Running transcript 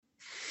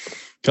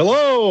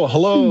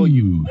Hello,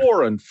 you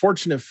poor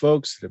unfortunate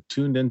folks that have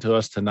tuned into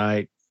us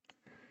tonight.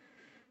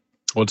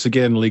 Once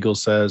again, legal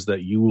says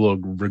that you will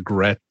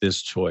regret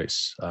this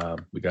choice.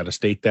 We got to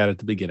state that at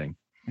the beginning.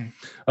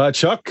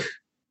 Chuck,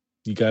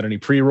 you got any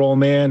pre-roll,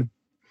 man?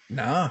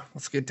 Nah,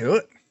 let's get to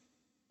it.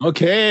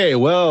 Okay,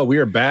 well, we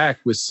are back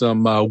with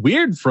some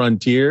Weird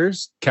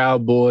Frontiers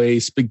cowboy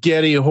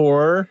spaghetti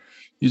horror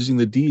using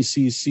the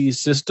DCC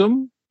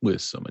system with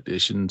some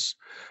additions.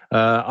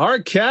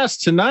 Our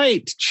cast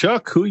tonight,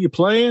 Chuck, who you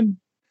playing?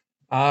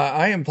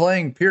 I am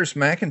playing Pierce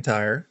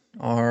McIntyre,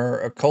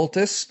 our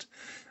occultist,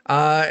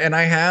 and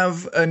I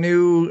have a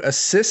new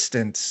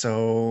assistant,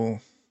 so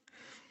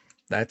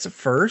that's a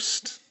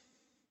first.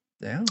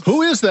 Yeah.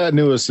 Who is that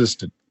new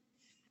assistant?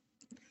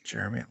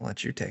 Jeremy, I'll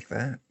let you take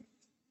that.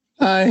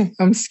 Hi,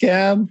 I'm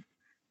Scab.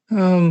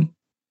 I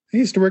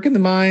used to work in the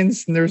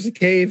mines, and there was a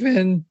cave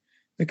in.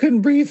 I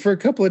couldn't breathe for a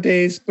couple of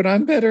days, but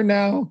I'm better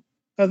now,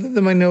 other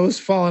than my nose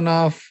falling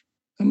off.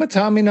 I'm a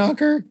Tommy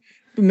knocker,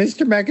 but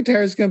Mr.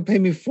 McIntyre is going to pay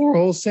me 4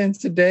 whole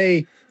cents a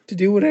day to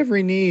do whatever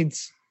he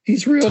needs.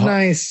 He's real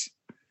nice.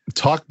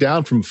 Talk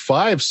down from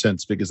 5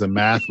 cents because the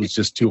math was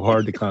just too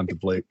hard to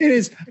contemplate. It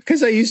is,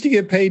 because I used to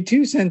get paid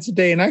 2 cents a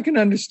day, and I can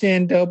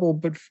understand double,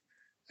 but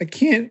I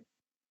can't.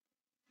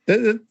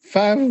 The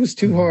 5 was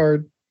too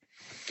hard.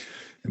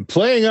 And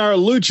playing our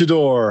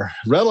luchador,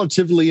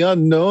 relatively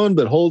unknown,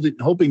 but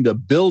hoping to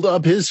build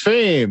up his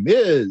fame,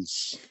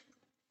 is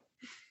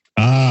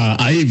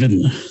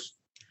Ivan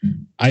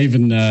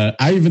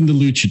the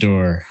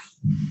luchador,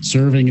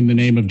 serving in the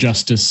name of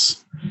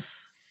justice,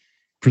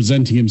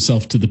 presenting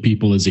himself to the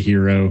people as a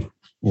hero,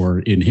 or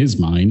in his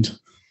mind,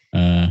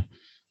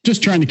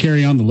 just trying to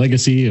carry on the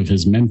legacy of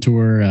his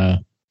mentor,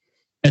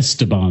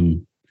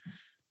 Esteban,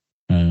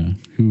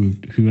 who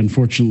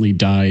unfortunately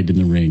died in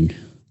the ring,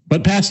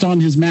 but passed on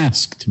his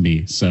mask to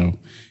me. So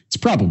it's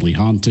probably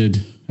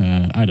haunted.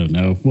 I don't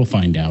know. We'll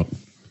find out.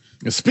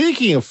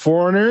 Speaking of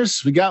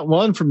foreigners, we got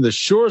one from the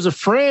shores of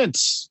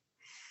France.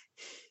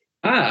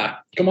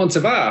 Comment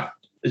ça va?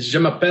 Je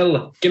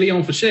m'appelle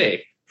Guillaume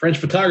Fichet, French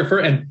photographer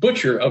and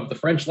butcher of the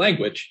French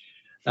language.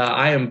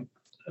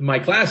 My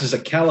class is a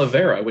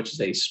calavera, which is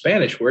a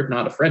Spanish word,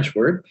 not a French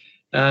word.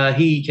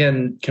 He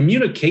can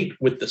communicate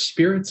with the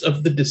spirits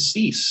of the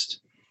deceased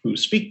who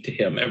speak to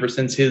him ever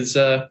since his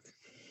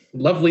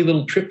lovely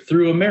little trip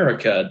through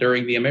America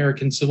during the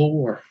American Civil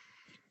War.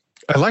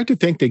 I like to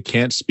think they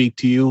can't speak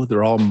to you.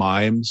 They're all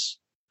mimes,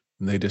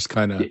 and they just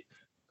kind of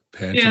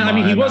Yeah, I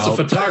mean, he was a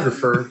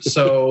photographer,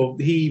 so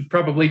he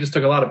probably just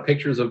took a lot of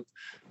pictures of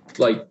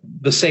like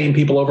the same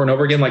people over and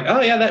over again. Like,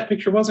 oh yeah, that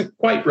picture wasn't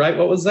quite right.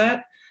 What was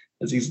that?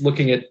 As he's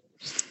looking at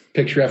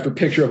picture after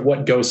picture of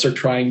what ghosts are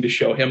trying to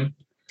show him.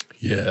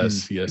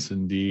 Yes, yes,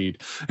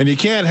 indeed. And you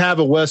can't have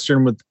a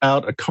Western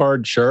without a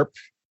card sharp.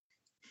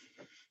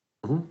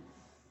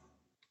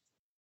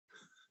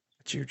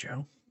 It's you,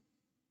 Joe.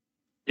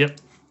 Yep.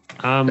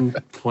 I'm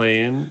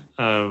playing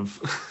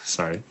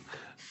sorry,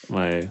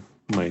 my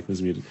mic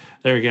was muted.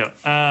 There we go.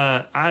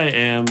 I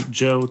am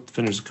Joe,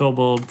 Fenner's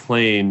Kobold,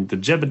 playing the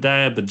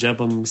Jebediah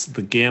Bejebums,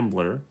 the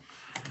Gambler,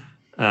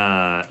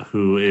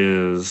 who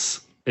is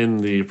in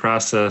the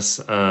process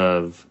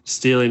of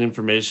stealing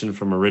information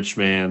from a rich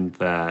man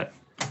that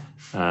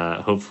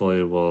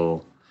hopefully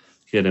will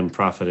get him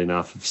profiting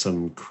off of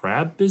some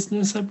crab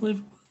business, I believe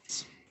it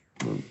was.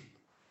 I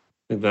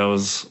think that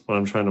was what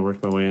I'm trying to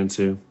work my way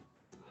into.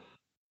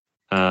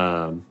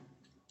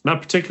 Not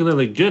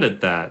particularly good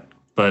at that,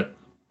 but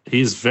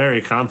he's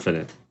very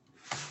confident.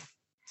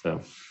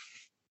 So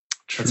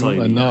that's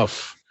all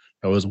enough.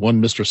 That was one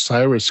Mr.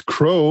 Cyrus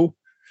Crow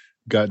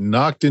got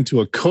knocked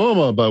into a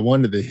coma by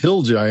one of the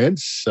hill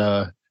giants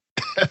that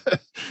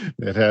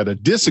had a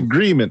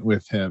disagreement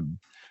with him.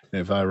 And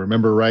if I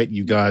remember right,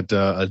 you got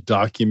a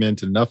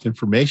document, enough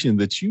information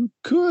that you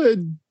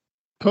could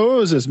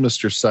pose as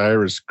Mr.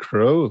 Cyrus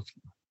Crow if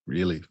you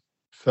really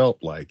felt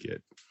like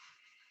it.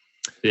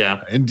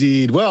 Yeah,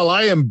 indeed. Well,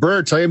 I am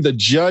Bert. I am the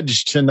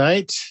judge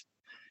tonight.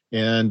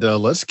 And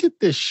let's get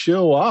this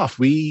show off.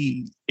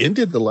 We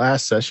ended the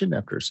last session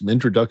after some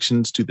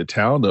introductions to the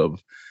town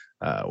of,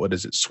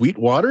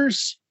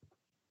 Sweetwaters,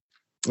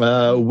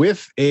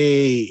 with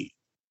a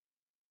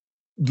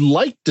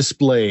light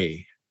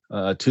display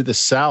to the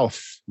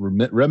south,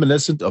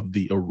 reminiscent of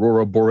the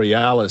Aurora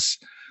Borealis,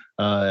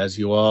 as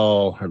you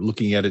all are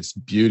looking at its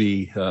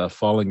beauty,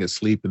 falling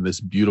asleep in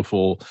this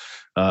beautiful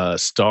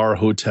star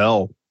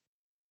hotel.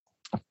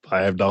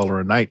 $5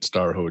 a night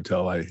star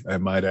hotel, I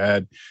might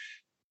add.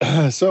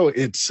 So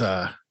it's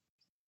an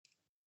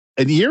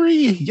eerie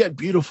yet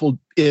beautiful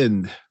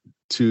end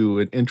to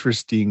an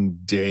interesting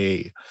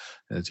day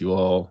as you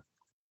all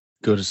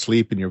go to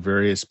sleep in your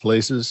various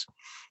places.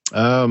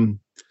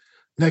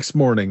 Next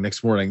morning,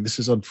 this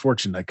is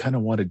unfortunate. I kind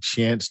of wanted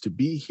Chance to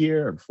be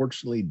here.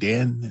 Unfortunately,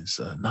 Dan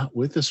is not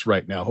with us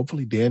right now.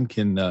 Hopefully Dan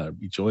can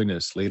rejoin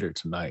us later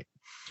tonight.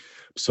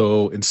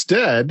 So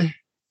instead,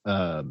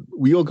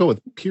 we'll go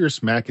with Pierce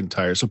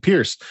McIntyre. So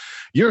Pierce,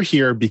 you're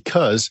here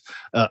because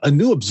a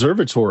new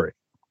observatory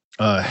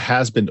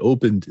has been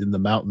opened in the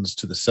mountains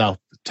to the south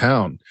of the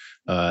town.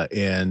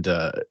 and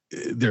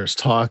there's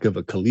talk of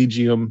a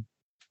collegium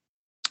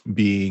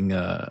being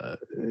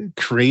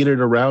created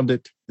around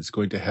it. It's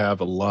going to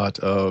have a lot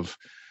of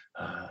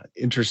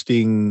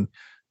interesting,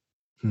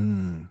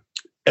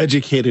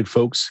 educated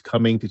folks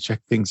coming to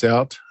check things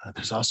out.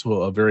 There's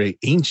also a very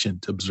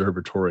ancient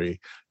observatory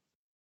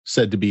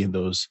said to be in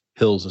those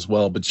hills as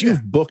well. But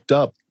you've booked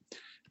up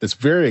this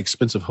very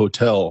expensive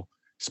hotel,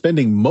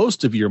 spending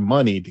most of your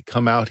money to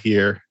come out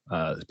here,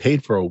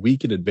 paid for a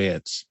week in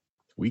advance.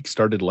 Week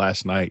started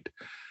last night,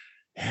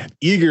 and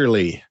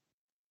eagerly,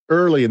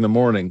 early in the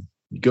morning,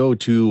 go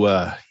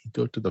to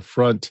the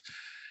front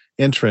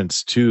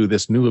entrance to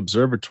this new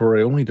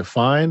observatory, only to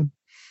find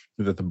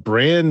that the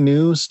brand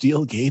new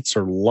steel gates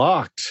are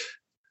locked.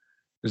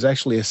 There's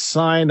actually a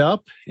sign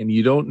up, and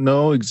you don't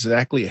know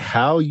exactly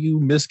how you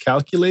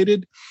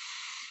miscalculated,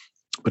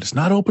 but it's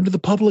not open to the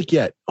public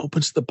yet.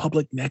 Opens to the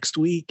public next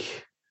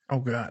week. Oh,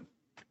 God.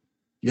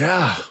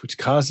 Yeah, which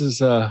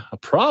causes a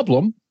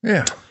problem.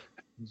 Yeah.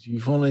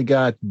 You've only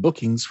got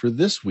bookings for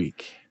this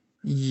week.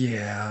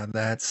 Yeah,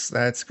 that's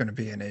going to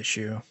be an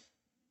issue.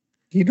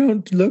 You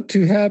don't look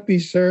too happy,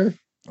 sir.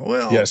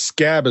 Well, Yeah,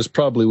 Scab is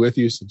probably with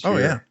you since oh,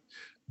 you're yeah.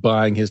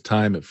 buying his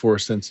time at 4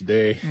 cents a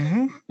day.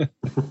 Mm-hmm.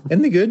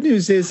 And the good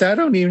news is I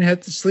don't even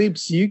have to sleep,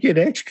 so you get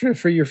extra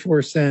for your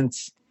 4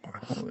 cents.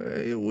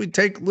 We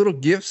take little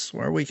gifts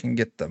where we can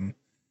get them.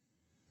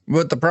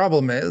 But the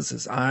problem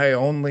is I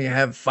only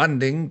have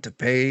funding to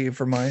pay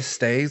for my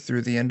stay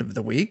through the end of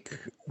the week.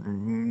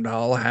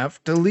 I'll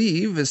have to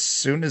leave as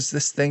soon as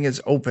this thing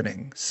is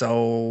opening.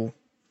 So,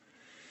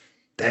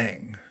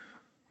 dang.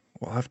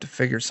 We'll have to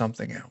figure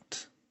something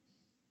out.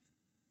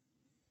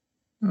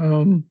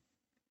 You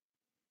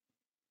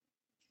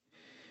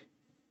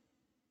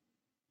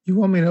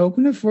want me to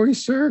open it for you,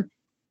 sir?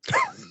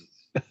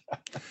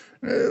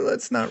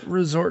 Let's not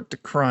resort to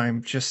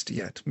crime just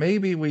yet.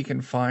 Maybe we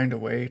can find a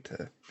way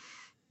to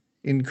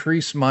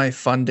increase my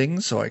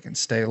funding so I can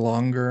stay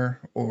longer,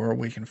 or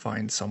we can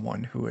find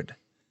someone who would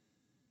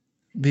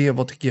be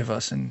able to give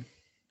us an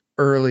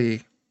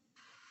early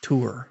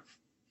tour.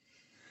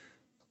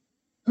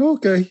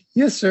 Okay.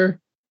 Yes, sir.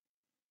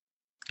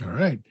 All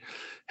right.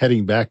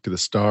 Heading back to the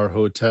Star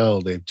Hotel.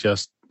 They've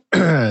just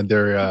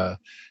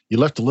you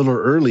left a little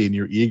early in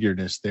your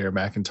eagerness there,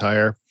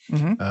 McIntyre.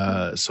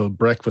 Mm-hmm. So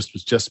breakfast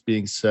was just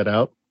being set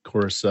out. Of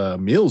course,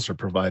 meals are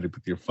provided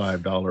with your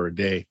 $5 a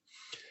day.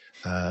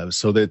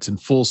 So that it's in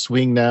full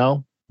swing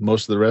now.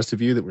 Most of the rest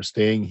of you that were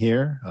staying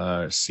here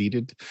are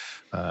seated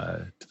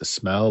to the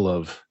smell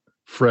of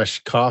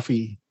fresh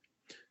coffee,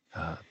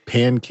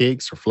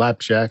 pancakes or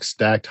flapjacks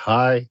stacked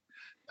high.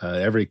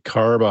 Every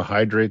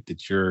carbohydrate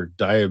that your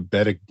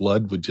diabetic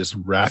blood would just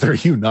rather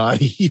you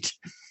not eat.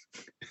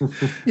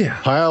 Yeah.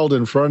 Piled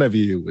in front of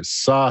you with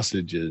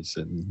sausages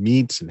and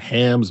meats and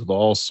hams of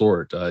all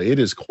sort. It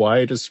is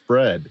quite a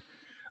spread.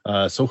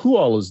 So who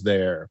all is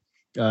there?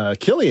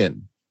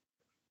 Killian,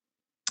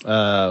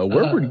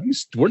 where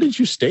did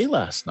you stay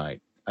last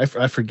night? I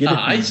forget.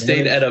 I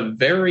stayed at a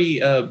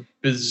very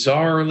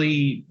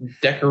bizarrely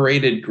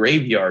decorated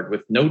graveyard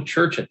with no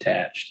church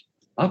attached.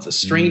 Lots of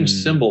strange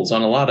symbols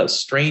on a lot of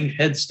strange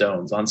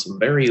headstones on some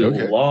very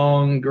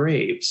long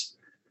graves.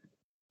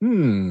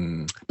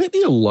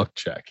 Maybe a luck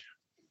check.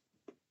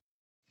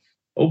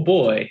 Oh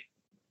boy.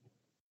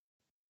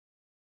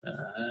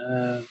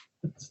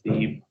 Let's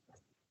see.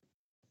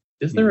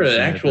 Is there an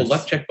actual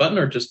luck check button,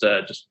 or just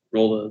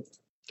roll the?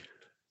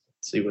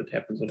 See what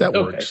happens. That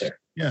works. There.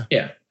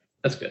 Yeah,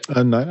 that's good.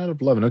 9 out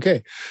of 11.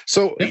 Okay,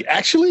 so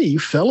actually, you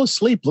fell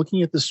asleep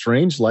looking at the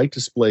strange light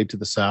display to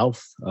the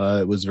south.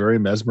 It was very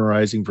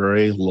mesmerizing,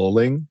 very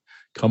lulling.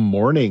 Come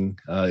morning,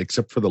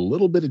 except for the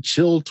little bit of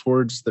chill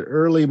towards the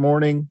early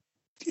morning,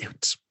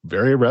 it's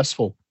very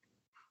restful.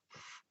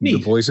 Neat.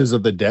 The voices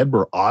of the dead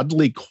were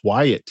oddly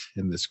quiet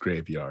in this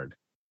graveyard.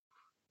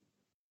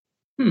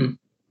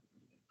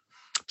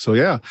 So,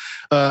 yeah.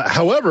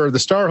 However, the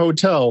Star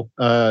Hotel,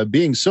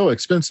 being so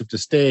expensive to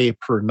stay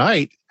per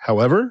night,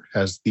 however,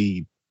 has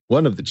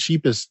one of the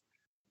cheapest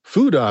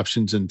food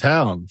options in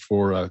town.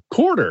 For a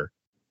quarter,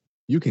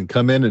 you can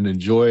come in and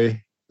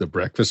enjoy the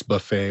breakfast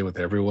buffet with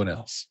everyone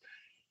else.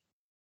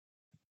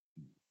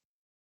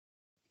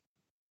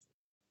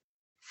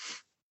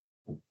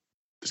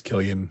 Does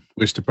Killian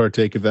wish to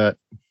partake of that?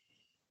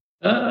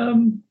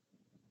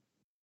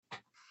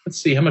 Let's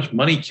see how much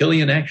money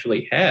Killian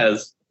actually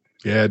has.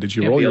 Yeah, did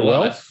you roll your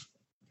wealth?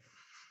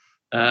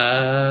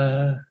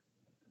 No,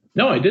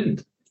 I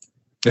didn't.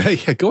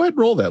 Yeah, go ahead and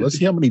roll that. Let's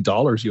see how many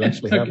dollars you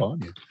actually have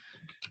on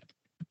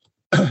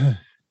you.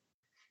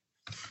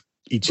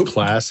 Each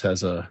class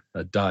has a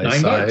die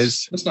 $9.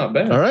 size. That's not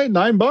bad. All right,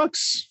 $9.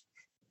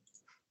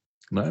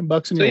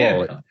 $9 in your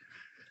wallet.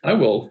 I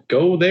will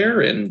go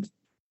there, and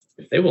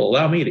if they will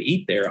allow me to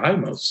eat there, I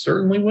most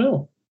certainly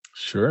will.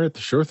 Sure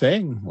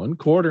thing. 1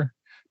 quarter.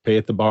 Pay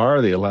at the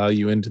bar. They allow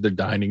you into the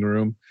dining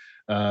room.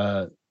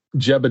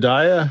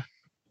 Jebediah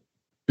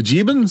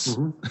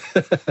Jeebans,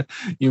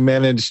 you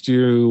managed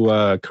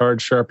to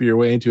card sharpen your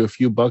way into a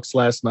few bucks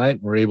last night.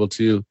 We're able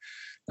to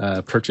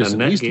purchase at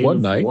least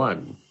one night.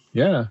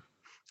 Yeah.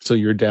 So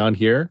you're down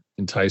here,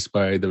 enticed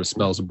by the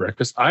smells of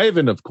breakfast.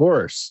 Ivan, of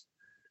course,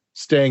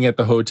 staying at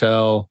the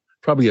hotel,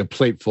 probably a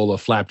plate full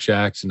of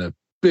flapjacks and a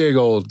big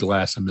old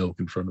glass of milk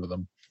in front of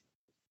them.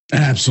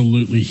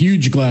 Absolutely.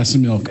 Huge glass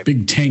of milk,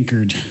 big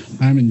tankard.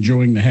 I'm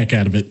enjoying the heck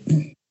out of it.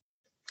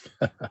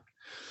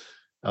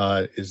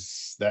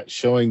 Is that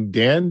showing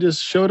Dan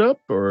just showed up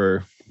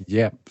or?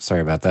 Yep.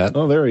 Sorry about that.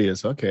 Oh, there he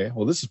is. Okay.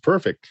 Well, this is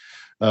perfect.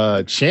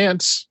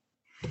 Chance,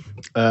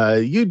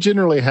 you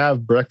generally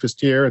have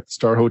breakfast here at the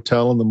Star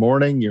Hotel in the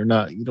morning. You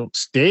don't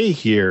stay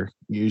here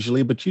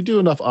usually, but you do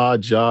enough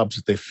odd jobs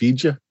that they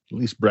feed you, at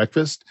least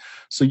breakfast.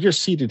 So you're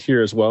seated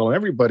here as well. And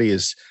everybody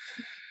is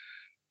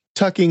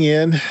tucking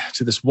in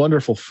to this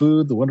wonderful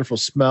food, the wonderful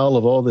smell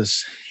of all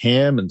this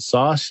ham and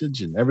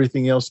sausage and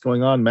everything else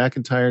going on.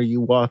 McIntyre,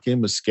 you walk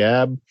in with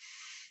Scab.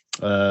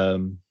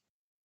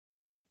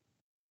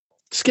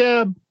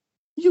 Scab,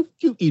 you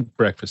eat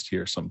breakfast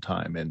here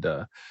sometime. And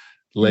the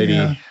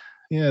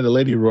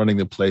lady running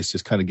the place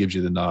just kind of gives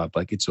you the nod,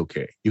 like, it's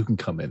okay. You can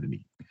come in and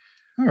eat.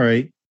 All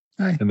right.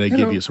 And they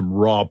give you some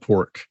raw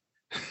pork,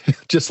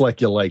 just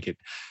like you like it.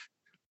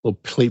 A little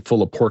plate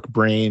full of pork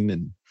brain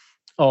and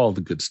all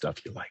the good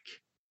stuff you like.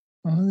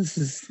 Oh, this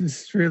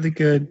is really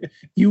good.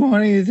 You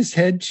want any of this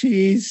head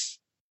cheese?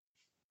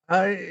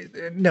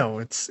 No,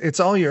 it's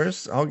all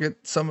yours. I'll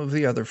get some of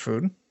the other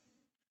food.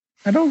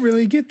 I don't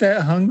really get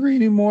that hungry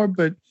anymore,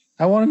 but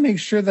I want to make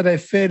sure that I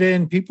fit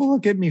in. People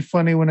look at me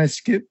funny when I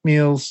skip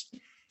meals.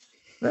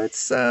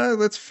 That's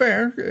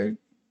fair.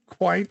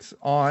 Quite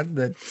odd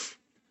that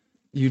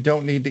you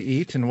don't need to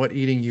eat, and what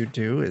eating you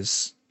do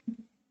is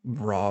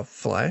raw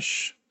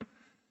flesh.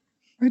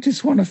 I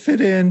just want to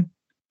fit in.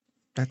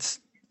 That's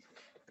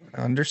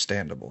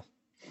understandable.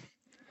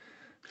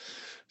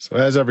 So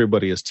as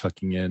everybody is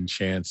tucking in,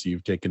 Chance,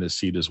 you've taken a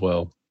seat as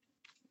well.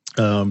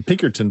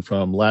 Pinkerton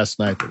from last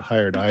night that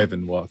hired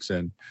Ivan walks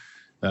in.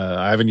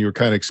 Ivan, you were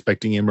kind of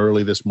expecting him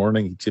early this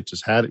morning. He tips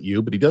his hat at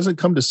you, but he doesn't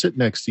come to sit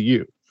next to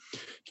you.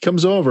 He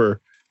comes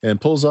over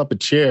and pulls up a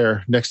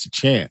chair next to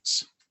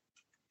Chance.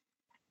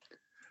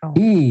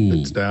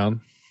 Sits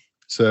down,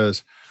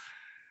 says,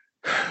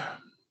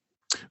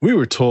 "We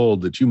were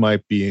told that you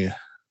might be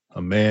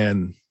a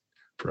man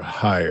for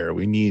hire.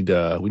 We need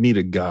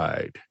a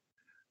guide.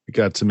 We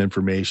got some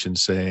information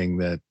saying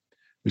that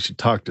we should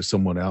talk to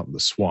someone out in the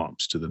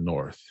swamps to the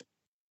north.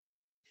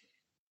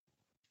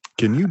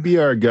 Can you be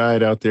our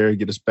guide out there,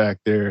 get us back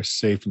there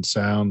safe and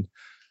sound?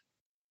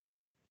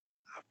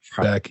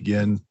 Back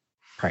again?"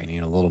 Probably need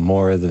a little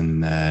more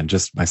than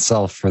just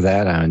myself for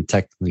that. I'm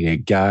technically a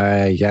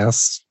guy,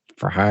 yes,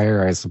 for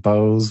hire, I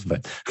suppose.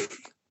 But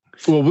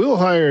well, we'll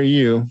hire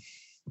you.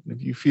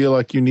 If you feel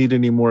like you need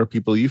any more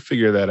people, you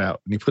figure that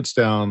out. And he puts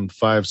down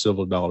 $5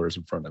 silver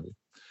in front of you.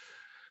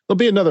 There'll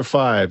be another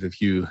 5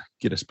 if you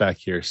get us back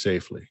here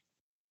safely.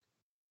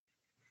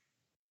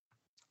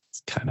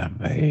 It's kind of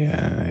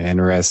a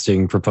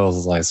interesting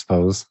proposal, I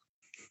suppose.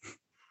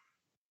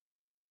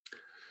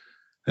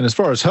 And as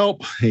far as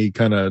help, he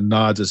kind of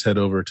nods his head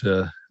over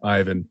to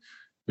Ivan.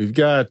 We've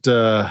got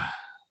the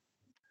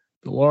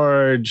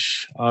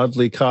large,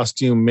 oddly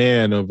costumed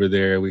man over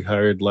there we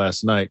hired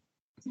last night.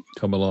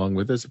 Come along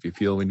with us. If you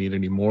feel we need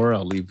any more,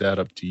 I'll leave that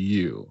up to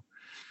you.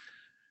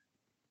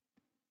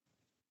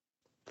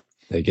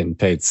 They getting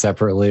paid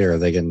separately, or are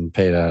they getting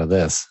paid out of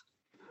this?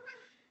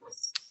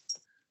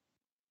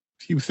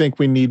 If you think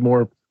we need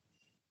more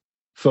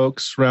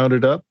folks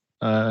rounded up,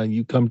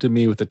 you come to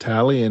me with a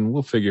tally and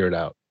we'll figure it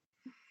out.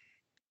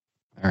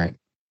 All right.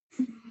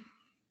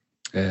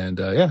 And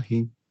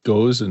he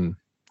goes and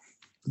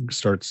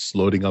starts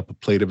loading up a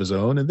plate of his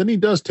own. And then he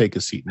does take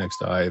a seat next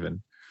to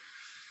Ivan.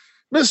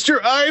 Mr.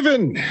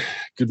 Ivan,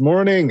 good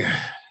morning.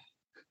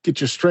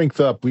 Get your strength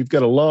up. We've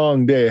got a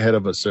long day ahead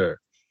of us, sir.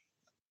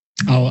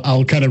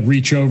 I'll kind of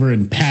reach over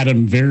and pat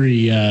him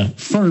very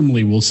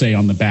firmly, we'll say,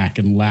 on the back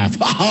and laugh.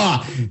 Ha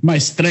ha! My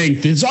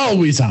strength is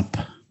always up.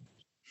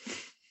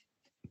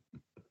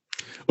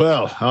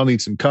 Well, I'll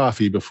need some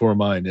coffee before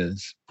mine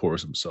is.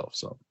 Pours himself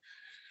some.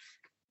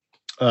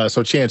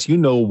 So, Chance, you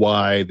know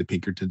why the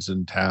Pinkertons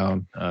in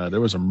town. There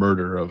was a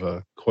murder of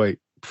a quite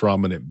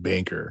prominent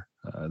banker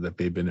that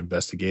they've been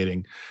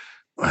investigating.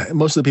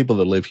 Most of the people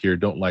that live here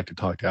don't like to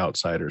talk to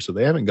outsiders, so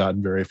they haven't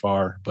gotten very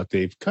far, but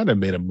they've kind of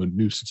made a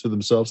nuisance of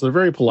themselves. They're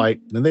very polite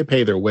and they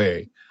pay their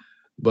way,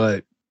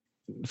 but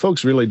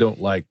folks really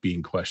don't like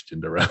being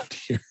questioned around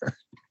here.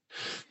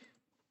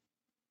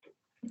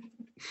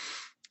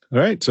 All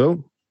right,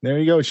 so there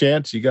you go,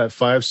 Chance. You got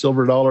 $5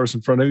 silver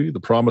in front of you, the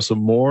promise of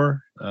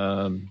more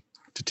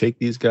to take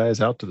these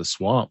guys out to the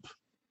swamp.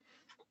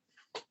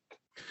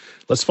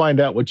 Let's find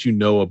out what you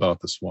know about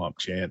the swamp,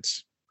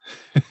 Chance.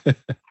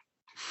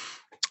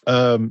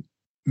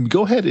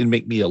 Go ahead and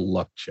make me a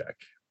luck check.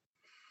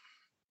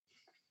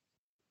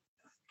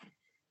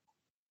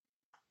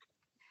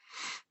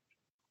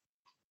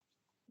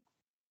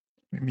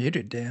 You're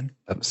muted, Dan.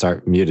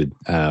 Sorry, muted,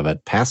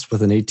 but passed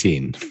with an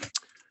 18.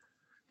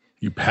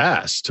 You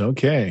passed.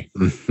 Okay.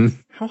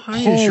 How high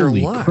is your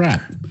Holy luck?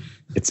 crap.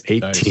 It's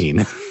 18.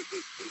 Nice.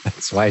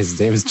 That's why his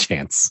name is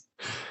Chance.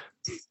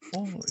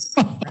 Holy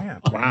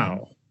crap!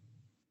 Wow.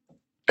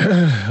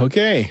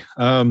 Okay.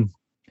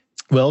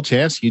 Well,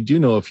 Chance, you do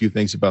know a few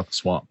things about the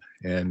swamp,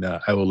 and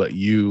I will let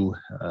you,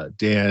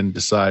 Dan,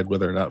 decide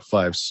whether or not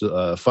five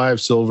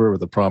silver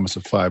with a promise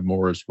of 5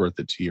 more is worth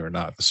it to you or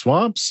not. The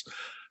swamps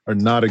are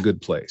not a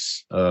good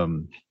place.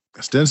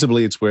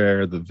 Ostensibly, it's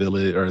where the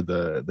village or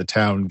the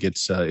town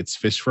gets its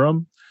fish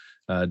from.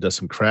 Does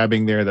some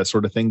crabbing there, that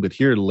sort of thing. But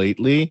here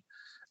lately,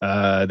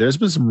 there's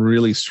been some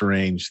really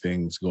strange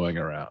things going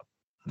around.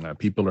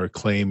 People are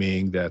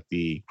claiming that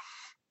the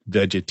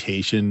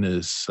vegetation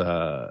has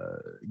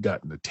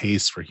gotten a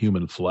taste for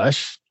human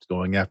flesh,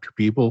 going after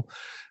people.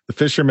 The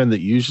fishermen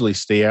that usually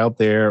stay out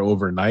there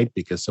overnight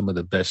because some of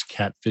the best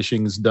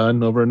catfishing is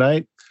done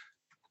overnight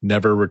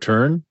never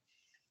return.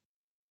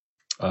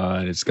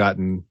 And it's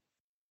gotten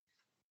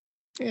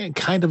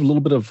kind of a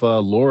little bit of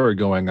lore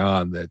going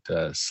on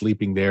that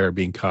sleeping there,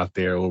 being caught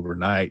there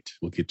overnight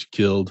will get you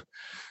killed,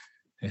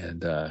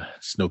 and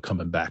there's no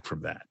coming back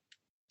from that.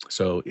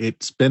 So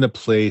it's been a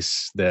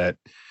place that,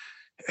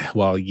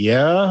 while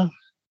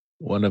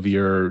one of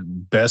your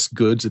best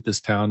goods that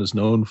this town is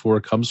known for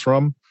comes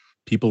from,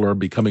 people are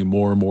becoming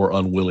more and more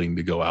unwilling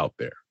to go out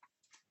there.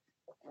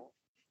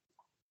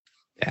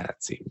 Yeah,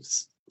 it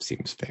seems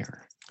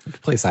fair. It's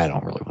a place I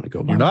don't really want to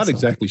go. You're not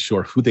exactly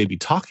sure who they'd be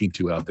talking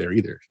to out there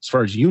either. As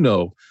far as you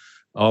know,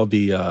 all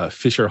the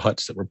fisher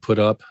huts that were put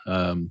up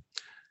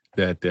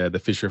that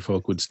the fisher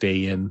folk would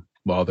stay in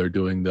while they're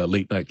doing the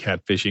late night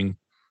catfishing,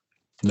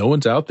 no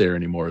one's out there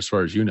anymore, as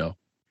far as you know.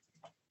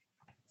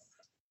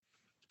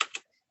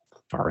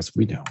 As far as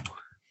we know.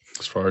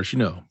 As far as you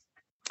know.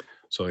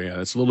 So yeah,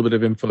 that's a little bit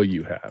of info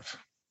you have.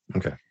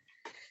 Okay.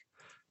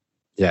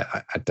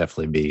 Yeah, I'd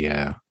definitely be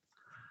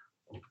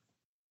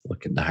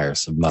looking to hire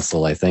some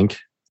muscle, I think.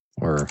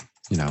 Or,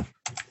 not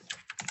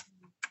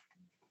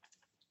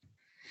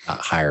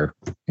hire,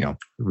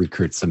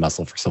 recruit some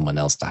muscle for someone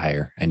else to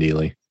hire,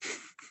 ideally.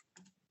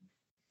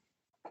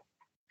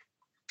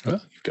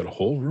 Well, you've got a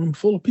whole room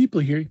full of people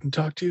here you can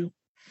talk to.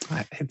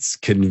 It's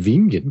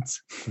convenient.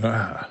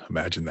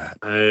 Imagine that.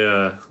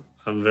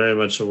 I'm very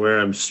much aware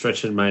I'm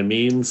stretching my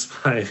means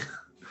by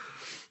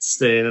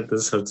staying at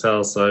this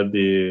hotel, so I'd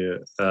be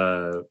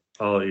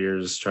all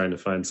ears trying to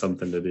find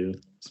something to do.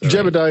 So,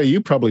 Jebediah,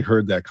 you probably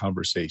heard that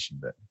conversation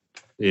then.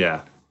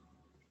 Yeah.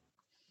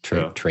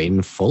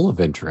 Train full of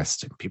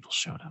interesting people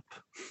showed up.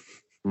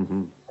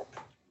 Mm-hmm.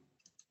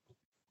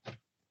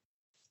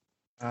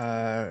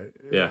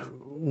 Yeah.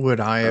 Would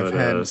I have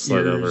had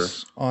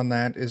ears on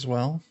that as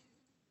well?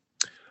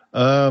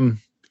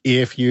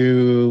 If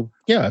you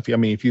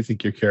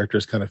think your character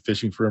is kind of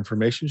fishing for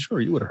information,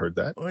 sure, you would have heard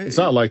that. It's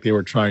not like they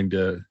were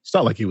it's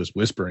not like he was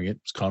whispering it.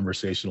 It's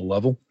conversational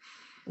level.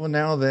 Well,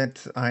 now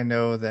that I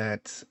know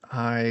that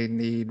I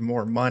need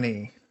more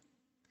money,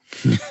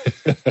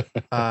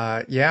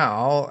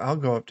 I'll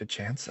go up to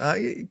Chance.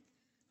 I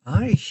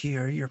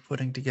hear you're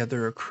putting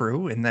together a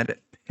crew and that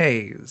it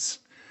pays.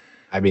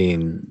 I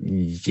mean,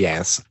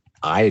 yes,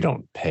 I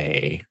don't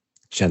pay.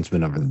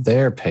 Gentleman over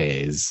there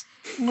pays.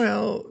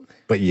 Well,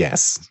 but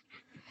yes.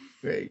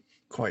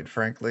 Quite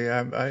frankly,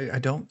 I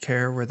don't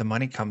care where the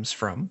money comes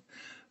from.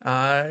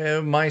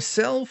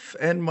 Myself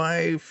and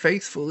my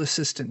faithful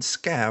assistant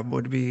Scab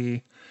would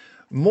be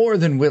more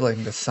than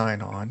willing to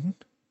sign on.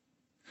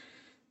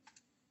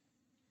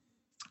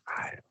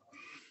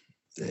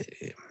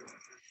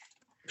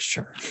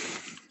 Sure.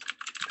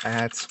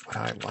 That's what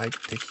I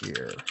like to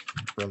hear.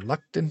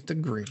 Reluctant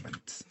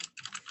agreement.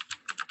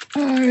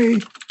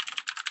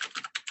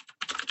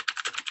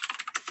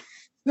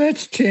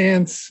 That's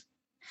Chance.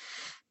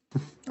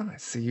 I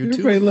see you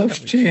Everybody too. loves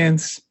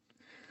Chance.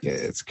 Yeah,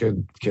 it's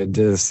good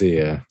to see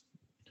you.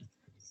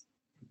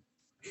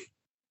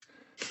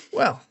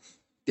 Well,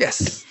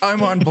 yes,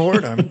 I'm on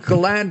board. I'm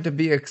glad to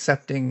be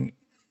accepting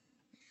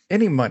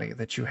any money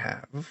that you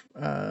have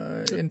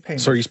in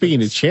payment. So are you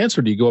speaking to Chance,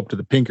 or do you go up to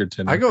the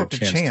Pinkerton? I go up to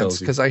Chance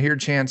because I hear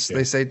Chance. Okay.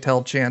 They say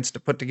tell Chance to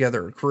put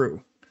together a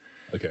crew.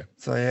 Okay.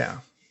 So yeah.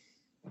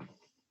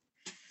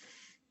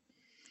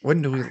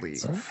 When do we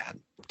leave?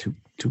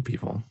 Two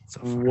people.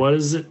 So far. What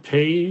is it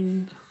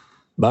paying?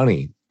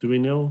 Money. Do we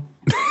know?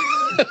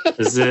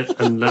 Is it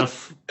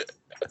enough?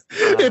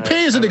 It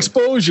pays an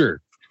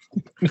exposure.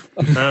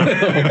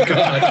 Oh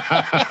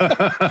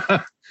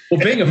God. Well,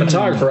 being a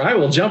photographer, I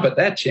will jump at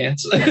that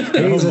chance.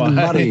 Pays in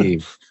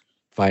money,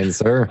 fine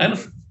sir.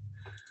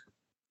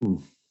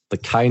 The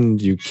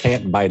kind you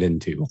can't bite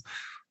into.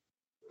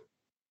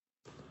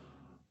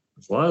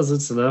 As long as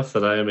it's enough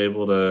that I am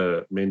able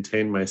to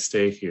maintain my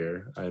stay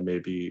here, I may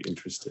be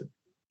interested.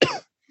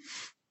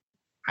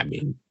 I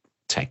mean,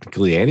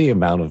 technically any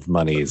amount of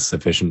money is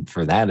sufficient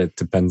for that. It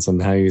depends on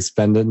how you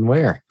spend it and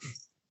where.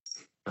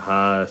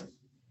 I've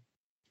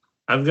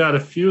got a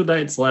few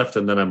nights left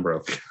and then I'm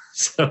broke.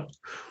 So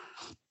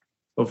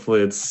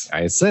hopefully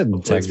I said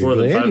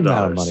technically any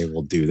amount of money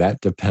will do that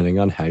depending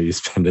on how you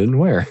spend it and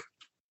where.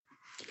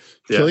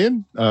 Yeah.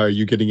 Killian, are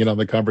you getting in on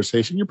the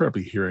conversation? You're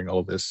probably hearing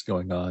all this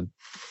going on.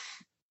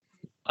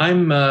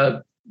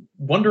 I'm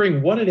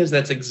wondering what it is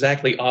that's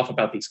exactly off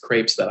about these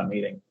crepes that I'm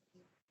eating.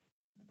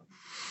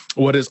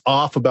 What is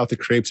off about the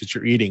crepes that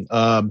you're eating?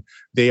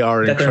 They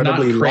are That they're not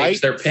incredibly crepes,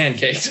 light. they're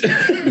pancakes.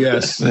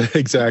 Yes,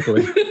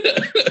 exactly.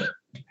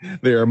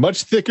 They are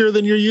much thicker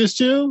than you're used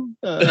to.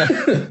 I'm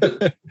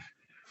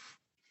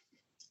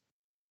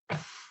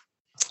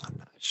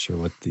not sure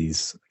what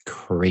these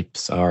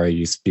crepes are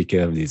you speak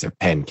of. These are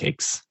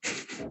pancakes.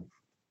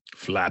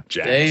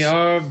 Flapjacks. They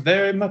are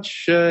very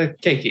much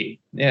cakey.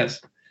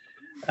 Yes,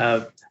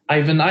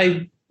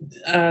 Ivan.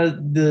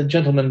 The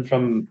gentleman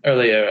from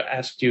earlier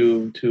asked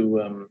you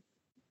to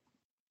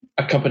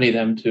accompany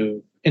them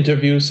to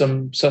interview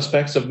some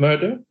suspects of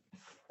murder.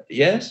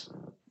 Yes.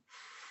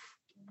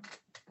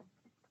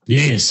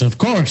 Yes, of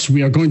course.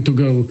 We are going to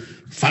go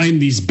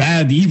find these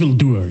bad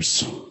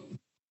evildoers.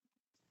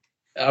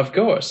 Of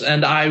course,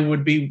 and I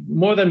would be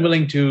more than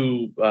willing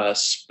to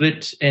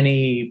split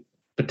any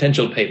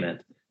potential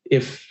payment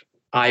if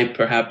I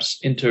perhaps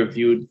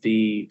interviewed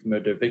the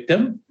murder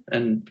victim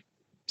and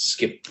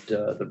skipped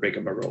the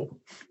rigmarole.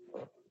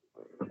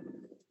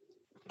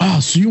 Ah,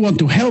 so you want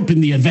to help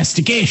in the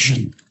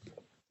investigation?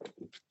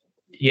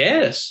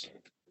 Yes.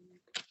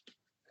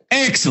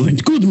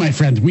 Excellent. Good, my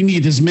friend. We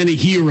need as many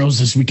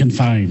heroes as we can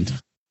find.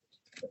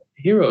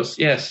 Heroes,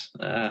 yes.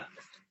 I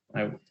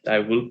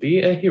will be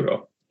a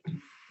hero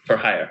for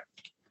hire.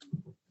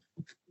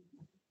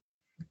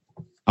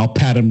 I'll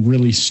pat him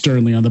really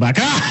sternly on the back.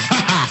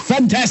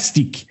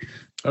 Fantastic.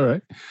 All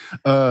right.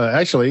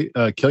 Actually,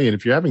 Killian,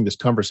 if you're having this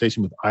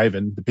conversation with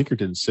Ivan, the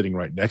Pinkerton's sitting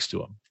right next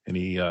to him, and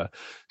he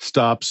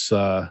stops,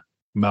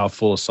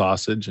 mouthful of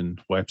sausage,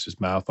 and wipes his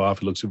mouth off.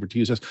 He looks over to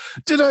you and says,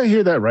 "Did I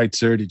hear that right,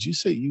 sir? Did you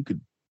say you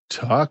could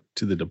talk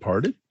to the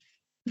departed?"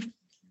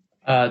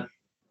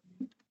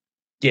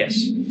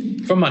 Yes,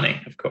 for money,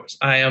 of course.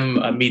 I am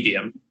a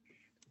medium.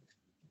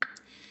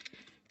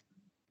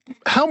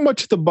 How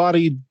much of the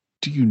body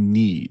do you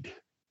need?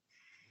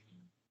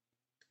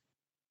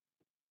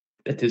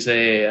 That is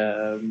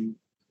a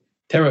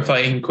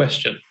terrifying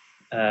question.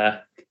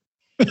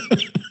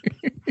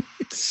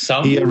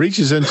 Some He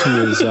reaches into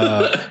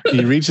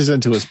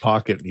his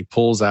pocket and he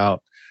pulls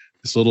out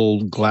this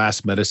little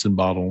glass medicine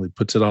bottle and he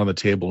puts it on the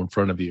table in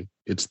front of you.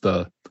 It's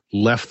the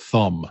left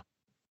thumb.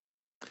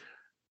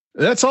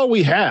 That's all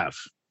we have.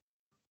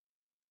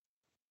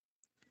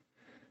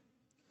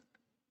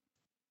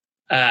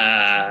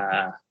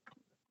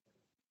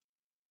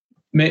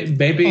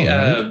 Maybe.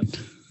 All right.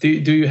 Do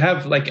you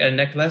have like a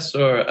necklace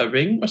or a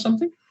ring or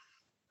something?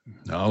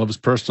 All of his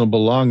personal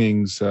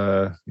belongings,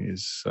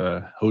 his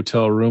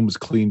hotel room was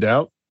cleaned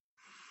out.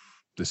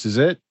 This is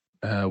it.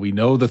 We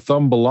know the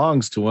thumb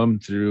belongs to him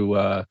through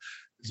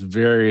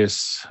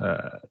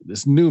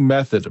this new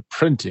method of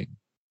printing,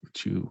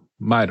 which you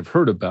might have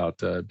heard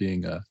about,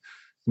 being a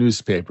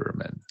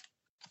newspaperman.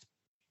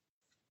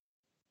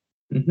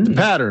 Mm-hmm. The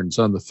patterns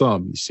on the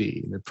thumb, you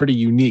see, they're pretty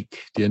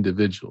unique to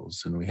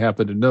individuals, and we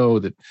happen to know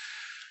that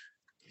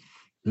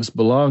this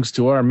belongs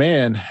to our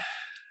man.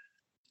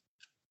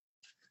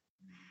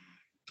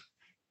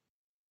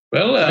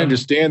 Well, I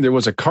understand there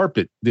was a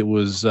carpet that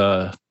was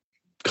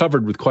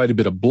covered with quite a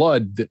bit of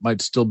blood that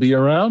might still be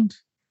around.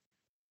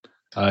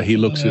 He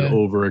looks it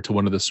over to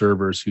one of the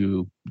servers,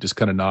 who just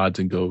kind of nods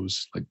and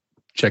goes, like,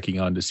 checking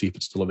on to see if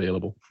it's still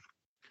available.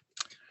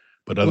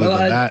 But other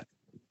than that,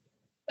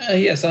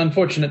 yes,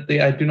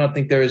 unfortunately, I do not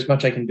think there is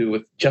much I can do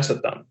with just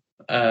a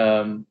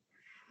thumb.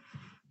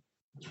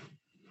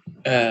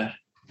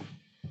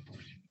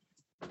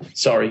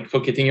 Sorry for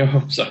getting your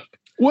hopes up.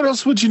 what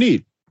else would you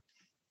need?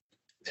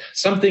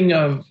 Something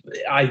of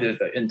either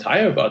the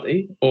entire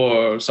body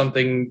or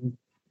something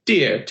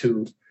dear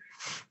to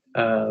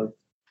the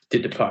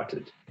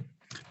departed.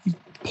 He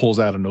pulls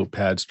out a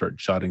notepad,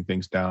 starts jotting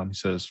things down. He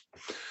says,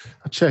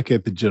 "I'll check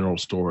at the general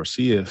store,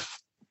 see if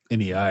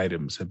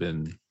anyone's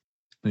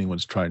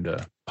trying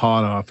to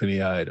pawn off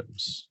any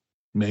items.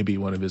 Maybe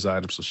one of his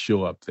items will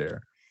show up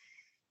there."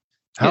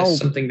 Yes,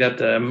 something that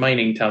a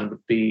mining town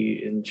would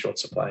be in short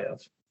supply of.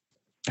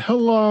 How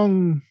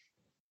long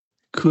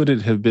could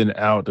it have been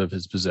out of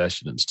his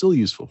possession and still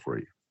useful for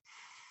you?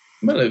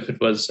 Well, if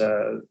it was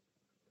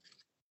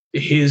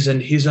his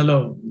and his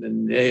alone,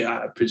 then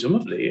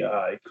presumably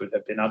it could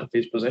have been out of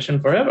his possession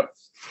forever.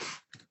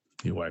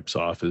 He wipes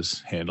off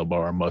his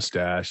handlebar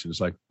mustache and is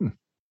like,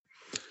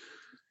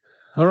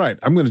 "All right,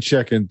 I'm going to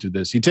check into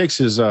this." He takes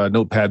his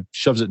notepad,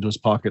 shoves it into his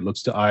pocket,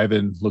 looks to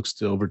Ivan,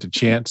 over to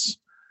Chance,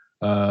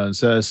 and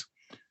says,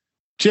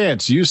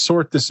 "Chance, you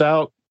sort this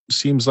out.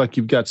 Seems like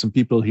you've got some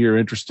people here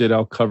interested.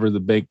 I'll cover the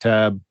bank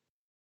tab.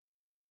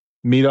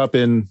 Meet up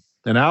in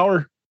an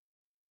hour."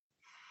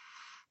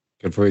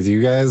 Good for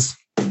you guys.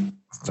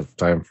 It's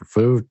time for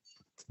food,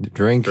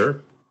 drink.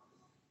 Sure.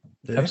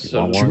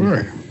 Absolutely.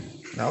 Sure.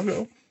 I'll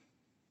go.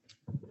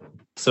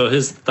 So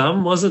his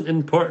thumb wasn't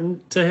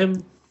important to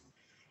him?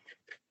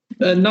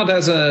 Not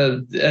as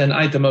an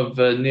item of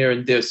near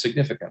and dear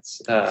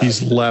significance.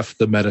 He's left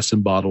the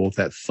medicine bottle with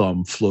that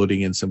thumb floating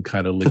in some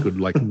kind of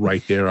liquid, like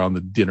right there on the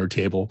dinner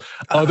table.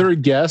 Other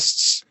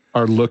guests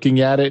are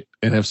looking at it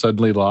and have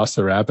suddenly lost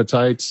their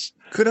appetites.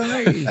 Could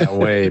I that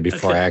way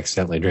before I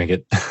accidentally drink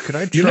it.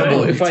 You know,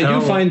 trouble if I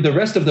tell- do find the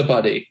rest of the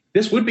body,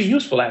 this would be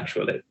useful.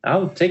 Actually,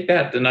 I'll take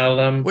that, and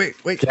I'll wait.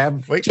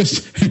 Gab,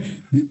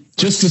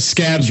 Just as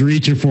Scab's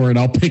reaching for it,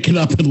 I'll pick it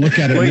up and look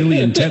at it really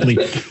intently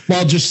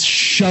while just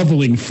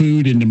shoveling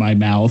food into my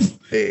mouth.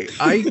 Hey,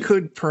 I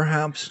could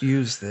perhaps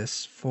use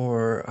this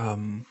for.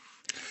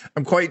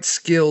 I'm quite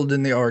skilled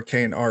in the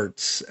arcane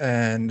arts,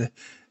 and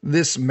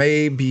this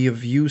may be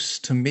of use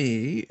to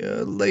me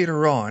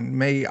later on.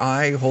 May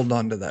I hold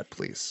on to that,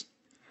 please?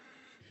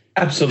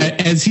 absolutely.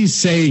 As he's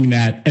saying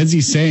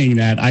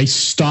that, I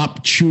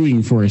stop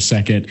chewing for a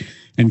second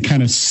and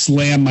kind of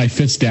slam my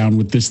fist down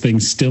with this thing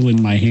still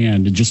in my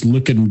hand and just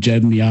look at him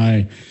dead in the eye.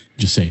 And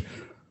just say,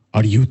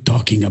 "Are you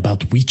talking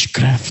about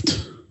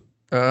witchcraft?"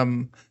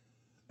 In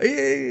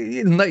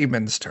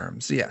layman's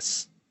terms,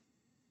 yes.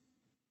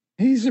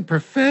 He's a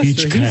professor.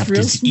 He's Witchcraft real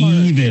is smart.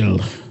 evil.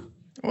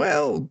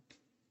 Well,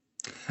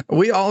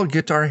 we all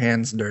get our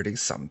hands dirty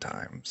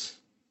sometimes.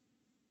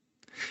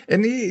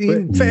 And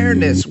in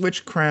fairness,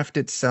 witchcraft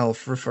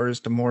itself refers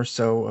to more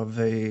so of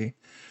a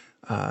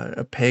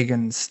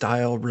pagan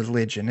style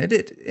religion.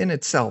 It in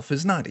itself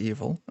is not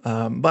evil,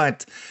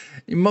 but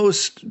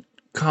most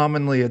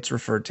commonly it's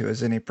referred to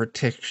as any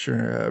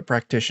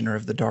practitioner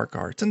of the dark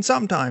arts, and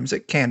sometimes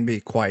it can be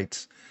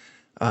quite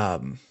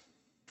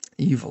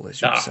evil, as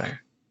you Ah. say.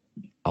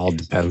 all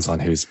depends on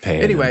who's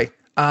paying. Anyway,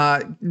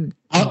 I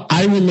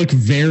will look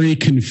very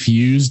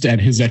confused at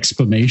his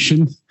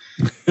exclamation,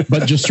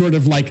 but just sort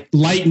of like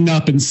lighten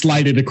up and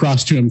slide it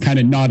across to him, kind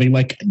of nodding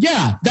like,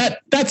 "Yeah,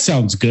 that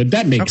sounds good.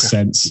 That makes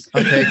sense."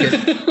 I'll take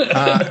it.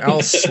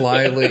 I'll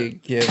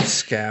slyly give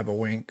Scab a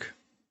wink.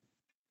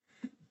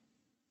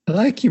 I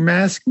like your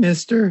mask,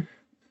 mister.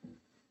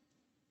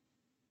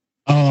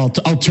 I'll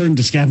turn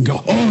to Scab and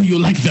go, "Oh, you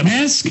like the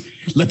mask?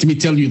 Let me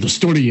tell you the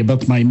story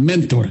about my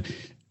mentor,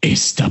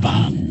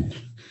 Esteban."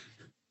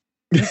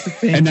 That's a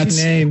fancy And that's,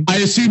 name. I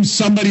assume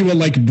somebody will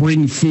like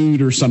bring food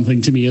or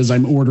something to me as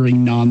I'm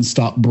ordering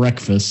nonstop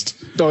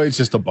breakfast. No, it's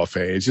just a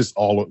buffet. It's just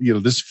all,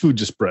 this food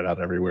just spread out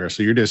everywhere.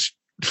 So you're just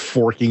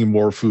forking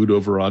more food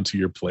over onto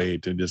your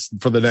plate. And just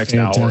for the next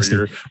hour, Fantastic.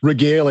 you're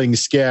regaling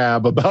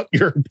Scab about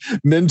your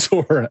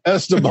mentor,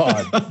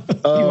 Esteban.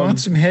 You want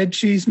some head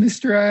cheese,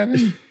 Mr.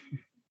 Ivan?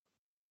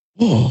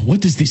 Oh,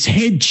 what is this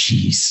head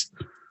cheese?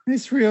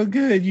 It's real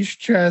good. You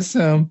should try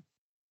some.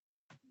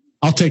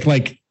 I'll take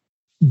like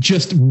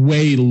just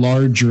way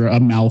larger a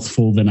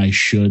mouthful than I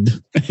should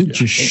and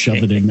just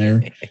shove it in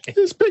there.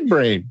 It's pig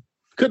brain.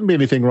 Couldn't be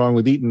anything wrong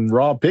with eating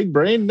raw pig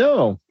brain.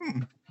 No.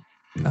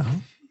 No.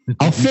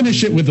 I'll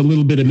finish it with a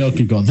little bit of milk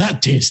and go,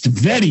 "That tastes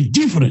very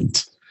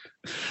different."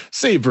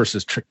 Save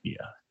versus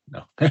Trichia.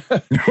 No.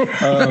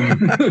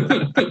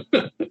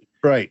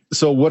 Right.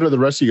 So what are the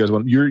rest of you guys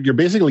want? You're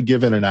basically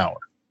given an hour.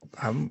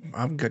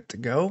 I'm good to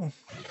go.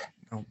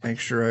 I'll make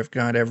sure I've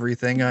got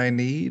everything I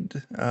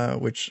need,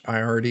 which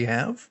I already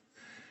have.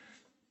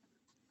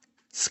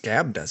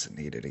 Scab doesn't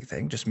need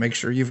anything. Just make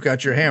sure you've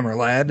got your hammer,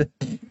 lad.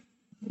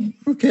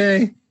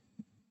 Okay.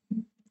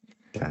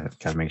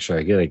 Gotta make sure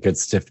I get a good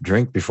stiff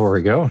drink before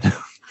we go.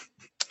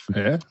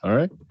 Yeah. All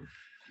right.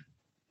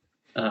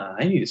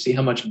 I need to see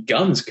how much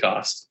guns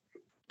cost.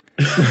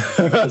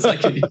 'Cause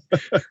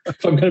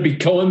if I'm going to be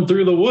going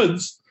through the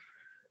woods.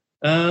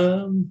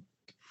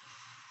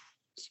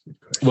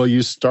 Well,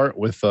 you start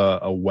with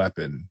a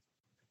weapon.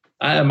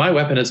 My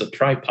weapon is a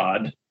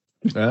tripod.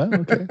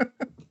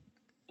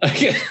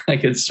 Okay. I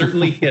can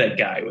certainly hit a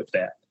guy with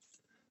that.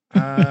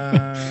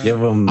 Give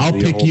them. I'll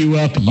pick you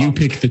up. You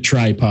pick the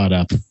tripod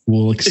up.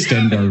 We'll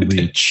extend our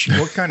reach.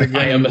 What kind of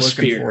gun I are you am a looking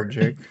spear. for,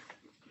 Jake?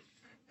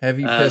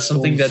 Heavy pistols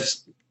Something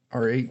that's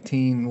are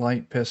 18,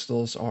 light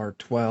pistols are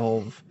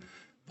 12,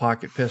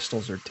 pocket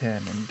pistols are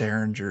 10, and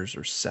Derringers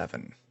are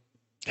 7.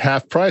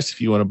 Half price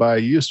if you want to buy a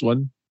used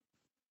one.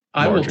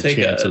 I will Larger take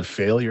chance a. of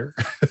failure.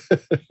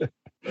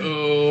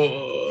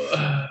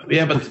 Oh,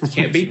 yeah, but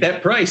can't beat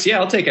that price. Yeah,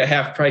 I'll take a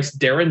half price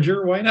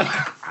Derringer. Why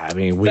not? I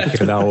mean, we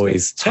can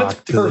always that's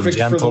talk to the perfect for the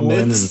gentleman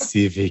and woods.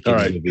 see if he can All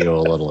right. give you a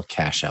little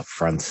cash up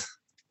front.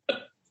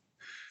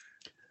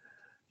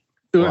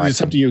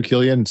 It's up to you,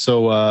 Killian.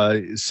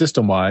 So,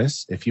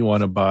 system-wise, if you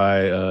want to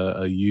buy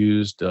a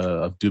used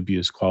of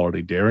dubious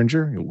quality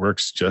Derringer, it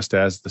works just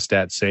as the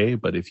stats say.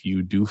 But if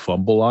you do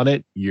fumble on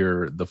it,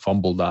 the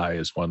fumble die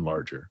is one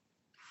larger.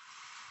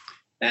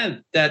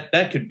 And that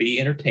could be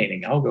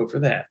entertaining. I'll go for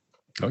that.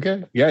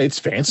 Okay. Yeah, it's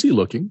fancy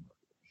looking.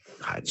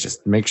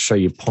 Just make sure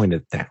you point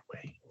it that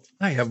way.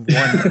 I have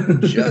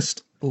one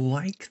just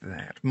like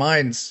that.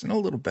 Mine's in a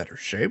little better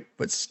shape,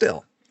 but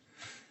still.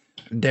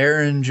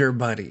 Derringer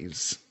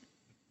buddies.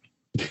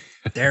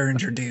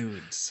 Derringer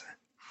dudes.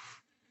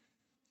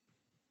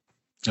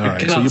 All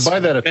right. So you buy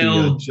that at the Spell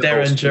general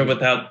Derringer store.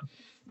 without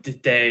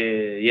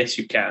yes,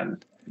 you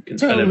can. You can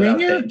spell it without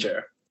Ringer?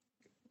 danger.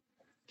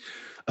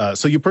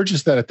 So you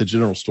purchase that at the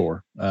general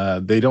store.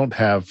 They don't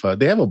have.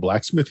 They have a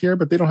blacksmith here,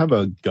 but they don't have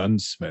a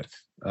gunsmith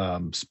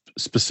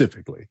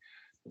specifically.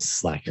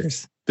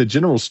 Slackers. The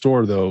general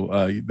store, though,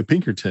 the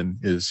Pinkerton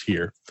is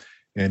here,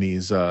 and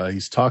he's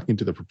talking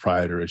to the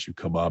proprietor as you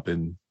come up,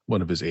 and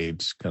one of his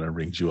aides kind of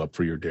rings you up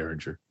for your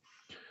derringer.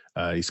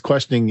 He's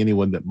questioning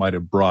anyone that might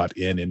have brought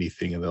in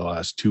anything in the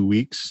last 2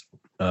 weeks.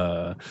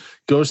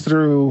 Goes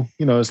through,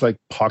 it's like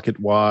pocket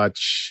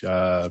watch,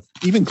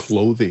 even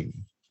clothing.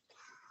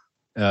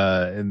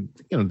 And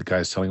the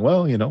guy's telling,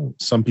 well,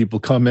 some people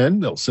come in,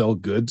 they'll sell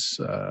goods,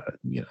 a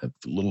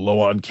little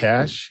low on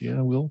cash.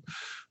 We'll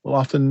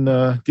often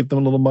give them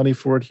a little money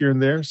for it here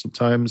and there.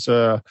 Sometimes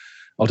I'll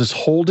just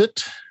hold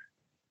it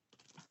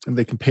and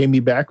they can pay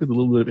me back with a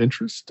little bit of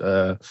interest.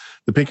 The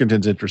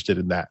Pinkerton's interested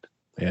in that.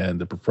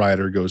 And the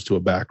proprietor goes to a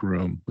back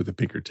room with the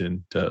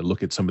Pinkerton to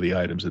look at some of the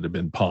items that have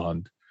been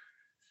pawned.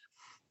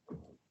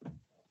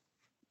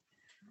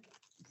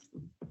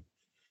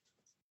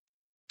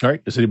 All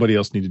right. Does anybody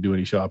else need to do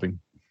any shopping?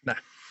 I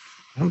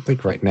don't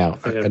think right now.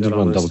 I I just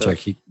want to double check.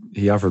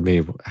 He offered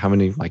me how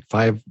many, like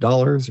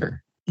 $5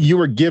 or? You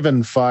were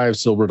given $5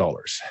 silver.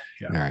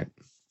 Yeah. All right.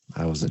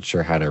 I wasn't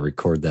sure how to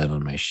record that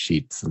on my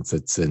sheet since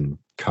it's in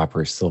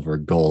copper, silver,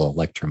 gold,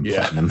 electrum,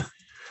 platinum.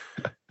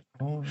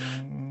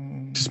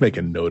 Just make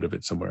a note of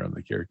it somewhere on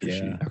the character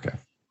sheet. Okay.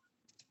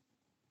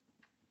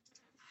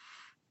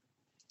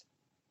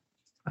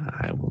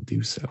 I will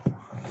do so.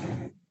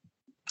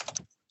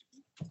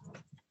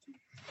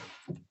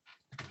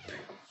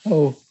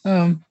 Oh,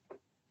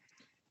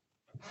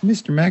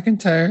 Mr.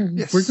 McIntyre,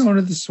 Yes. we're going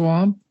to the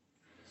swamp.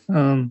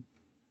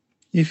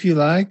 If you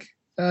like,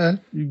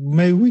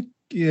 maybe we.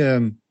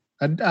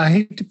 I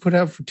hate to put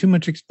out for too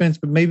much expense,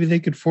 but maybe they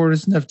could afford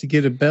us enough to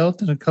get a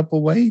belt and a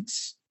couple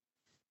weights.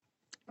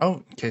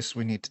 Oh, in case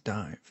we need to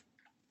dive.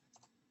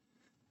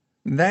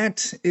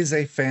 That is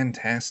a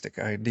fantastic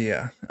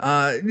idea.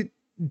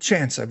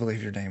 Chance, I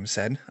believe your name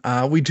said.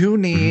 We do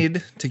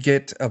need to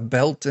get a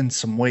belt and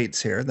some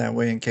weights here. That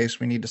way, in case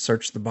we need to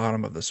search the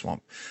bottom of the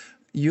swamp.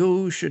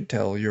 You should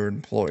tell your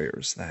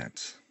employers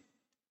that.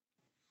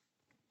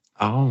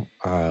 Oh,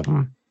 I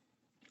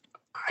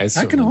can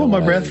certainly hold know my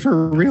what breath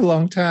for a real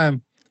long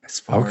time. As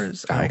far Okay.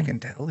 as I can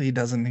tell, he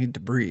doesn't need to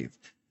breathe.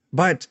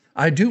 But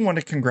I do want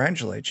to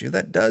congratulate you.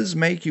 That does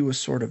make you a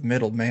sort of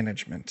middle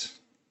management.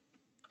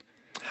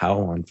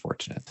 How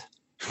unfortunate.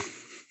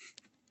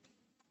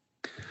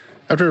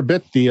 After a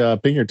bit, the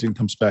Pinkerton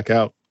comes back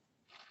out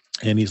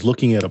and he's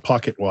looking at a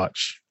pocket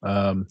watch.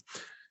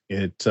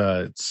 It's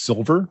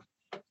silver.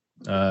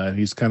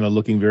 He's kind of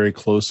looking very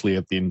closely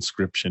at the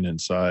inscription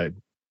inside.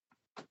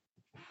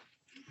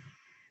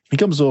 He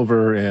comes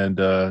over and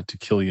to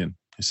Killian.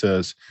 He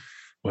says,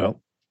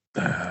 well,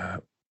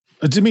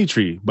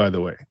 Dimitri, by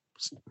the way.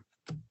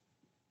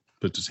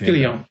 Puts his hand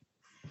Killian.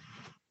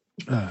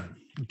 out.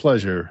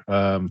 Pleasure.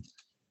 Kind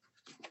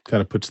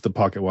of puts the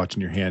pocket watch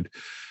in your hand.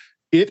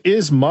 It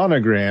is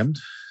monogrammed.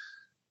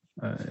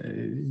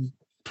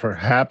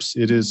 Perhaps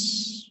it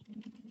is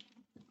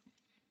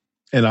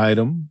an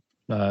item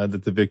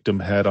that the victim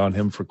had on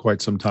him for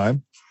quite some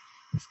time.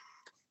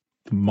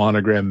 The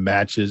monogram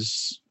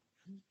matches.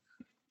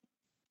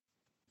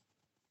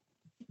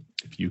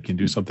 If you can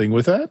do something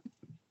with that.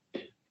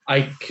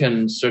 I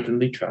can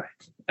certainly try.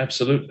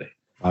 Absolutely.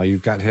 While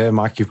you've got him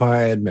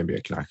occupied, maybe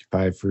I can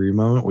occupy it for a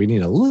moment. We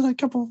need a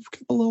couple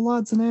little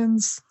odds and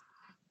ends.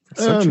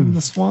 Searching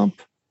the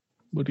swamp.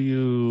 What do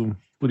you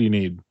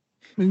need?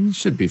 It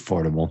should be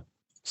affordable.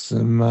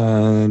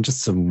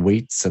 Just some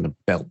weights and a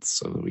belt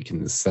so that we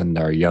can send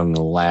our young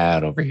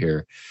lad over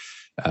here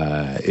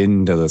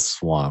into the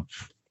swamp.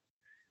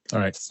 All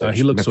right. So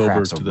He looks over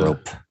perhaps a to the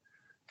rope.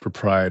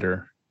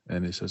 proprietor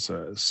and he says,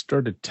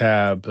 start a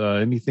tab.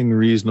 Anything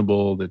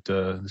reasonable that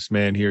this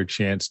man here,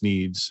 Chance,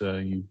 needs,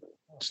 you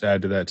just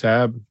add to that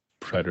tab.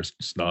 Proprietor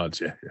just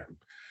nods. Yeah.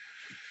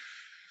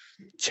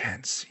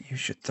 Chance, you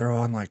should throw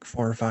on like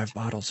 4 or 5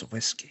 bottles of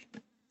whiskey.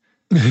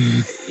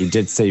 He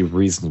did say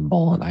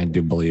reasonable, and I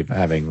do believe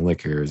having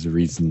liquor is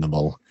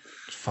reasonable.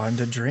 It's fun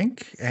to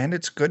drink, and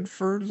it's good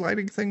for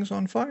lighting things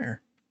on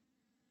fire.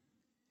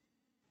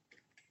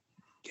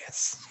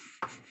 Yes.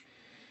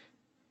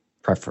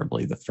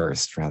 Preferably the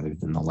first rather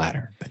than the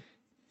latter, but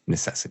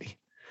necessity.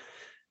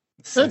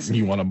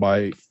 You want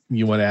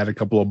to add a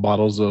couple of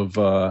bottles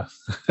of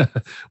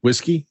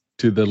whiskey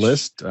to the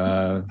list?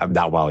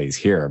 Not while he's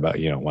here, but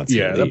once he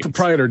Yeah, the leaves.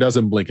 proprietor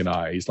doesn't blink an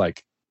eye. He's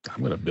like,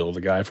 I'm going to bill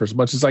the guy for as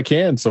much as I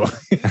can. So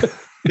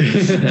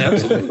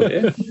Absolutely.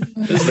 Yeah.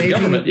 This is the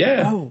government.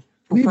 Yeah. Oh,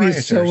 Maybe a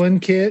proprietors. sewing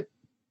kit.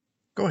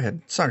 Go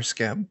ahead. Sorry,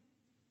 Scab.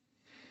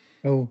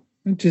 Oh,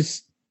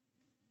 it's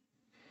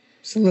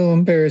a little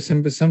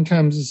embarrassing, but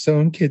sometimes a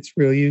sewing kit's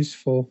real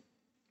useful.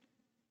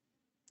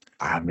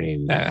 I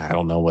mean, I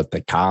don't know what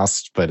they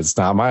cost, but it's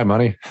not my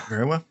money.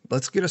 Very well.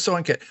 Let's get a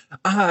sewing kit.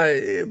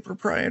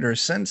 Proprietor,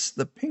 since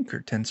the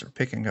Pinkertons are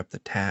picking up the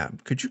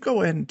tab, could you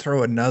go ahead and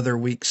throw another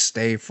week's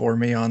stay for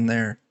me on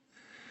there?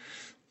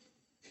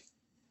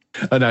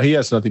 now he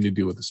has nothing to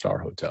do with the Star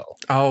Hotel.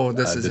 Oh,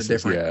 this is a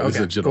different. This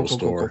is a general Cool.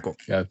 store.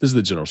 Yeah, this is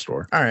the general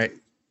store. All right.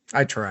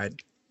 I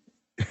tried.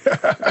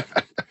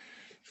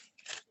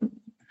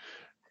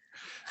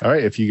 All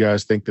right. If you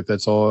guys think that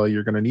that's all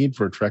you're going to need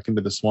for a trek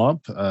into the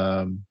swamp,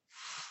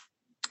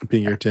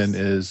 Pinkerton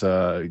is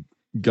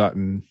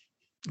gotten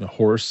a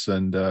horse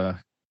and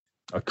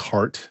a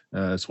cart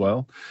as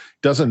well.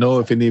 Doesn't know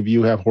if any of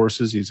you have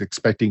horses. He's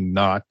expecting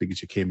not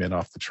because you came in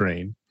off the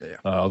train. Yeah.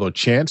 Although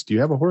Chance, do you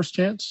have a horse,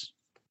 Chance?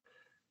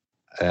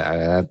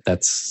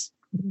 That's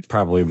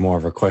probably more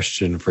of a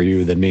question for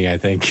you than me, I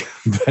think.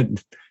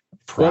 But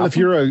well, if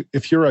you're a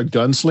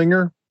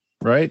gunslinger,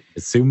 right?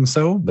 Assume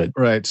so, but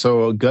right.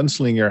 So a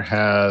gunslinger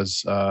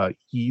has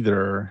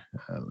either.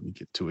 Let me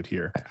get to it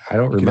here. I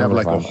don't remember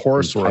have like a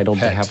horse or I don't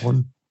pet. have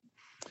one.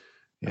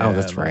 Yeah, oh,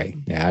 that's right.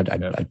 Yeah,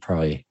 I'd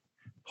probably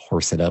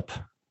horse it up.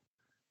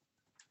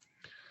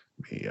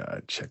 Let me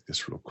check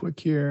this real quick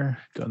here.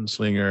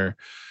 Gunslinger.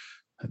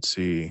 Let's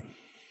see.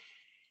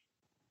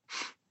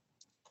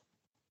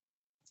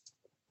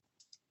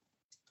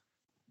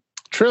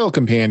 Trail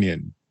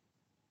companion.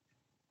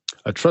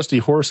 A trusty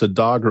horse, a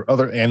dog, or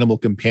other animal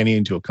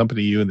companion to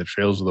accompany you in the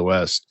trails of the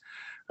West.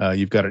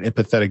 You've got an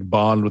empathetic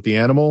bond with the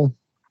animal.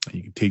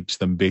 You can teach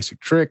them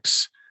basic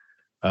tricks.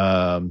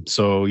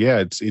 So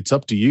yeah, it's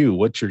up to you.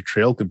 What's your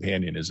trail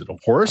companion? Is it a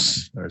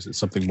horse or is it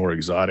something more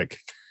exotic?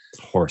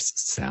 Horse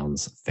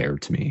sounds fair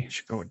to me.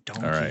 Should go with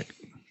donkey. All right.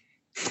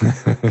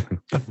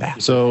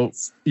 So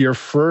your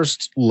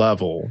first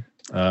level,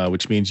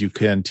 which means you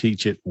can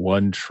teach it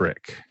one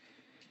trick.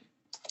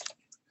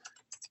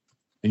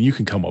 And you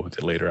can come up with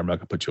it later. I'm not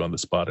going to put you on the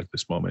spot at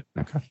this moment.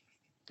 Okay.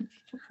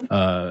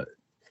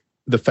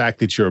 The fact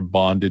that you're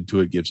bonded to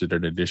it gives it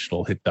an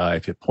additional hit die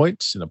of hit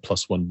points and a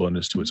 +1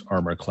 bonus to its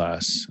armor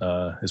class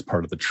as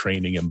part of the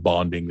training and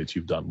bonding that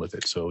you've done with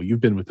it. So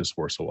you've been with this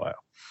horse a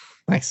while.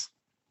 Nice.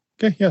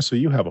 Okay. Yeah. So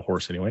you have a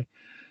horse anyway.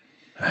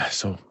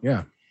 So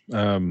yeah.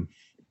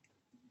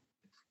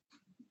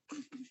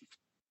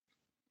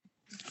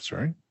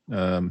 Sorry.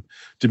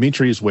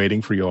 Dimitri is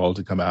waiting for you all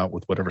to come out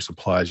with whatever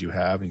supplies you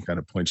have and kind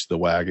of points to the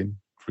wagon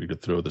for you to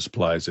throw the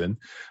supplies in.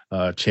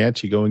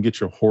 Chance, you go and get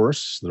your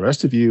horse. The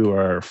rest of you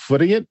are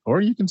footing it, or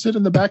you can sit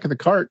in the back of the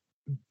cart.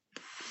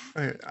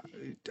 I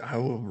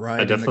will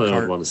ride I definitely in the would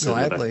cart want to sit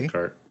gladly. in the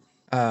back of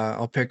the cart.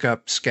 I'll pick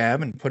up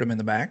Scab and put him in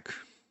the back.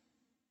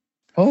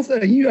 Oh,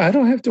 I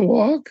don't have to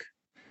walk.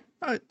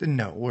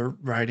 No, we're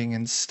riding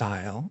in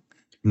style.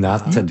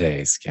 Not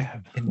today,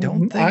 Scab. And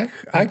don't think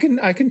I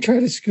can try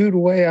to scoot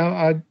away.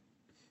 I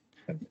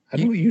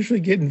don't usually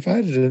get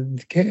invited to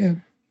the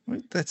cab.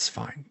 That's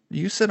fine.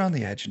 You sit on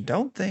the edge and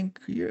don't think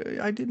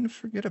I didn't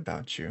forget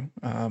about you.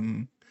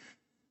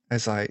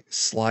 As I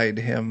slide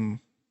him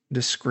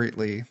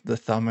discreetly, the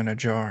thumb in a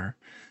jar.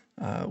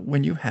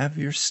 When you have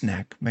your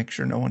snack, make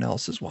sure no one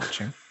else is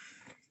watching.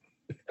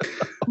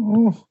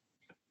 Oh,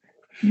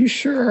 you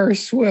sure are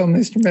swell,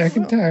 Mr.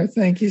 McIntyre.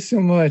 Thank you so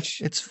much.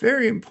 It's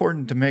very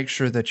important to make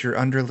sure that your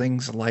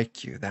underlings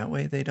like you. That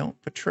way they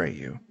don't betray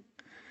you.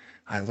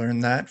 I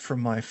learned that from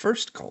my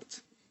first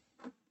cult.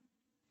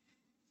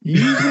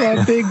 You use a lot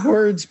of big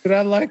words, but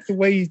I like the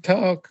way you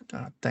talk.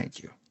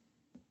 Thank you.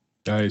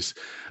 Nice.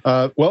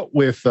 Well,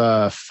 with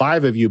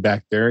 5 of you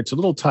back there, it's a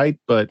little tight,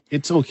 but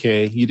it's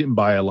okay. You didn't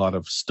buy a lot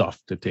of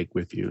stuff to take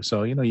with you.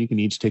 So, you can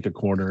each take a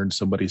corner and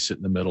somebody sit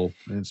in the middle.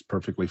 And it's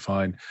perfectly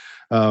fine.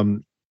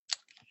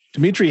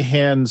 Dimitri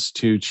hands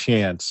to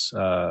Chance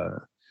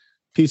a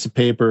piece of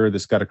paper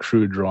that's got a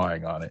crude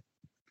drawing on it.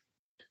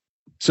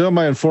 So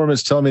my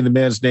informants tell me the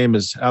man's name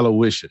is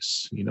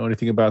Aloysius. You know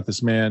anything about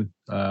this man?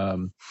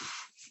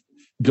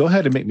 Go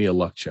ahead and make me a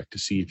luck check to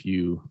see if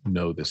you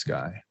know this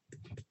guy.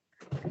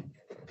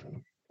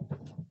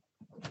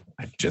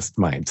 I just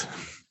might.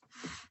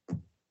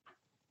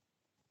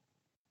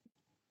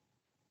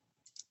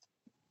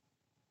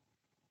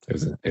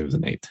 It was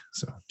an 8.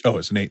 So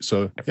it's an 8.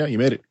 So yeah, you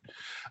made it.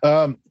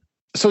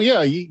 So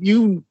yeah,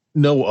 you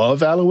know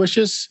of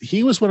Aloysius.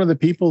 He was one of the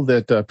people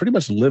that pretty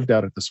much lived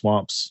out at the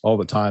swamps all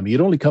the time.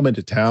 He'd only come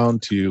into town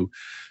to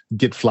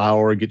get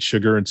flour, get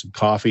sugar, and some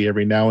coffee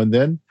every now and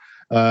then.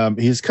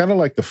 He's kind of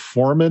like the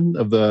foreman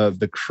of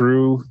the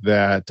crew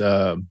that.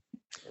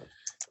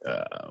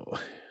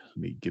 Let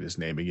me get his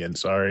name again.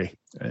 Sorry.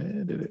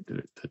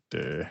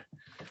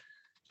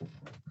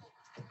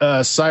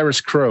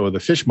 Cyrus Crow, the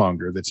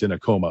fishmonger that's in a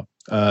coma.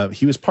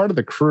 He was part of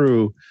the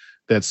crew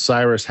that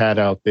Cyrus had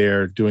out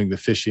there doing the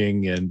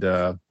fishing and,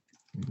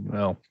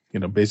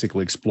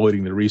 basically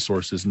exploiting the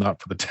resources,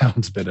 not for the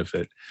town's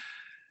benefit.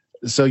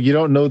 So you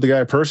don't know the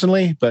guy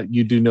personally, but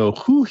you do know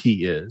who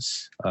he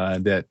is,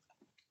 that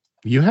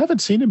you haven't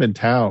seen him in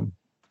town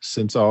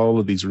since all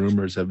of these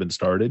rumors have been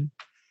started.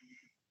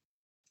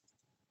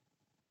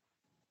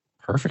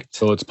 Perfect.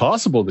 So it's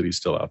possible that he's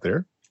still out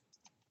there.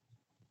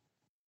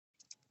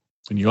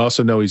 And you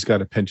also know he's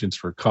got a penchant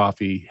for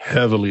coffee,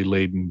 heavily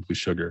laden with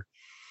sugar.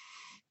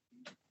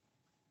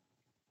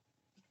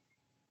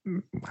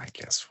 I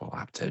guess we'll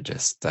have to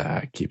just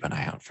keep an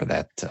eye out for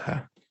that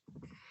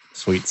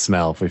sweet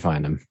smell if we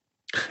find him.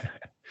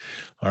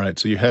 All right,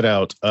 so you head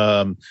out.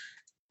 I'm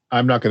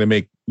not going to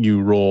make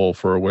you roll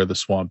for where the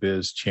swamp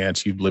is.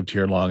 Chance, you've lived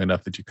here long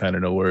enough that you kind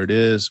of know where it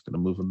is. I'm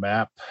going to move a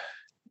map.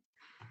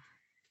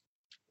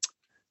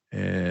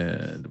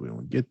 And when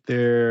we get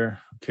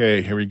there,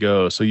 okay, here we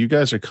go. So you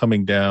guys are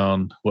coming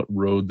down what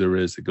road there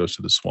is that goes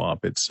to the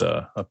swamp. It's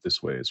up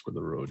this way is where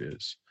the road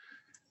is.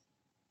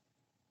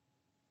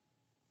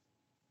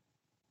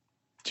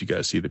 you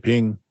guys see the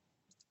ping?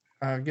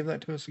 Give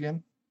that to us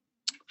again.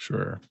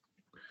 Sure.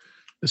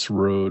 This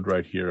road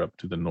right here up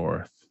to the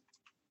north.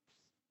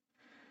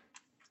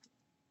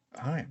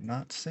 I am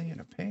not seeing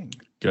a ping.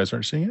 You guys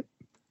aren't seeing it?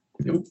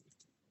 Nope.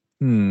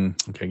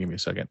 Okay, give me a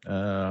second.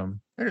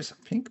 There's a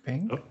pink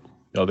ping.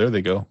 Oh, there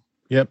they go.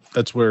 Yep,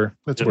 that's where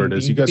it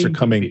is. You guys are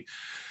coming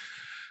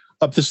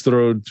up this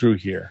road through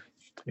here.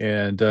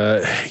 And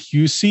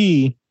you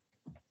see,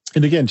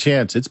 and again,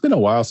 Chance, it's been a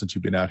while since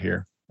you've been out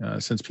here,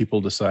 since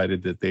people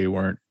decided that they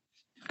weren't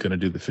going to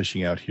do the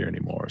fishing out here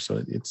anymore.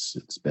 So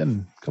it's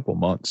been a couple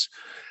months.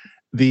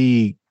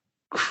 The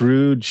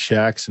crude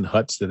shacks and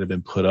huts that have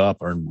been put up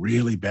are in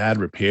really bad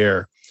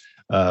repair.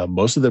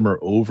 Most of them are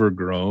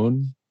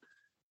overgrown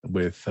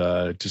with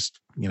just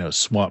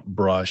swamp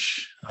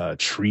brush,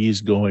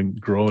 trees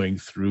growing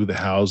through the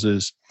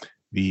houses,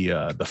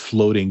 the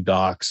floating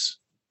docks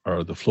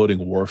or the floating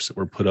wharfs that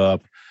were put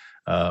up.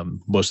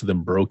 Most of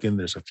them broken.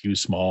 There's a few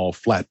small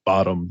flat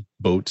bottom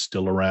boats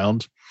still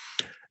around.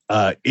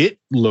 It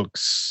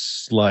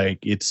looks like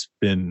it's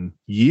been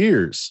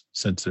years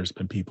since there's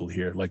been people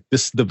here. Like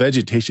the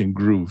vegetation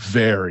grew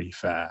very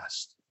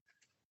fast.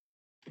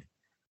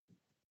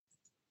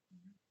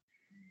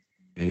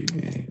 Yeah,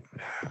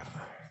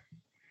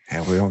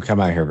 we don't come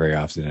out here very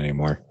often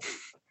anymore.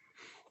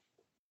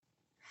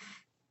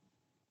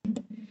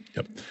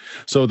 Yep.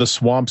 So the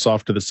swamps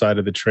off to the side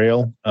of the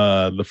trail,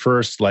 the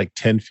first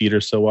 10 feet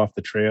or so off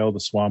the trail, the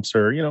swamps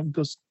are,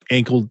 goes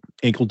ankle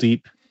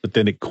deep, but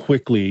then it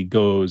quickly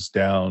goes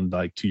down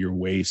to your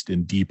waist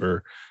and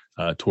deeper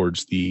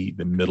towards the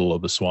middle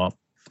of the swamp.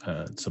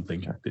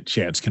 Something that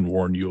Chance can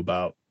warn you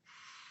about.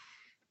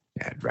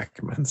 Yeah, I'd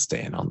recommend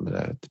staying on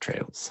the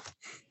trails.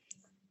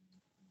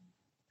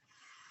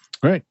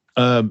 All right.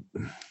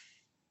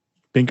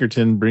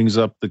 Pinkerton brings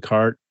up the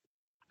cart,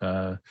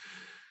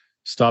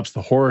 stops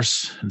the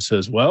horse and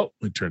says, well,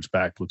 he turns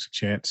back, looks at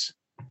Chance.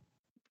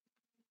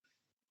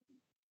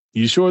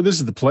 You sure this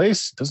is the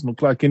place? Doesn't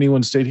look like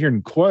anyone stayed here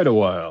in quite a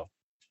while.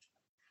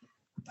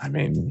 I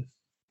mean,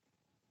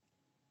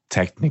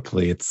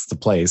 technically it's the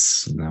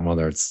place. Now,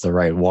 whether it's the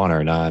right one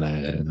or not,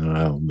 I don't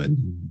know, but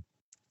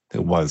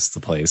it was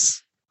the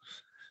place.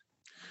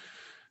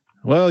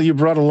 Well, you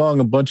brought along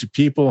a bunch of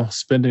people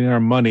spending our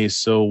money,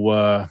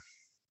 so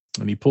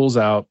and he pulls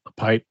out a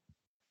pipe,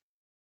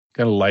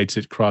 kind of lights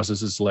it, crosses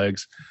his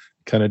legs,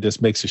 kind of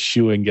just makes a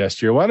shooing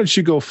gesture. Why don't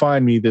you go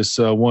find me this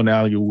one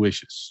owl you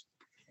wishes?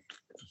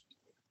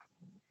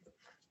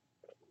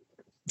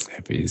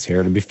 If he's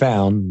here to be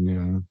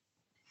found,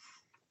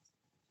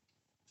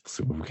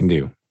 see what we can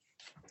do.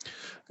 I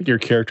think your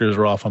characters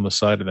are off on the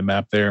side of the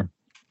map there.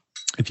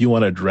 If you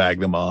want to drag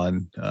them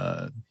on,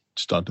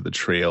 just onto the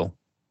trail,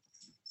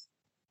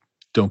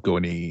 don't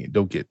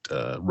get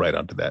right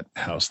onto that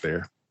house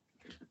there.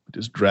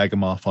 Just drag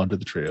them off onto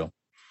the trail.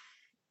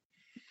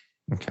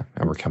 Okay.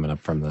 And we're coming up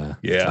from the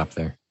top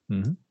there.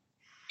 Mm-hmm.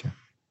 Okay.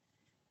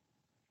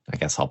 I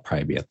guess I'll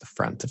probably be at the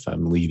front if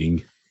I'm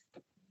leading.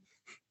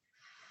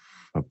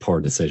 A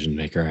poor decision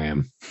maker I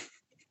am.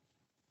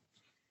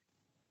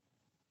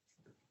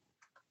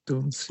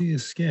 Don't see a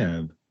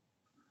Scab.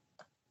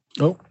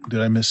 Oh,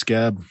 did I miss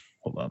Scab?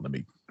 Hold on, let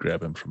me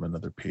grab him from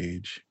another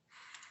page.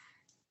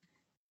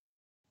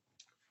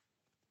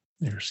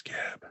 There's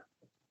Scab.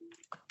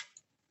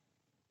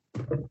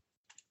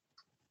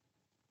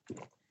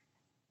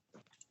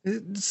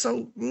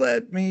 So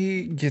let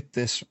me get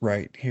this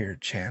right here,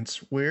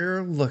 Chance.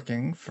 We're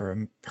looking for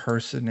a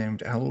person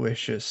named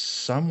Aloysius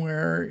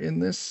somewhere in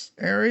this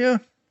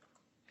area?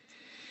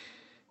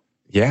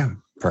 Yeah,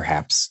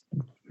 perhaps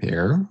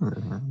here,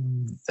 or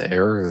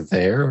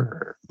there,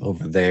 or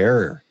over there,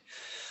 or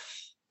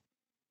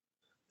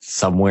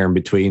somewhere in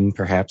between,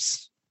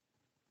 perhaps.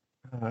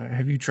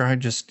 Have you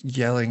tried just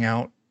yelling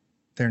out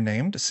their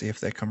name to see if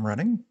they come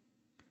running?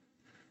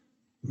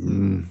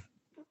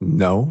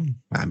 No,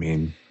 I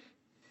mean,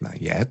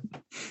 not yet.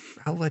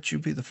 I'll let you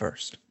be the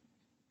first.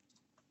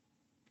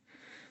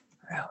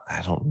 Well,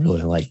 I don't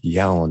really like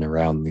yelling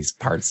around these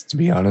parts, to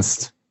be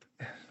honest.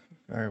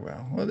 Very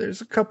well. Well, there's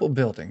a couple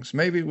buildings.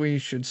 Maybe we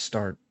should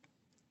start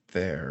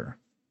there.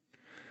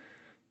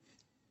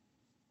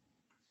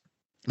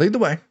 Lead the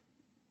way.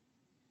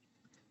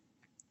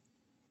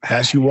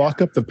 As you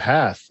walk up the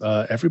path,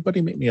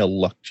 everybody make me a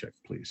luck check,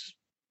 please.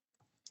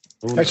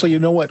 Actually, you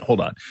know what? Hold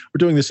on. We're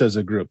doing this as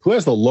a group. Who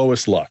has the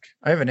lowest luck?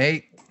 I have an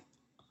 8.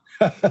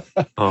 Oh,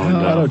 Why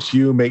no. don't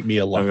you make me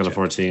a luck I've got a check?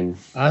 14.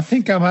 I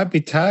think I might be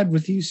tied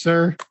with you,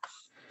 sir.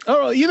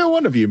 Oh, either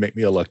one of you make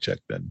me a luck check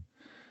then.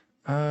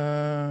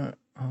 I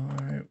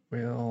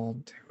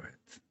will do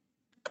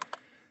it.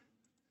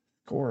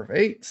 Score of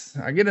 8.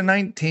 I get a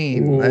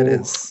 19. That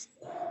is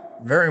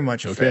very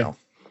much a Okay. fail.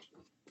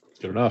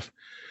 Good enough.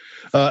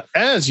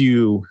 As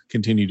you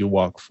continue to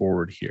walk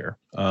forward here,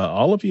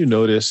 all of you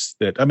notice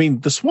that,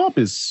 the swamp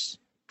is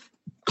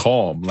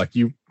calm. Like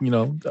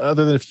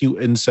other than a few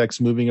insects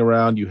moving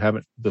around,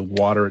 the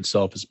water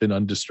itself has been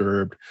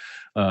undisturbed.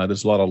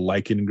 There's a lot of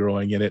lichen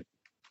growing in it.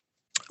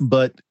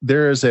 But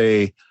there is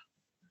a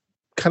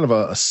kind of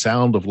a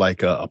sound of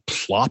like a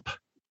plop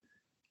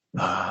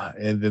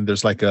And then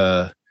there's like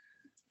a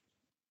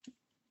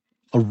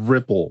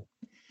ripple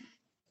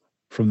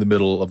from the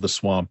middle of the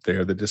swamp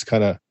there that just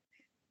kind of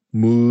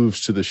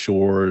moves to the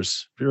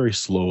shores very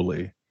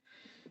slowly.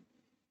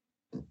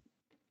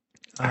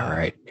 All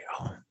right,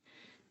 y'all.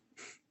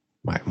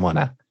 Might want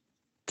to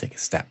take a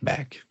step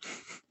back.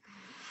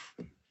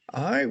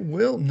 I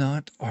will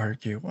not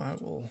argue. I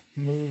will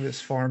move as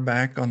far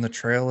back on the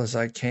trail as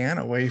I can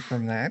away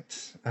from that.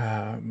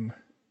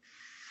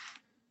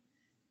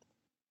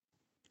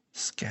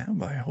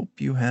 Scab, I hope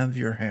you have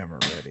your hammer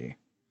ready.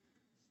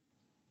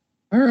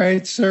 All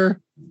right, sir.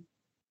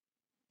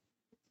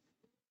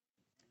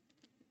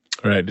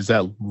 All right. Is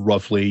that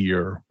roughly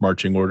your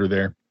marching order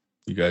there?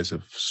 You guys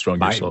have strung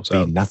Might yourselves be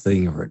out.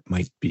 nothing, or it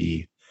might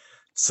be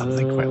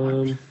something quite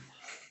large.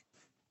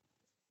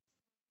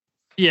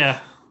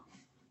 Yeah,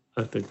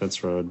 I think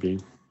that's where I would be.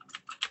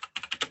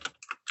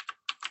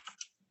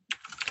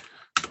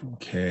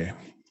 Okay.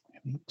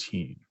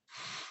 18.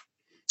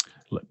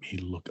 Let me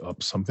look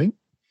up something.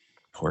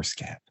 Poor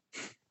Scab.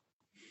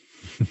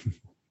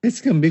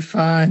 It's going to be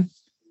fine.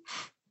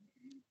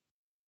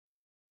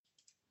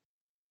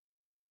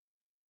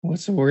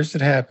 What's the worst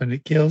that happened?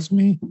 It kills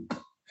me.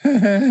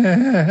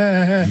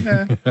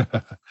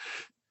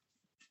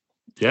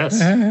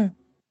 Yes.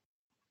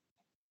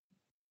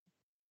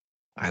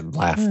 I'd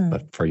laugh,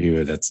 but for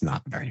you, that's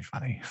not very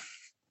funny.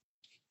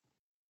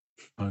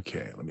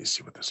 Okay, let me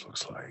see what this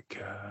looks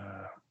like.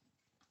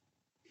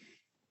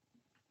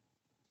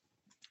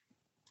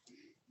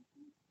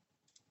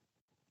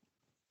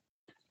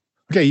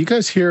 Okay, you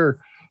guys hear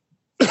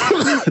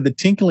the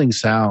tinkling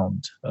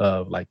sound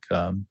of like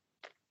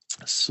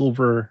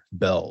silver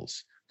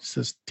bells. It's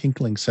this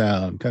tinkling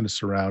sound kind of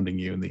surrounding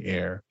you in the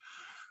air.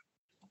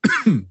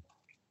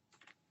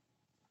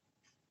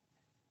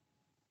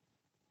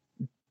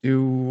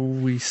 Do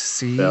we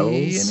see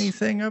Bells?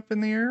 anything up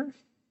in the air?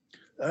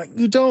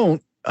 You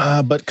don't,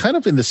 but kind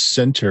of in the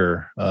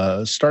center,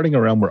 starting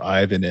around where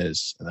Ivan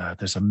is,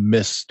 there's a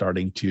mist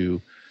starting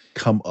to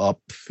come up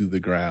through the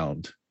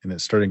ground, and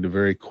it's starting to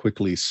very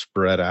quickly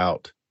spread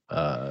out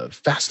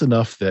fast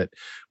enough that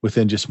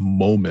within just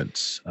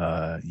moments,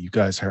 you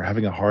guys are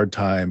having a hard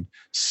time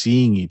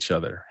seeing each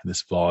other in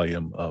this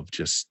volume of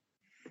just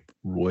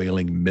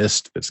roiling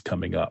mist that's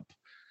coming up.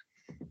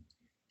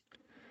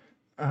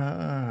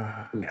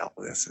 No,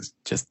 this is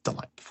just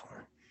delightful.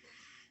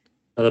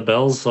 Are the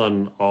bells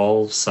on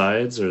all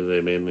sides, or are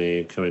they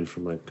mainly coming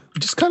from like?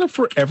 Just kind of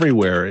for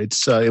everywhere.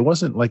 It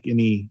wasn't like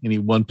any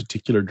one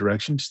particular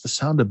direction, just the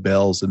sound of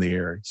bells in the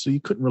air. So you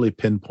couldn't really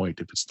pinpoint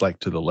if it's like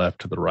to the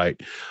left, to the right.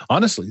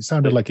 Honestly, it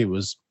sounded like it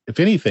was, if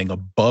anything,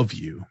 above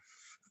you.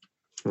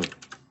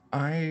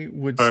 I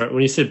would.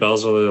 When you say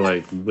bells, are they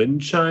like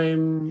wind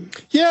chime?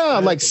 Yeah,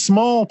 like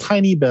small,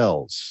 tiny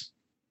bells.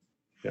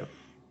 Yeah.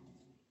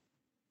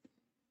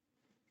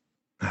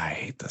 I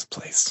hate this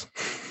place.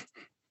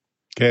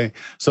 Okay.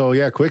 So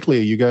yeah,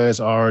 quickly, you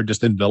guys are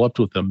just enveloped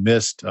with the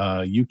mist.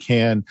 You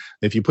can,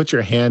 if you put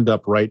your hand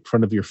up right in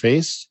front of your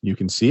face, you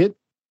can see it.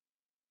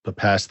 But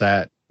past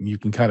that, you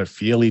can kind of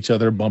feel each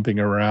other bumping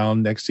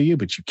around next to you,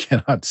 but you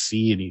cannot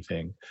see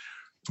anything.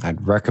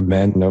 I'd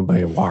recommend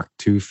nobody walk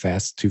too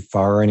fast, too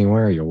far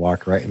anywhere. You'll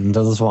walk right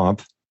into the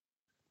swamp.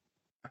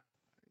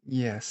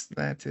 Yes,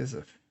 that is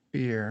a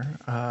fear.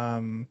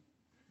 I'll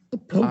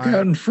poke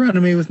out in front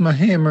of me with my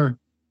hammer.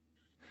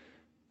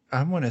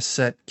 I'm going to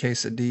set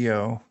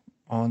Quesadillo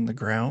on the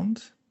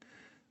ground.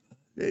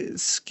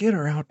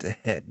 Skitter out to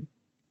head.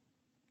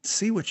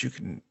 See what you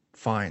can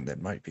find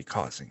that might be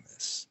causing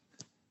this.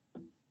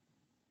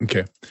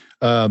 Okay.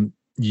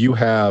 You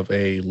have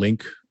a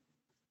link.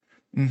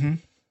 Mm-hmm.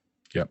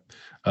 Yep.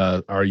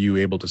 Are you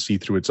able to see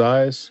through its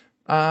eyes?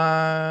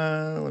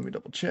 Let me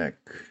double check.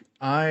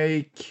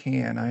 I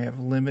can. I have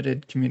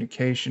limited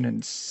communication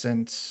and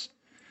sense.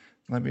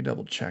 Let me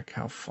double check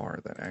how far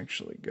that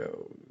actually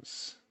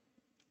goes.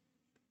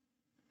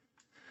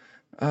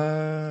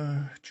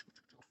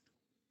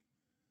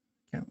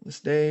 Countless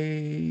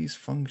days,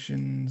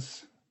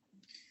 functions.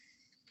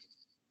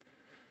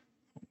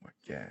 Oh my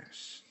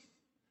gosh.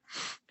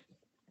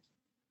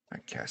 I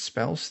cast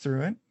spells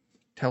through it,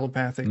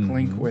 telepathic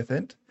link with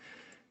it,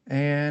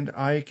 and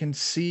I can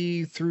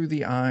see through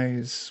the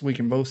eyes. We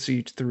can both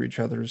see through each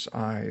other's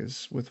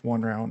eyes with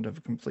one round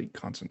of complete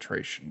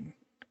concentration.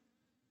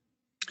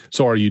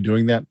 So are you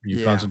doing that? Are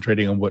you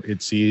concentrating on what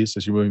it sees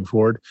as you're moving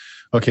forward?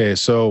 Okay,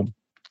 so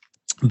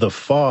the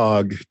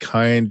fog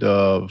kind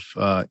of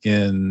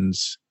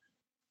ends.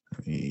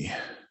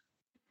 This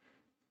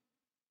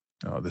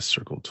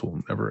circle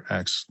tool never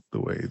acts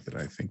the way that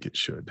I think it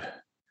should.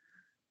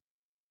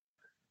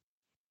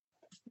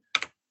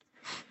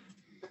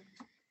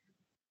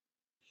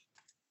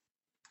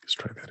 Let's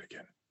try that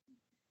again.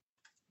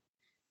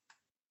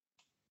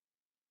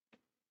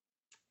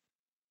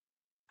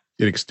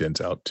 It extends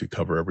out to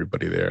cover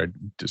everybody there. I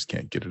just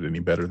can't get it any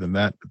better than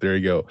that. But there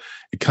you go.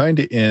 It kind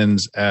of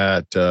ends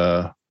at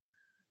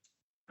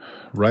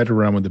right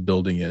around where the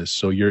building is.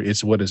 So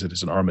it's what is it?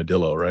 It's an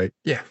armadillo, right?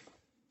 Yeah.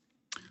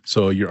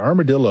 So your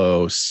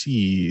armadillo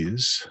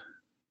sees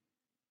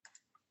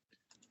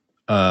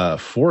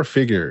 4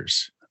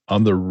 figures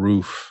on the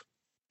roof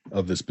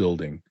of this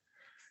building.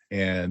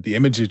 And the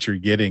image that you're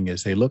getting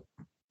is they look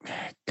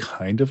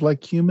kind of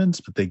like humans,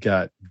 but they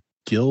got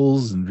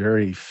gills and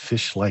very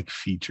fish-like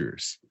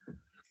features.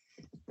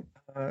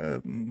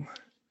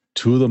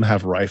 2 of them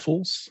have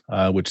rifles,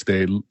 which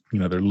they're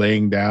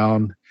laying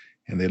down,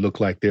 and they look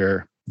like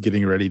they're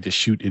getting ready to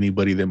shoot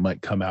anybody that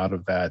might come out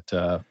of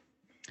that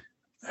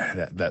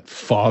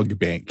fog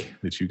bank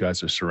that you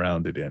guys are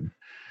surrounded in.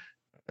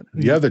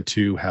 The other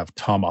 2 have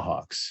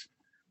tomahawks.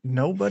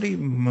 Nobody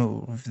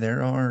move.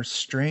 There are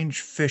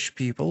strange fish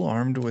people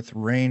armed with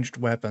ranged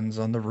weapons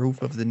on the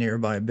roof of the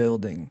nearby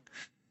building.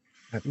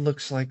 It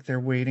looks like they're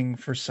waiting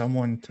for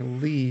someone to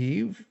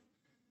leave.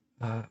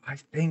 I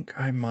think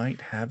I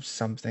might have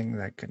something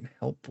that can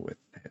help with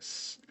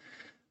this.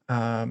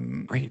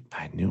 Great.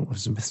 I knew it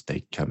was a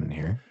mistake coming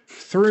here.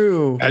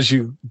 Through. As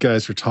you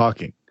guys were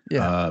talking,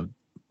 Yeah.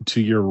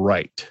 to your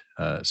right,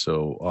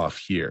 so off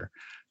here,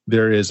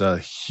 there is a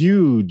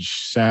huge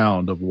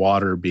sound of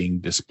water being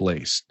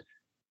displaced.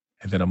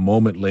 And then a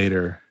moment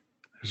later,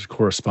 there's a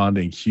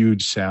corresponding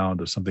huge sound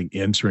of something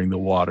entering the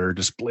water,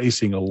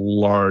 displacing a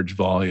large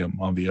volume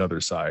on the other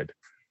side.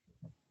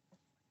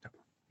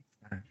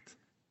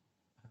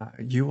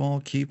 You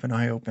all keep an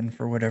eye open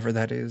for whatever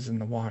that is in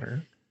the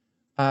water.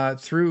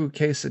 Through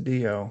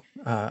Quesadillo,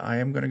 I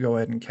am going to go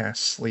ahead and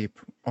cast sleep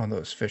on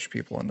those fish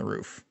people on the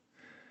roof.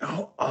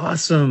 Oh,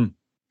 awesome.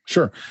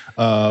 Sure.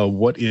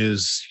 What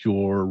is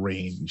your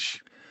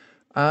range?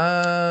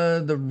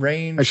 The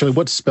range. Actually,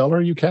 what spell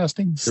are you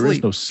casting? There is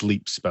Sleep. no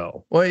sleep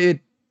spell. Well,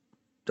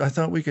 I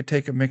thought we could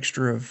take a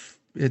mixture of.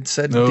 It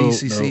said No,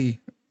 DCC,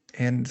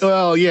 and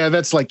Well, yeah,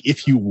 that's like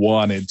if you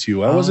wanted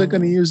to. I wasn't Oh.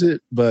 going to use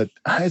it, but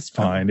it's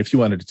fine. If you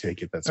wanted to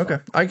take it, that's okay,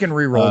 fine. I can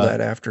re-roll Uh, that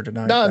after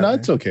tonight. No, that way.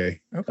 it's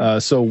okay. Okay.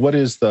 So what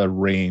is the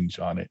range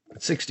on it?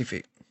 60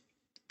 feet.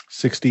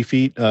 60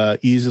 feet,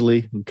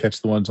 easily. You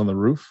catch the ones on the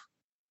roof.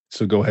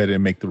 So go ahead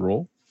and make the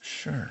roll.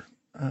 Sure.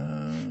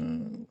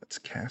 Let's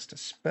cast a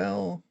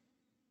spell.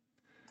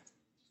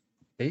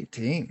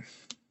 18.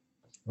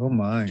 Oh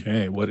my.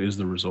 Okay, what is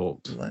the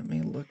result? Let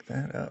me look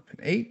that up. An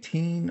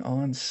 18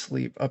 on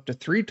sleep. Up to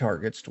 3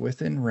 targets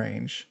within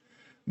range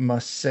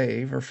must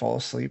save or fall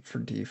asleep for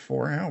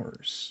D4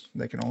 hours.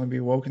 They can only be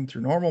woken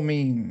through normal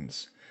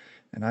means.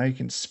 And I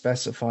can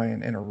specify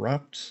an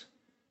interrupt.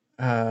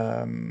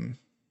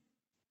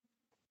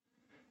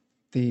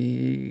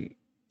 The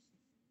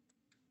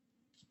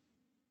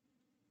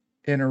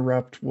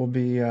interrupt will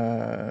be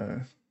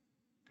the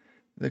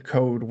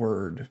code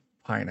word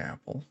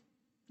pineapple.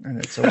 And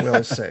it's a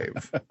will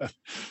save. All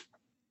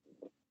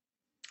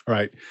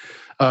right.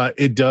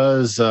 It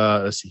does,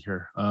 let's see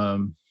here.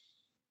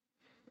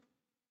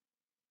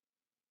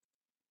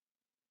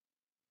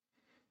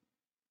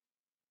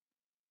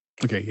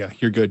 Okay, yeah,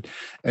 you're good.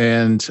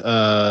 And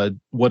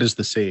what is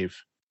the save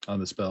on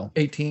the spell?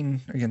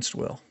 18 against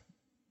will.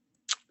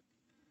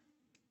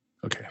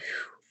 Okay.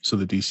 So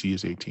the DC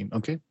is 18.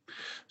 Okay.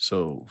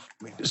 So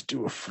let me just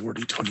do a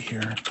 40-20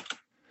 here.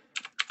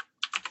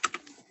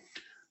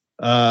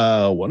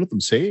 One of them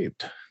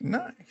saved.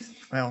 Nice.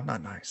 Well,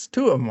 not nice.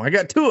 2 of them. I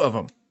got 2 of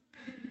them.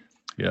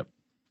 Yep.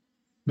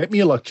 Make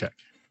me a luck check.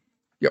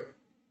 Yep.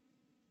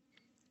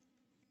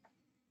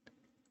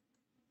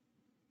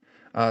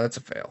 That's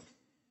a fail.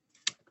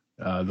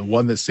 The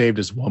one that saved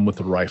is one with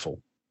the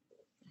rifle.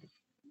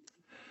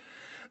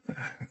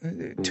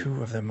 2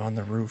 of them on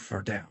the roof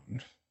are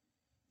down.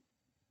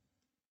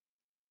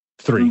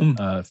 3.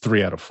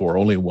 3 out of 4.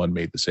 Only one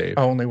made the save.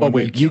 Only Oh, one.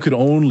 wait, you could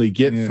only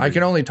get. Yeah. I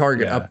can only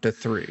target Yeah. up to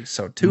 3,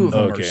 so 2 of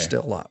them are Okay.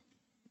 still up.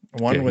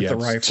 One Okay, with yeah, the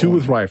it's rifle. 2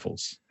 with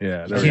rifles.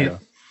 Yeah, there we Can't-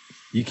 go.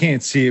 You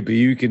can't see it, but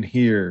you can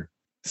hear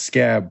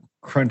Scab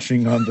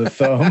crunching on the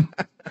thumb.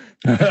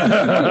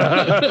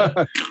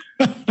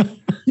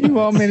 You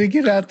want me to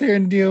get out there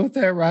and deal with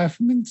that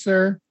rifleman,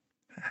 sir?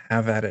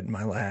 Have at it,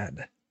 my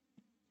lad.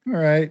 All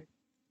right.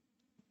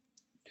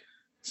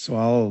 So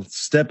I'll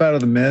step out of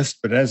the mist,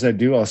 but as I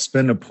do, I'll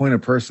spend a point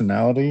of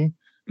personality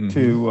Mhm.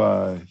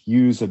 to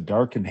use a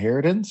dark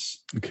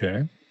inheritance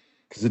Okay.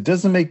 because it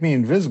doesn't make me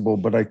invisible,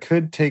 but I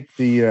could take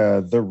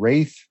the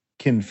wraith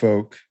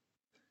kinfolk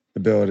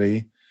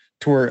ability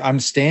to where I'm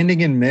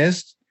standing in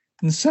mist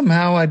and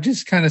somehow I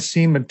just kind of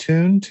seem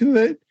attuned to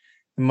it,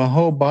 and my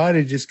whole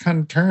body just kind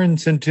of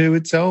turns into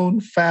its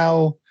own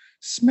foul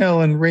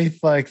smelling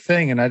wraith-like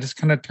thing, and I just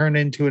kind of turn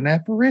into an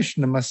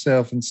apparition of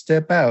myself and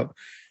step out.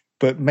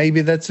 But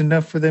maybe that's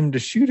enough for them to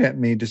shoot at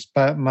me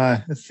despite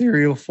my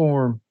ethereal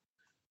form.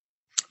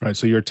 All right.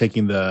 So you're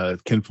taking the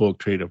kinfolk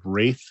trait of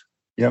Wraith.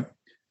 Yep.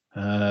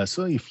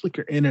 So you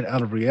flicker in and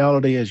out of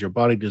reality as your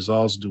body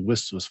dissolves into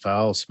wisps of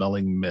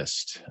foul-smelling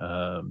mist.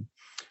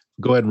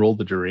 Go ahead and roll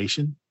the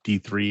duration.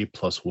 D3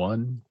 plus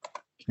 1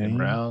 in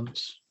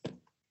rounds.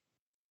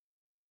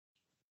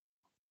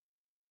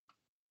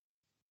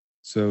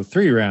 So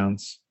 3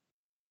 rounds.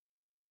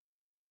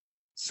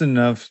 It's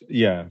enough.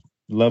 Yeah.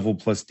 Level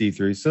plus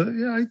D3. So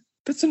yeah,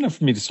 that's enough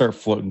for me to start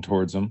floating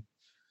towards them.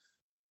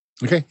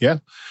 Okay, yeah.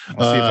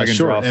 I'll see if I can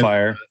sure. draw And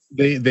fire.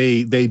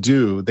 They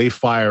do. They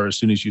fire as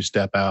soon as you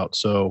step out.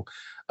 So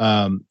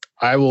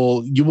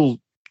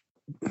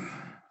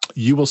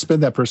you will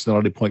spend that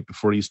personality point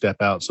before you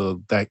step out.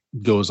 So that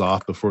goes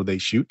off before they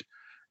shoot.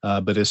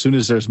 But as soon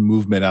as there's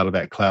movement out of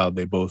that cloud,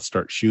 they both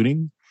start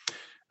shooting.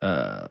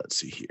 Let's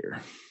see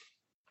here.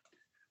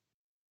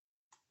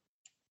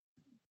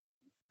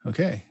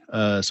 Okay.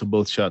 So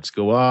both shots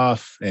go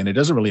off, and it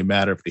doesn't really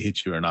matter if they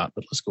hit you or not,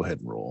 but let's go ahead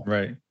and roll.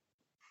 Right.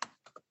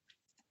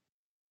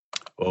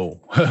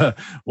 Oh,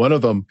 one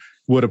of them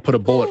would have put a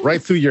bullet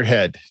right through your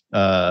head.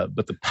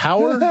 But the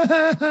power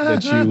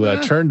that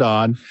you turned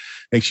on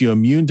makes you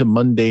immune to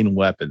mundane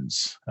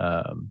weapons.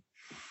 But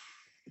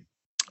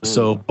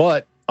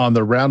on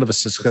the round of a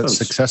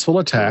successful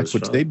attack,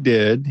 which they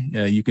did,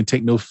 you can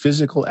take no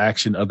physical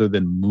action other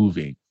than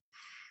moving.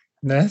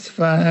 That's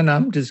fine.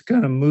 I'm just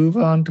going to move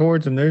on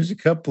towards them. There's a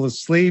couple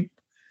asleep.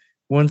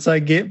 Once I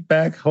get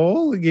back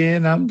whole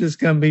again, I'm just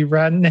going to be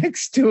right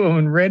next to them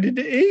and ready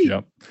to eat.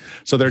 Yep.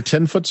 So they're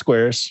 10-foot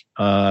squares,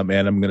 and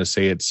I'm going to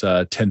say it's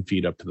 10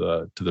 feet up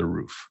to the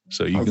roof.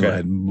 So you can go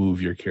ahead and move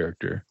your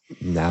character.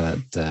 Now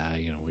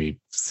that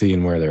we've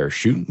seen where they're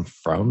shooting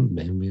from,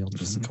 maybe I'll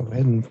just go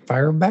ahead and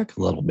fire back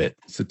a little bit.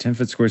 So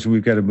 10-foot squares. So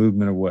we've got a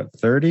movement of what,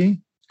 30?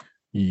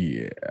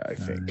 Yeah, I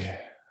think.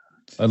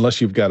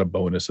 Unless you've got a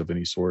bonus of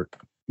any sort.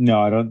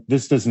 No, I don't.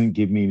 This doesn't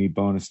give me any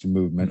bonus to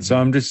movement. So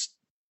I'm just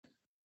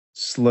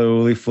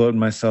slowly floating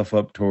myself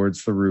up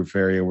towards the roof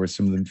area where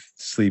some of the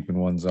sleeping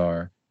ones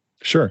are.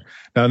 Sure.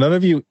 Now, none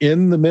of you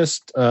in the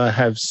mist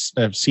have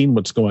seen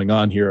what's going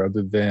on here,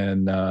 other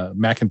than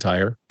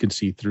McIntyre can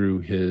see through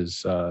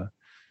his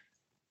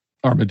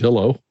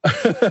armadillo.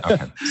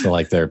 Okay. So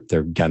like their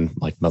gun,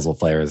 like muzzle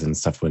flares and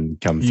stuff, wouldn't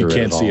come through. You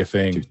can't see a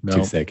thing.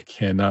 Too thick.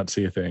 Cannot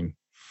see a thing.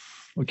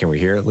 Well, can we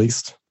hear at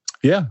least?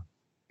 Yeah.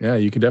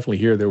 You can definitely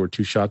hear there were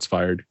 2 shots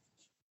fired.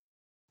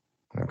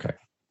 Okay.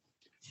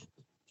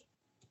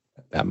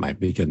 That might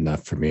be good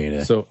enough for me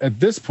to. So at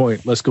this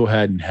point, let's go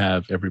ahead and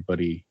have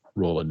everybody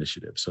roll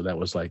initiative. So that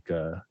was like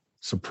a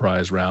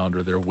surprise round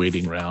or their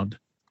waiting round.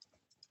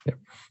 Yep.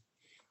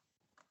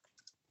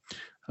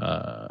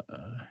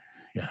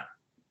 Yeah.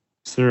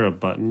 Is there a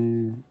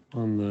button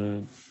on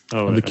the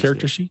on the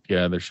character sheet?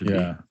 Yeah, there should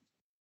be.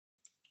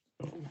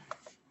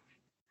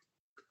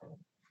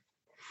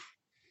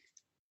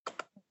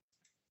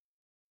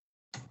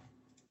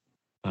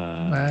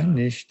 My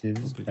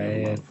initiative is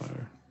bad.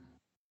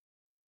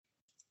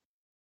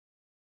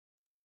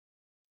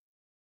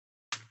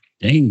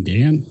 Dang,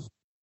 Dan.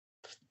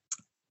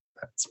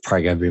 That's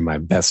probably going to be my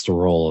best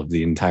roll of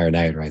the entire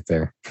night right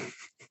there.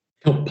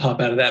 He'll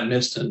pop out of that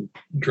mist and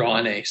draw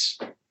an ace.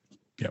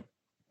 Yep.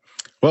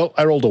 Well,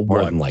 I rolled a More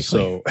 1, than likely.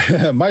 so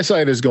my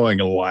side is going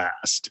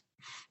last.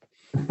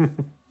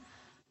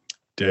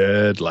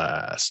 Dead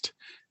last.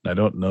 And I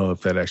don't know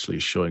if that actually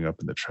is showing up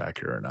in the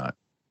tracker or not.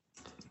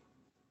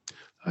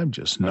 I'm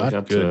just not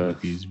good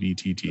with these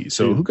VTTs.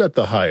 So who got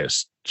the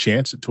highest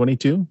chance at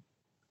 22?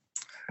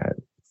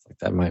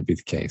 That might be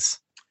the case.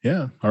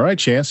 Yeah. All right,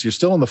 Chance. You're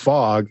still in the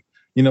fog.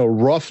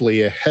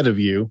 Roughly ahead of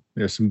you,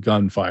 there's some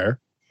gunfire.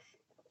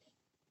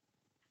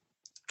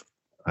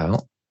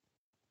 Well,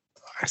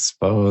 I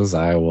suppose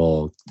I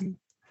will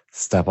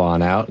step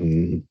on out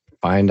and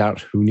find out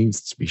who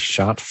needs to be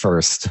shot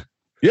first.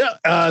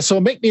 Yeah.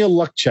 So make me a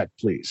luck check,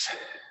 please.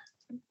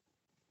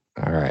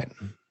 All right.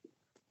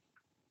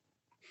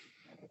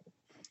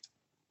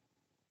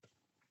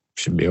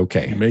 Should be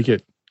okay. You make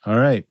it. All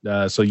right.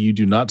 So you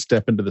do not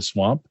step into the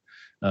swamp.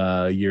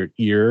 Your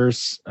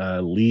ears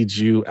leads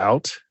you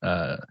out.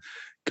 Go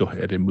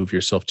ahead and move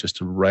yourself just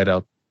right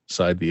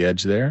outside the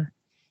edge there.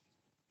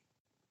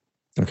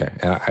 Okay.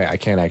 I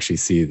can't actually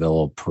see the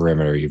little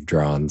perimeter you've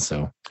drawn,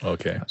 so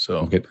okay. So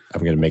I'm going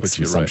to make put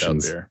some you right out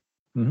assumptions. there.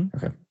 Mm-hmm.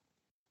 Okay.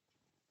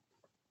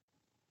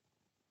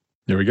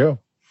 There we go.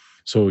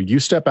 So you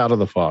step out of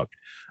the fog.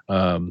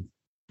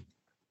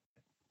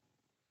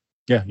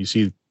 You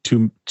see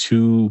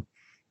two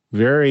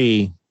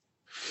very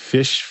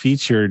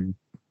fish-featured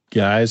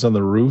guys on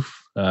the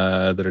roof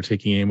that are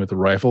taking aim with the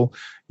rifle.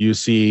 You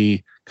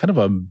see kind of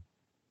a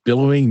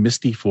billowing,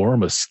 misty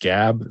form, a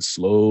scab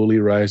slowly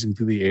rising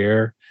through the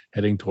air,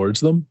 heading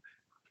towards them.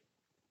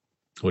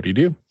 What do you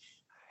do?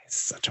 He's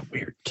such a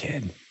weird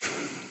kid.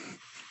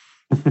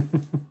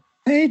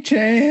 Hey,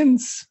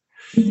 Chance.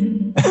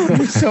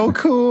 You're so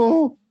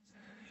cool.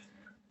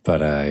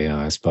 But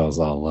I suppose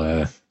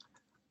I'll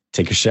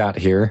take a shot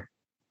here.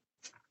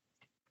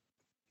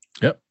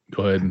 Yep.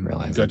 Go ahead and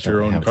Realize got I your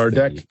don't own have card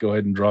the- deck. Go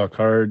ahead and draw a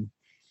card.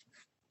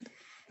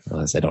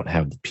 Realize I don't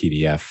have the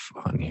PDF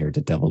on here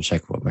to double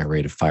check what my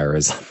rate of fire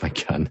is on my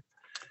gun.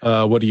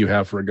 What do you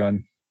have for a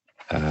gun?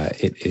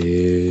 It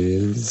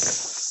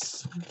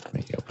is. Let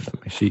me open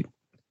up my sheet.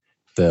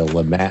 The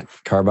Lamat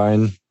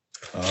carbine.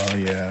 Oh,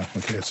 yeah.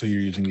 Okay, so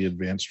you're using the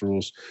advanced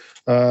rules.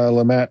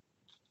 Lamat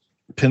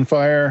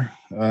pinfire.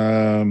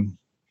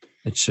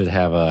 It should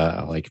have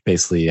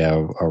basically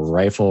a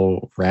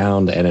rifle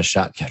round and a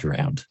shotgun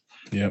round.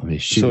 Yeah. Let me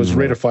So its shoot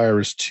rate of fire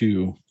is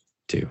 2.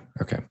 2.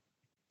 Okay.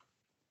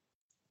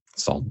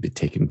 So I'll be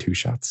taking 2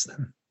 shots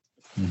then.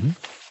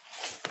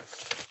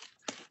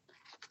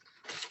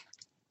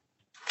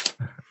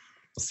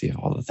 Let's see if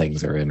all the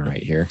things are in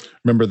right here.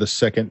 Remember, the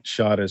second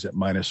shot is at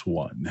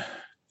 -1.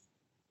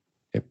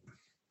 Yep.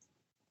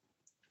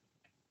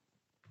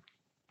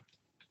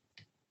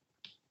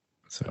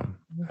 So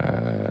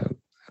I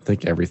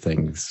think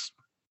everything's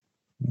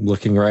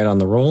looking right on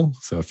the roll.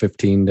 So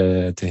 15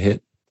 to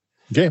hit.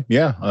 Okay,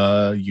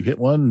 yeah. You hit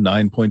one,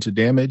 9 points of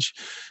damage.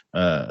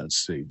 Let's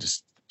see,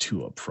 just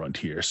 2 up front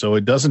here. So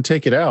it doesn't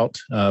take it out,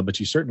 but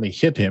you certainly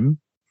hit him.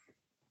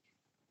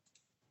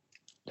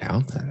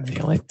 Now, the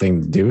only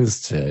thing to do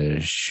is to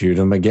shoot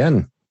him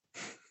again.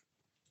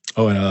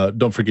 Oh, and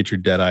don't forget your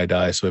Deadeye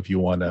die. So if you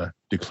want to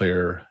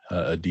declare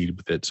a deed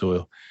with it.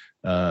 So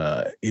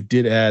it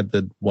did add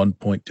the 1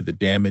 point to the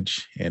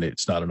damage, and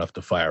it's not enough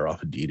to fire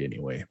off a deed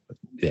anyway.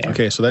 Yeah.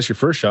 Okay, so that's your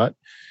first shot.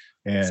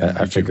 And So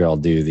I figure I'll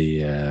do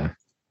the, I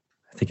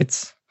think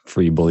it's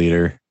free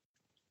bleeder.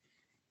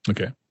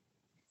 Okay.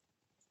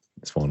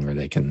 It's one where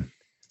they can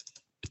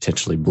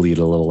potentially bleed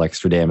a little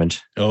extra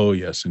damage. Oh,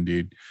 yes,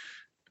 indeed.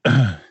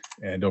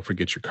 And don't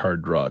forget your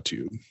card draw,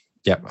 too.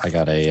 Yep, I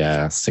got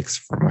a 6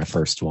 for my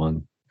first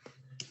one.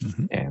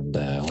 And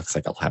looks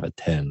like I'll have a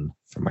 10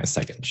 for my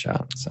second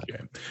shot. So.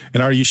 Okay.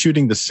 And are you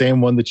shooting the same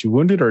one that you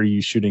wounded, or are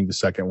you shooting the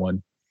second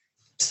one?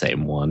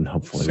 Same one.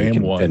 Hopefully Same we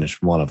can one. finish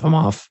one of them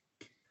off.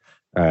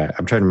 All right,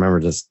 I'm trying to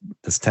remember, does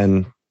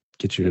 10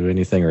 get you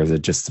anything, or is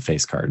it just the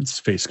face cards? It's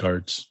face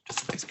cards.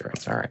 Just the face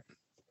cards. All right.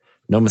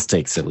 No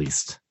mistakes, at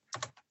least.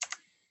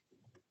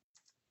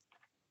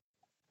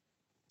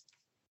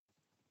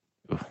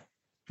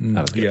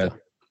 That was good, Yeah. though.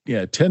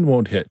 Yeah, 10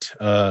 won't hit.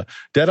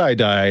 Deadeye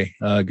die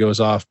goes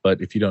off,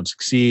 but if you don't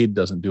succeed,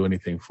 doesn't do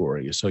anything for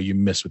you. So you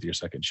miss with your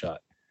second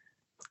shot.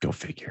 Go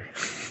figure.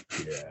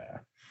 Yeah.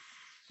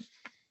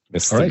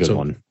 This is All a right, good so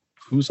one.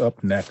 who's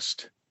up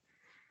next?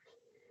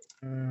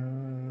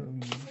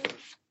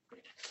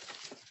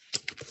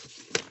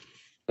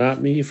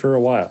 Not me for a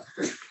while.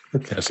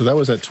 Yeah, so that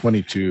was at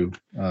 22.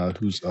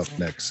 Who's up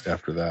next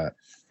after that?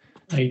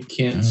 I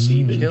can't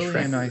see the Killian,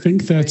 track. I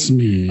think that's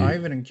me.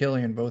 Ivan and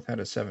Killian both had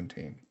a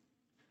 17.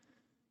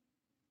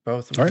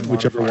 Both of All right, them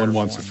whichever modifier one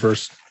wants it 1.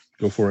 first,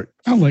 go for it.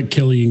 I'll let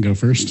Killian go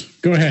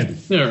first. Go ahead.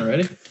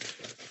 Alrighty.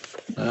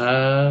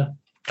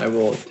 I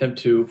will attempt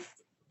to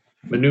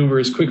maneuver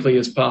as quickly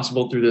as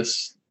possible through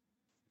this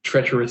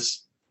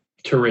treacherous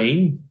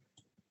terrain.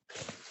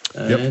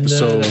 Yep,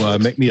 so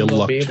make me a I'll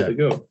luck be able check. to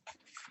go.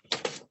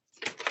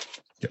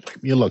 Yep,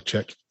 make me a luck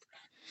check.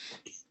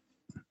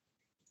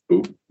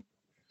 Ooh.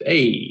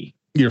 Hey.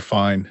 You're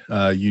fine.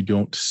 You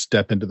don't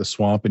step into the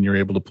swamp and you're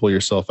able to pull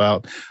yourself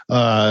out.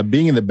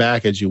 Being in the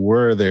back as you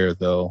were there,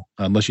 though,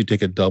 unless you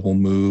take a double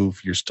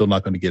move, you're still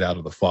not going to get out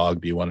of the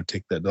fog. Do you want to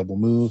take that double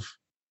move?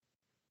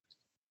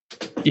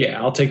 Yeah,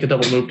 I'll take the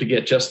double move to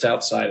get just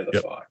outside of the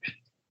Yep. fog.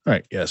 All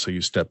right. Yeah. So you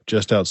step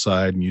just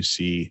outside and you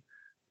see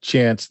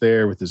Chance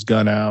there with his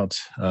gun out,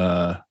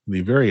 the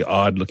very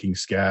odd looking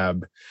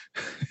scab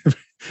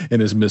in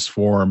his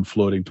misform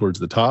floating towards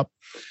the top.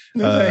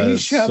 He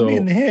shot me so-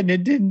 in the head and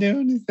it didn't do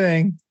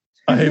anything.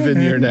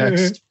 Ivan, you're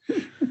next.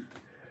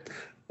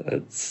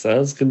 That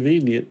sounds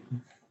convenient.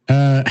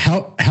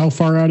 How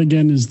far out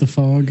again is the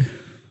fog?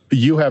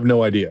 You have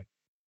no idea.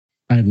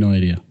 I have no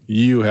idea.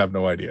 You have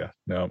no idea.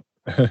 No.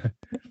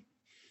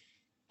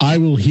 I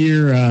will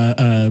hear,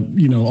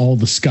 all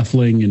the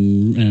scuffling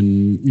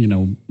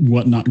and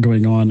whatnot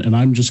going on, and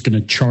I'm just going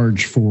to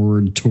charge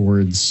forward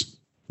towards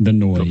the The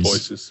noise.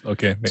 voices.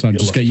 Okay. So I'm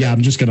just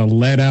going to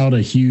let out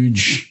a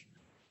huge,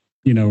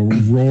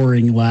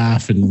 roaring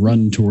laugh and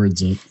run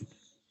towards it.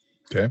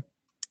 Okay.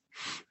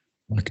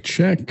 Luck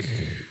check.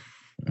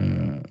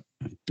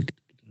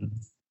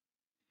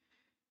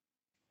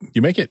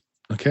 You make it.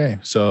 Okay.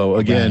 So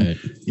again,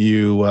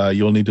 Right.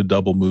 you'll need to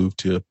double move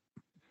to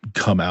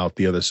come out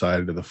the other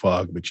side of the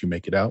fog, but you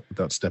make it out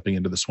without stepping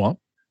into the swamp.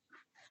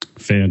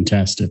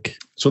 Fantastic.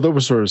 So there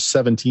was sort of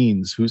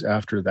 17s. Who's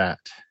after that?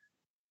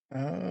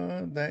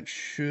 That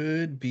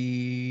should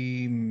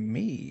be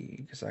me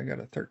because I got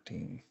a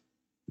 13.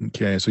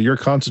 Okay. So you're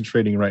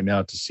concentrating right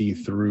now to see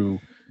through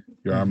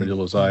your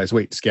armadillo's eyes.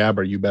 Wait, Scab,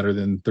 are you better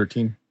than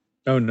 13?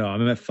 Oh no,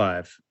 I'm at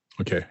 5.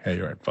 Okay. Hey,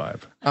 you're at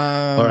 5.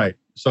 All right.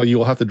 So you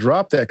will have to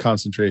drop that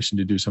concentration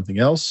to do something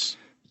else.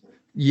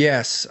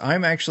 Yes,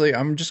 I'm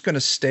just going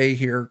to stay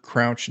here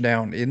crouched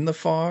down in the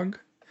fog.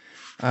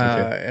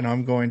 And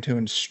I'm going to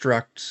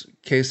instruct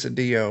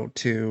Quesadillo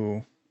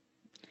to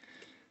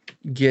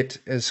get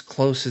as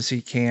close as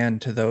he can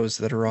to those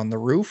that are on the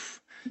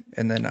roof.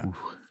 And then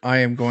I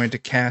am going to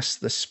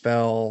cast the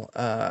spell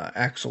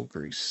Axle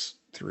Grease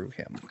through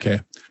him.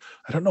 Okay.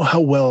 I don't know how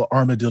well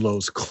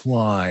armadillos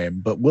climb,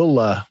 but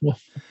we'll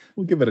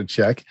give it a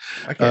check.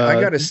 Okay,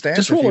 I got a stat.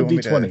 Just if roll you a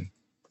want me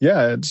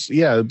d20.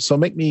 Yeah. So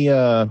make me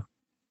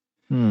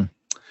kind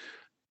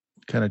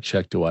of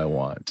check do I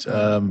want?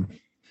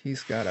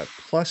 He's got a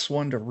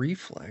 +1 to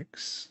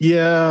reflex.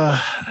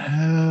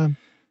 Yeah.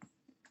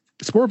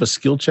 It's more of a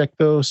skill check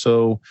though.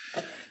 So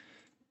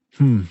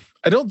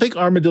I don't think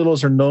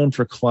armadillos are known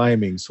for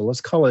climbing, so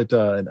let's call it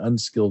an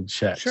unskilled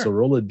check. Sure. So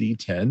roll a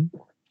d10.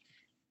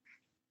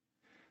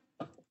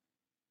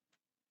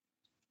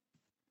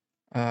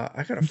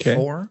 I got a Okay.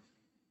 4.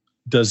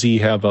 Does he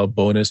have a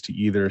bonus to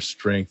either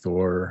strength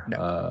or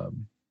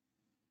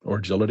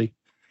agility?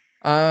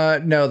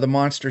 No, the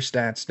monster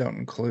stats don't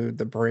include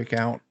the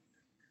breakout.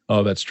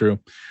 Oh, that's true.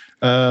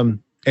 And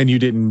you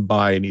didn't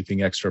buy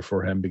anything extra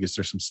for him because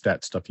there's some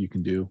stat stuff you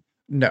can do.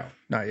 No,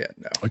 not yet.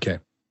 No. Okay.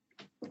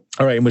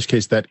 All right. In which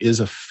case, that is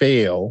a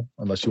fail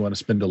unless you want to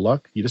spend a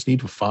luck. You just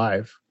need a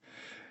 5.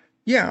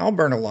 Yeah, I'll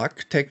burn a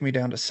luck. Take me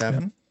down to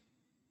 7.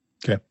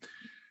 Okay.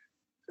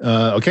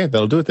 Okay,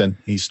 that'll do it then.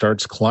 He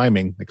starts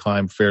climbing. They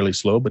climb fairly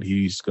slow, but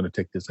he's going to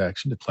take this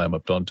action to climb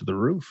up onto the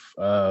roof.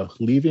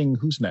 Leaving,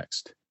 who's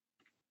next?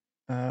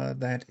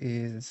 That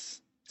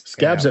is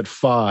Scab's at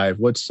 5.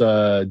 What's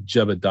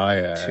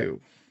Jebediah at? 2.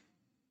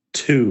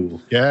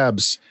 2.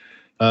 Scabs.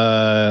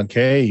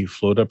 Okay, you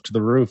float up to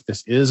the roof.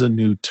 This is a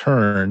new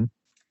turn.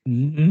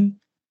 Mm-hmm.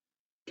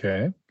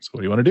 Okay, so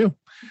what do you want to do?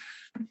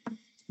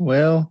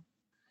 Well,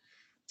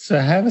 so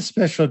I have a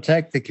special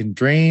attack that can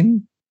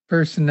drain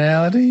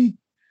personality.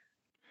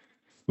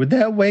 Would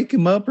that wake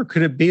him up, or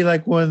could it be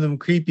like one of them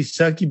creepy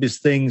succubus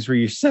things where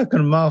you're sucking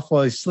him off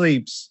while he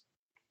sleeps?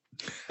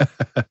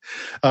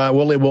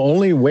 Well, it will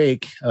only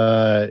wake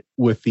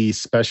with the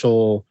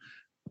special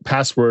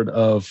password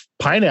of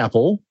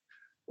pineapple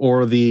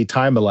or the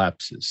time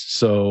elapses.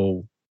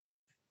 So,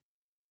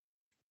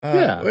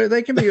 yeah. Well,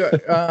 they can be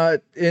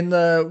in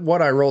the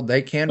what I rolled.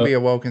 They can be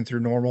awoken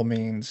through normal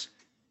means,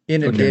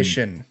 in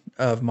addition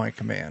of my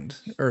command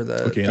or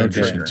the in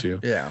addition trainer.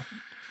 to.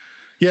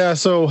 Yeah.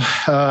 So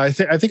I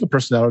think a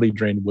personality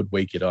drain would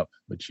wake it up,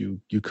 but you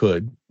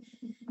could.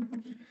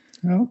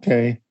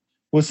 Okay.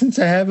 Well, since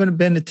I haven't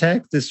been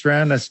attacked this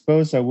round, I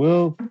suppose I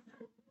will.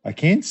 I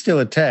can still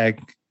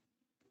attack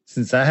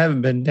since I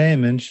haven't been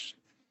damaged.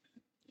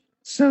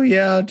 So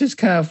yeah, I'll just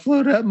kind of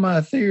float up my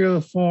ethereal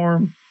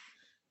form,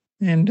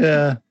 and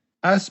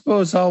I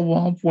suppose I'll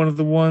womp one of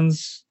the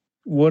ones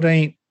what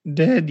ain't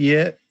dead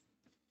yet.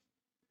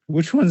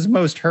 Which one's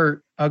most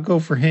hurt? I'll go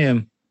for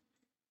him.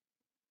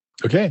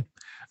 Okay.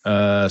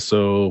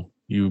 So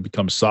you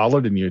become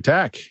solid and you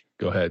attack.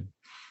 Go ahead.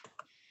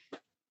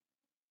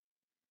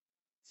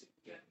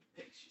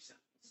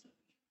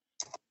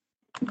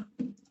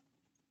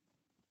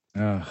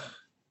 And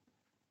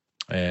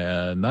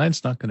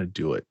 9's not going to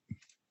do it.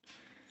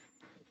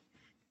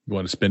 You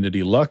want to spend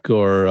any luck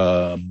or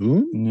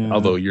boon? No.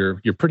 Although you're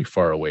pretty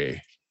far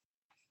away.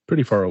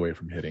 Pretty far away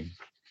from hitting.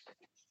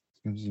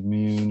 Gives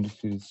immune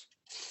defeats.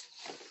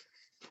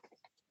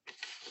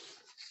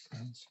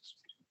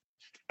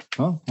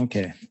 Oh,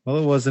 okay. Well,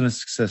 it wasn't a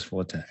successful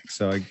attack,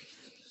 so I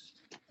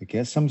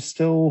guess I'm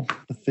still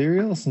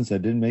ethereal since I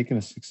didn't make it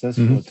a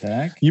successful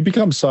attack. You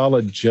become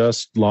solid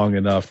just long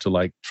enough to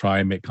like try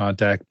and make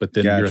contact, but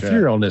then your Gotcha.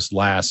 etherealness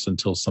lasts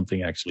until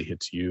something actually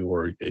hits you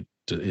or it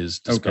is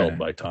dispelled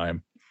by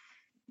time.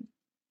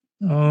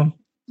 Oh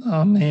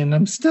man,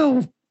 I'm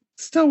still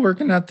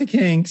working out the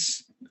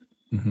kinks.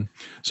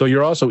 So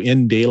you're also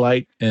in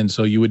daylight, and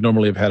so you would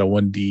normally have had a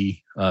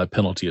 1D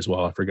penalty as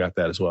well. I forgot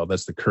that as well.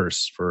 That's the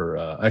curse for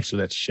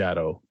actually that's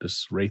shadow.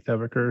 Does Wraith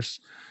have a curse?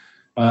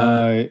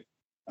 I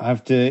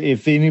have to.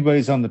 If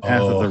anybody's on the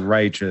path of the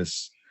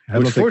righteous, I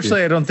don't which think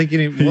fortunately I don't think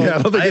any. Yeah,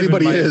 I don't think Ivan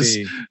anybody might is.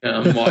 be.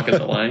 I'm walking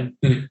the line.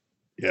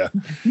 Yeah.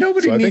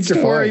 Nobody So I think needs to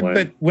you're far worry, away.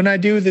 but when I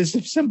do this,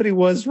 if somebody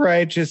was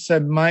righteous, I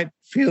might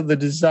feel the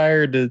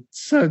desire to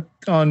suck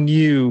on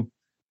you.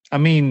 I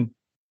mean,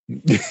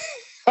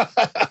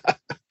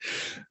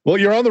 Well,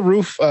 you're on the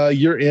roof.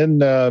 You're in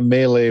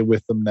melee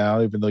with them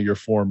now, even though your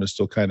form is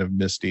still kind of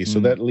misty. So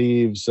that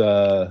leaves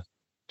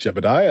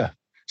Jebediah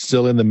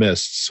still in the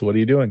mists. What are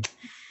you doing?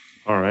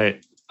 All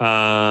right.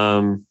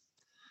 So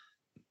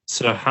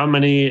how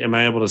many am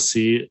I able to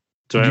see?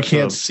 Do I You have to,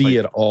 can't see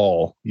like, at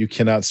all. You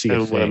cannot see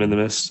a when I'm in thing.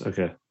 the mist?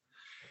 Okay.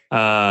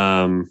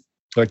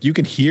 Like you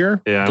can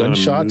hear Yeah, I'm gonna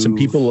gunshots and move.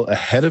 people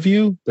ahead of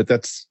you, but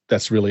that's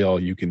really all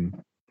you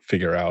can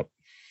figure out.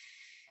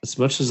 As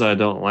much as I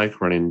don't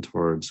like running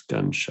towards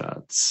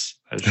gunshots,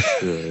 I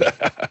should.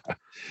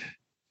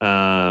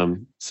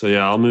 So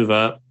yeah, I'll move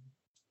up.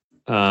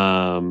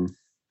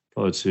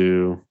 Go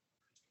to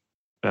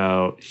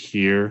about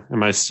here.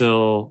 Am I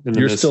still in the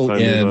You're mist still if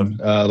I move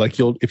in. up? Like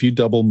if you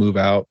double move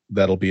out,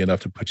 that'll be enough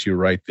to put you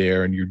right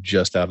there, and you're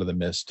just out of the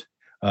mist.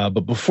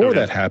 But before Okay.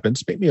 that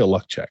happens, make me a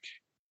luck check.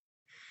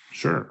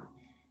 Sure.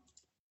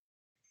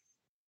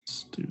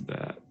 Let's do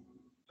that.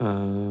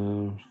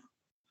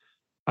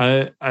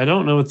 I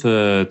don't know what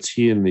the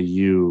T and the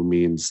U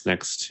means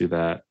next to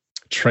that.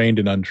 Trained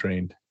and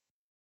untrained.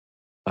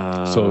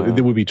 So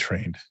it would be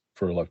trained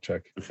for a luck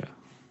check. Okay.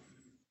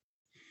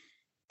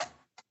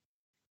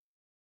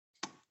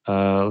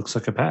 Looks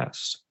like I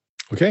passed.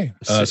 Okay,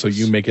 so Six.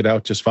 you make it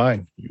out just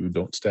fine. You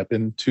don't step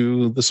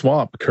into the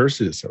swamp.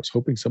 Curses. I was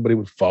hoping somebody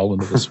would fall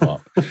into the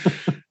swamp.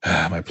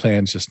 My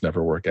plans just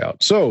never work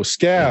out. So,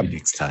 Scab, Maybe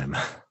next time.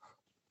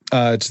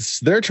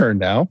 it's their turn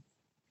now.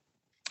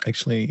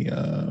 Actually,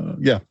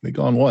 yeah, they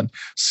go on one.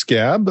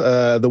 Scab,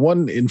 the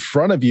one in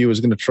front of you is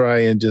going to try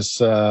and just,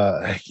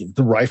 the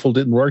rifle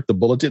didn't work, the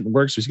bullet didn't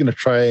work, so he's going to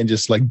try and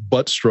just like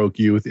butt stroke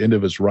you with the end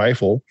of his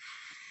rifle.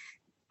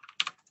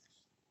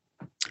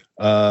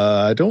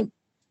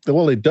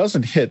 It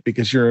doesn't hit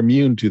because you're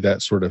immune to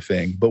that sort of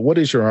thing. But what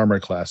is your armor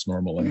class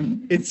normally?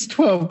 It's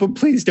 12, but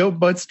please don't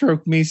butt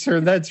stroke me,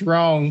 sir. That's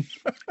wrong.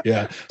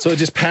 Yeah, so it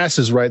just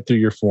passes right through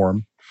your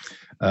form,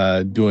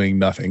 doing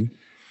nothing.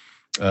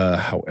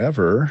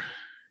 However,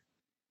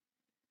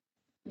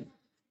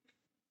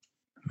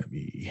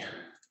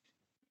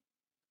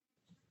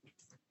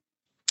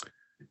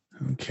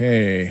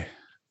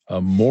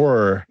 a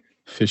more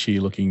fishy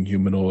looking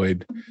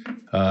humanoid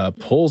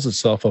pulls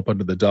itself up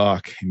under the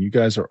dock, and you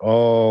guys are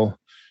all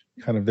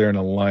kind of there in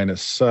a line of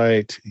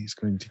sight. He's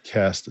going to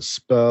cast a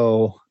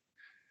spell.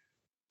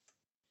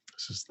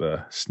 This is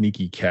the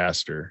sneaky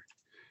caster.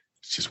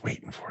 It's just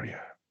waiting for you.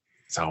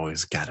 It's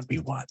always got to be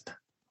what?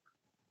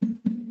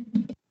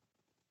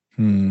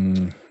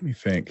 Let me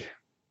think.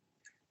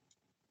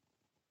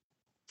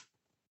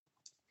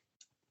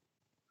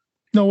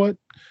 You know what?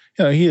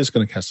 Yeah, he is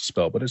going to cast a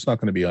spell, but it's not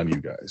going to be on you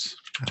guys.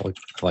 I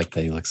like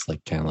that he looks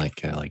like kind of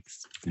like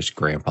Fish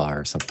Grandpa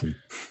or something.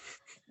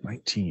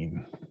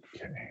 19.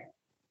 Okay.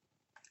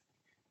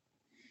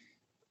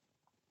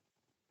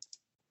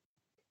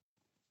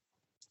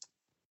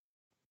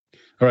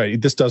 All right.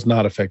 This does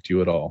not affect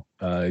you at all.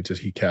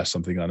 He cast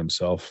something on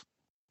himself.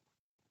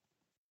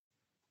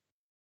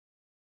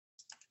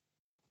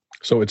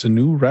 So it's a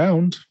new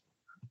round.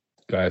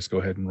 Guys, go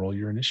ahead and roll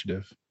your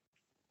initiative.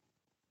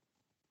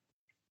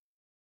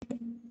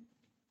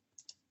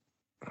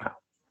 Wow.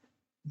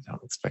 I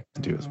don't expect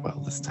to do as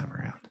well this time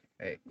around.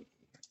 Hey.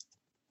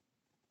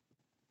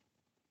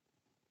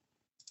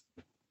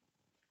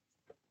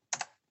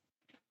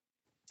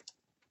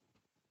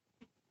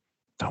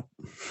 Nope.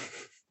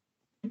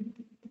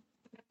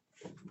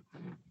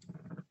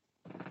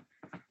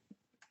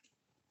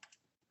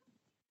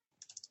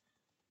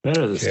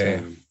 Better this Okay.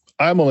 time.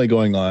 I'm only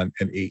going on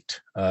an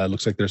 8.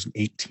 Looks like there's an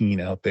 18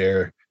 out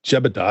there.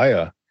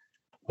 Jebediah.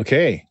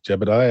 Okay,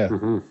 Jebediah.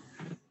 Mm-hmm.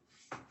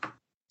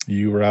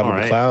 You were out All of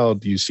the right.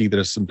 cloud. You see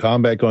there's some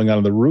combat going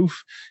on the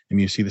roof,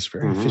 and you see this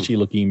very fishy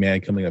looking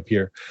man coming up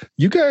here.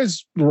 You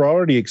guys were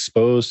already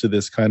exposed to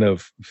this kind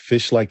of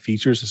fish-like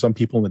features of some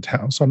people in the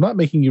town, so I'm not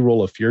making you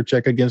roll a fear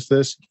check against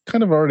this. You've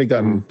kind of already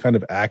gotten kind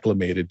of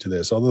acclimated to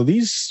this, although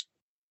these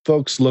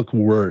folks look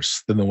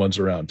worse than the ones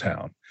around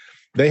town.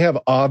 They have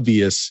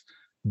obvious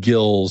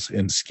gills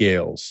and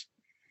scales.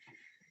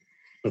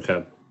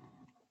 Okay.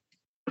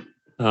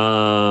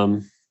 All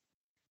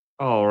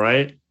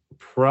right.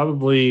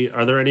 Probably.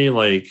 Are there any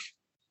like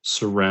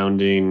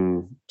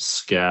surrounding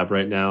scab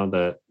right now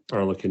that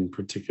are looking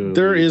particularly?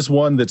 There is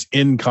one that's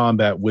in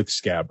combat with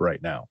Scab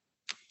right now.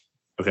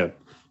 Okay.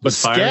 But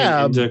Firing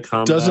Scab into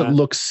combat? doesn't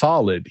look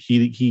solid.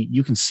 He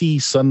you can see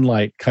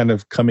sunlight kind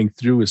of coming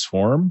through his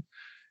form.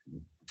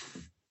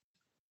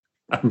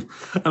 I'm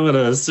going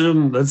to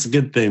assume that's a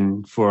good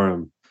thing for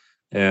him,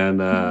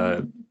 and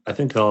I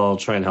think I'll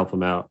try and help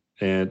him out.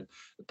 And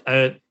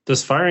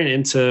does firing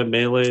into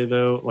melee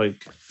though, like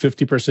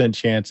 50%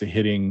 chance of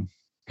hitting?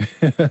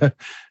 It's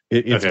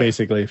Okay.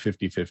 basically a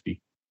 50-50.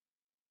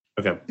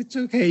 okay? It's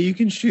okay. You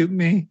can shoot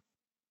me.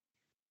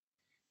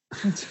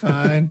 It's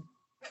fine.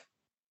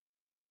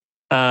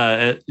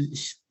 I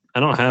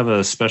don't have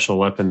a special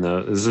weapon though.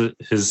 Is it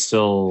his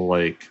still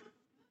like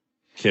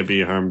can't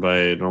be harmed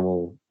by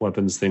normal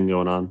weapons thing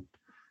going on?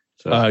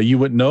 So You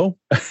wouldn't know.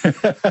 I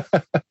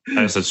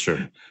guess that's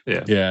true.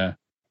 Yeah, Yeah.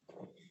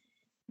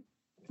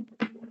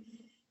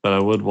 but I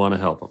would want to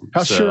help him.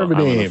 How So sure of an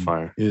I'm gonna aim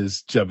fire.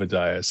 is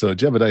Jebediah? So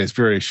Jebediah is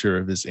very sure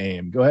of his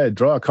aim. Go ahead,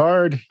 draw a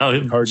card.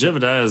 Oh, Card-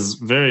 Jebediah is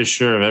very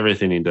sure of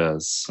everything he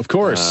does. Of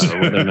course.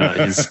 Whether or not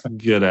he's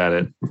good at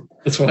it.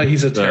 That's why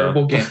he's a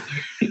terrible gambler.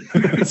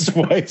 That's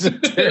why he's a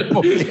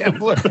terrible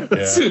gambler.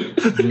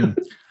 Yeah.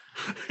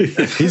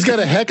 He's got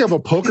a heck of a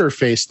poker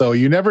face, though.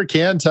 You never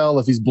can tell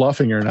if he's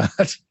bluffing or not.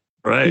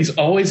 Right. He's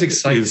always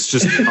excited. He's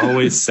just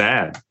always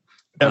sad.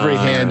 Every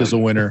hand is a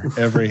winner.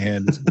 Every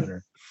hand is a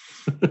winner.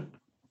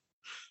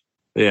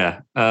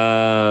 Yeah.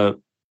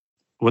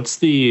 What's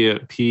the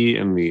P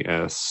and the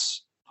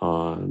S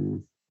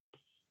on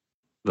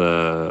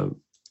the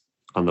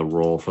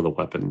roll for the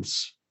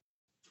weapons?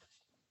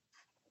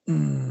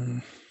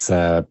 It's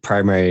a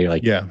primary,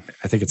 like Yeah,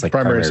 I think it's like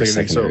primary, primary,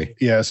 secondary. secondary.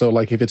 So yeah, so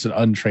like if it's an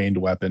untrained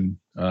weapon,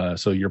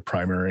 so you're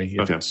primary. If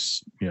Okay.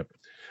 it's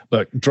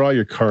but draw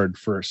your card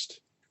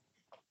first.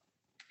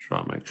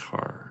 Draw my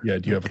card. Yeah,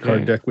 do you have a Okay.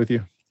 card deck with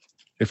you?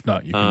 If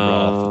not, you can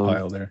draw off the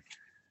pile there.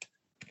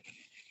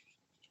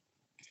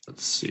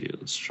 Let's see.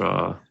 Let's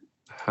draw.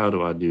 How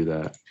do I do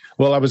that?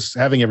 Well, I was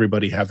having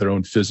everybody have their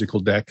own physical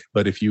deck,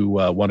 but if you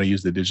want to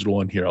use the digital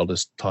one here, I'll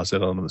just toss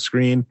it on the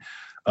screen.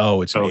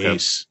 Oh, it's an Okay.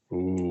 ace.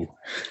 Ooh.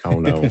 Oh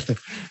no,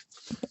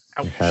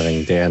 you're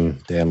having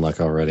Dan luck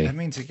already. That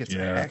means it gets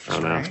Yeah. a hex, Oh,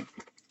 no. right?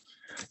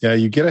 Yeah,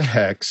 you get a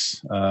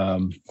hex,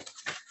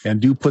 and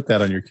do put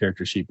that on your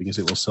character sheet because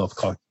it will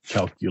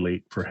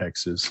self-calculate for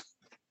hexes.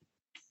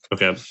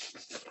 Okay.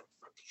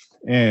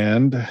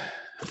 And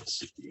let's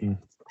see.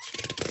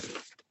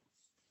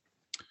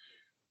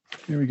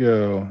 Here we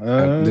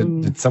go.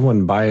 Did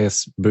someone buy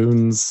us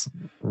boons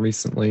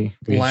recently?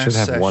 We should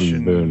have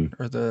one boon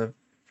or the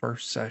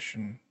first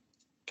session.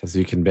 because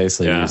you can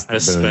basically use the I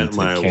boon spent to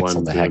my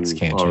cancel one the hex, boon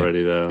can't you?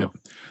 already though. Yep.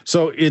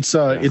 So it's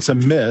a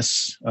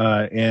miss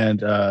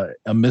and a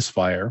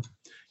misfire.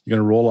 You're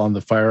going to roll on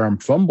the firearm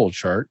fumble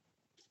chart.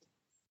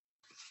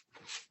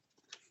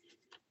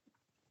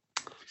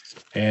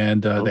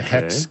 And the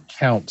hex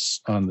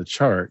counts on the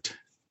chart.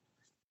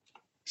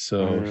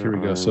 So here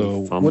we go.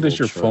 So what is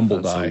your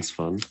fumble die? Sounds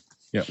fun.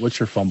 Yeah, what's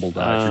your fumble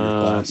die for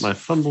your class? My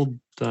fumble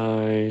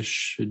die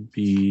should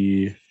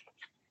be.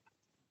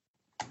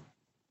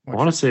 I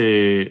want to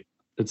say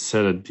it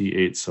said a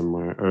D8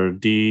 somewhere or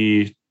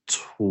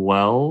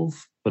D12,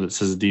 but it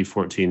says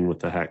D14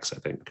 with the hex, I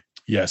think.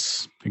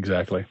 Yes,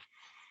 exactly.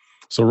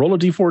 So roll a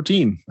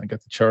D14. I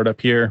got the chart up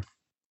here.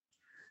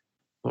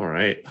 All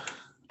right.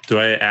 Do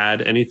I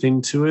add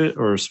anything to it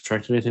or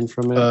subtract anything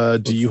from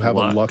it? Do you have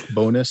a luck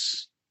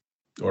bonus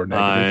or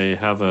negative? I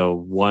have a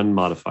 1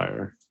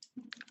 modifier.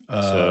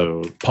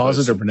 So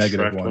positive or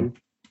negative one?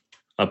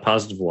 A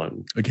positive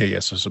 1. Okay, yeah,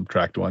 so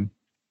subtract 1.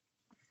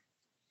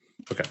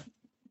 Okay.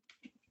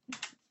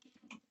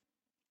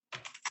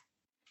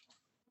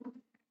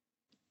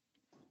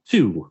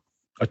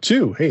 A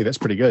 2. Hey, that's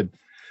pretty good.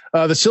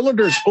 The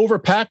cylinder is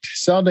overpacked,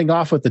 sounding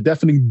off with a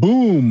deafening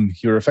boom.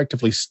 You're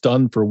effectively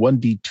stunned for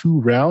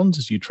 1d2 rounds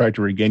as you try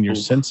to regain your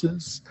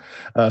senses.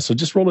 So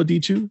just roll a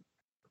d2.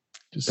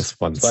 This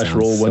one slash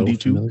roll sounds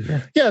 1d2.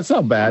 familiar. Yeah, it's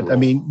not bad. I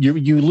mean,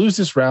 you lose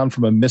this round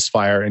from a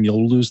misfire, and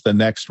you'll lose the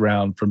next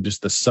round from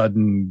just the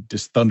sudden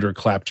just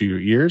thunderclap to your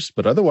ears.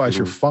 But otherwise,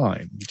 you're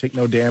fine. You take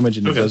no damage,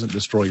 and it doesn't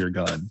destroy your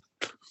gun.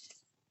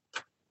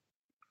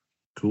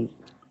 Cool.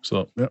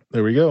 So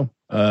there we go.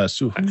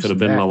 So that could have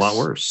been a lot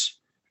worse.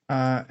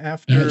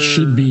 After That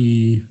should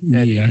be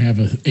me. I have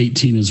a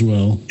 18 as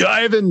well.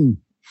 Ivan.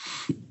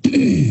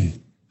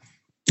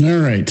 All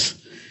right.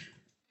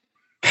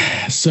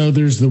 So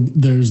there's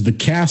the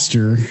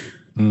caster,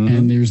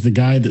 and there's the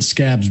guy that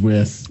Scab's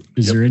with.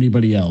 Is there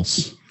anybody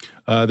else?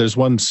 There's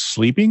one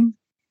sleeping,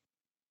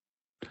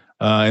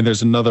 and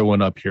there's another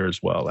one up here as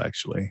well.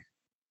 Actually,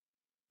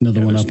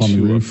 Another one up on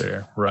the roof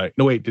there. Right.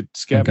 No, wait. Did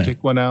Scab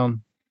take one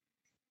down?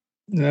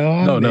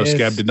 No,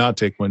 Scab did not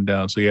take one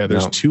down. So yeah,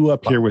 there's 2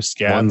 up here with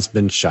Scab. One's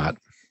been shot.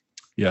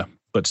 Yeah,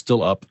 but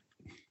still up.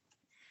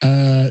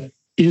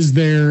 Is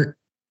there?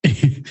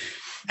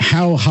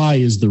 How high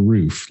is the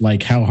roof?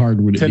 Like, how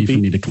hard would it be for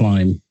me to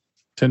climb?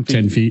 10 feet.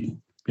 10 feet?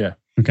 Yeah.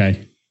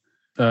 Okay.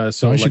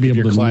 So I should be able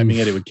if you're climbing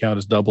it would count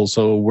as double.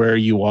 So where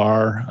you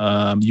are,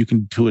 you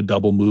can do a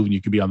double move and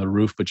you could be on the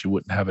roof, but you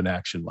wouldn't have an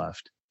action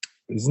left.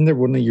 Isn't there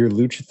one of your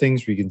lucha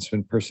things where you can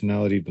spend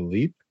personality to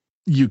leap?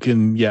 You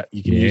can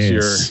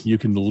use you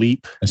can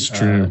leap. That's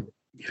true.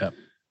 Yeah.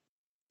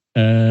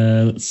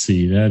 Let's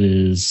see. That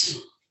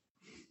is.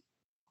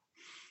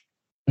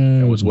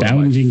 That was one of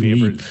my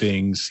favorite leap.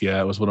 things.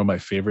 Yeah, it was one of my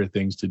favorite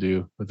things to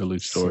do with the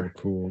luchador. So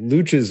cool.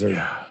 Luchas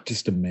are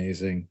just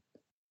amazing.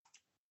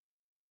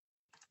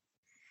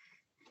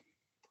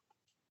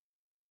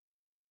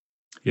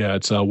 Yeah,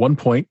 it's 1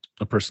 point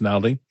of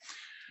personality.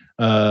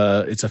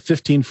 It's a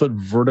 15-foot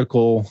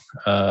vertical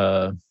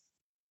and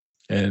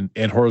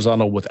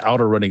horizontal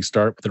without a running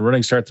start. But the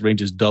running start, the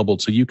range is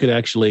doubled, so you could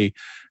actually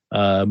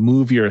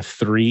move your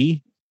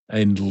 3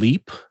 and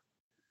leap,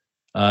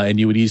 and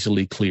you would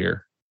easily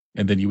clear,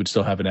 and then you would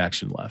still have an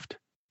action left.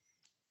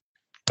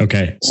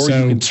 Okay, or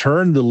you can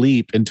turn the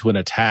leap into an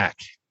attack.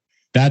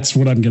 That's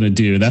what I'm going to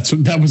do.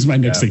 That was my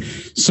next thing.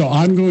 So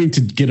I'm going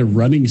to get a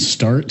running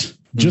start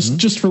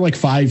just for like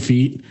 5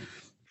 feet,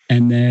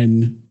 and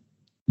then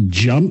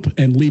jump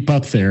and leap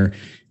up there.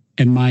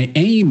 And my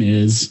aim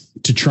is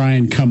to try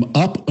and come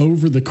up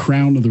over the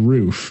crown of the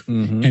roof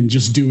and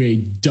just do a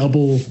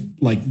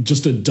double-footed,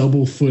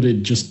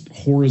 just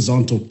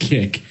horizontal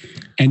kick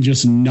and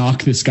just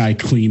knock this guy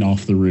clean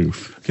off the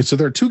roof. Okay, so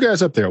there are 2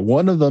 guys up there.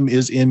 One of them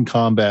is in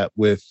combat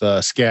with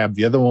Scab.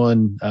 The other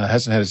one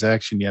hasn't had his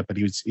action yet, but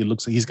it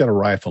looks like he's got a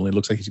rifle. And it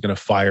looks like he's going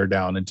to fire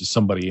down into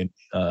somebody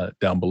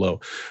down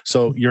below.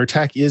 So your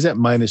attack is at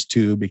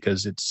 -2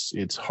 because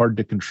it's hard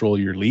to control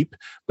your leap.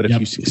 But if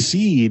you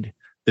succeed,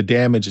 the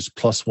damage is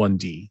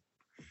 +1d.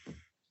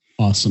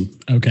 Awesome.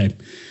 Okay.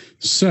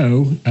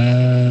 So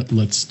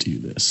let's do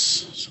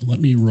this. So let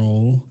me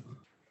roll.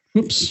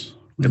 Whoops.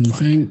 Wrong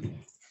thing.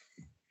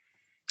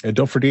 And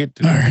don't forget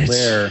to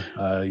declare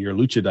your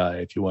lucha die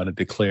if you want to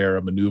declare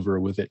a maneuver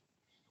with it.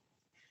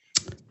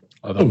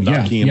 Although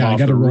knocking him off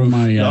the roof,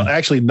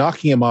 actually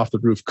knocking him off the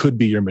roof could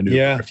be your maneuver.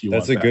 Yeah, if you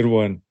that's want a good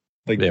one.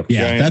 Like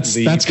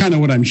that's kind of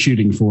what I'm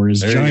shooting for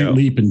is giant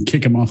leap and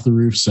kick him off the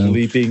roof. So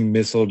leaping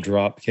missile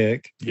drop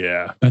kick.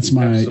 Yeah, that's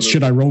my. Absolutely.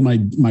 Should I roll my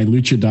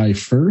lucha die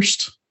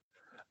first?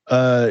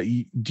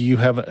 Do you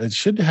have? It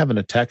should have an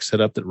attack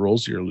set up that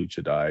rolls your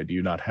lucha die. Do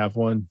you not have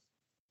one?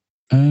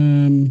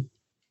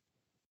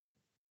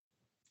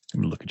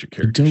 Let me look at your I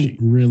character don't sheet.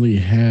 really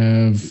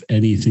have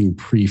anything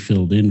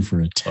pre-filled in for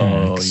attacks.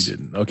 Oh, you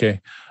didn't.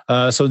 Okay.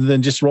 So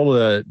then just roll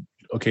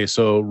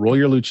so roll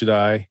your lucha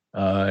die,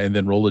 and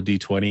then roll a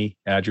d20,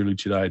 add your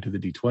lucha die to the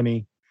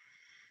d20,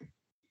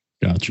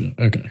 Gotcha.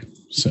 Okay.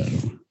 So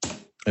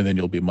and then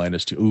you'll be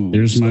 -2. Ooh,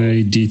 there's so,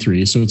 my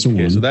D3. So it's a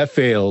okay, 1. so that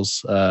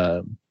fails,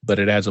 but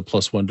it adds a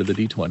 +1 to the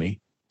d20.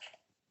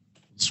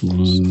 It's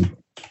 1.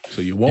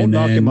 So you won't And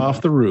knock him then-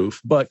 off the roof,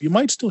 but you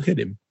might still hit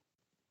him.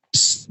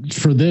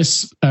 For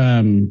this,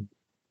 do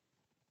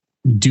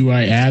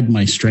I add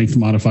my strength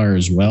modifier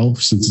as well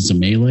since it's a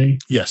melee?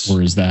 Yes.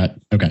 Or is that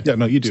okay? Yeah,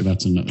 no, you So do.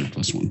 that's another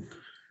 +1.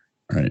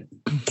 All right.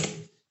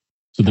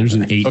 So there's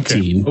an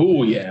 18.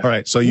 Oh yeah. All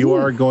right. So you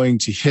are going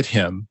to hit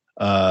him,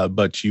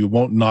 but you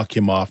won't knock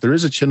him off. There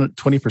is a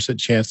 20%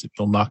 chance that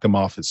you'll knock him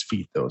off his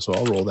feet, though. So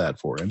I'll roll that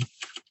for him.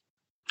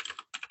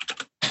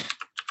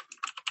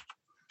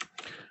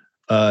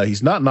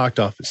 He's not knocked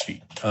off his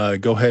feet.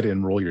 Go ahead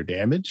and roll your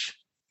damage.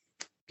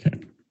 Okay.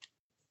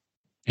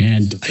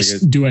 And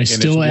do I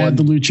still it's add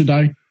the lucha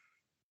die?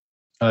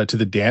 To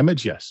the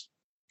damage, yes.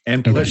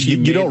 And Okay. plus, You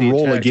made don't the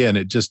roll attack, again.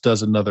 It just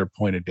does another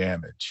point of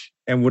damage.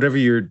 and whatever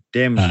your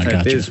damage type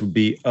Gotcha. is would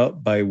be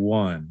up by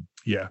 1.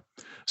 Yeah.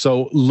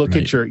 So look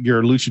Right. at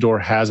your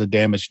luchador has a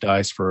damage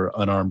dice for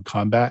unarmed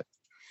combat.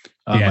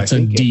 Yeah, it's a I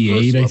think at D8,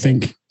 first I level,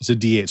 think. It's a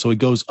D8. So it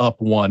goes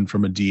up 1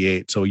 from a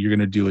D8. So you're going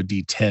to do a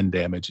D10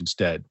 damage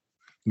instead.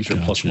 You should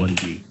Gotcha.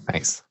 +1D.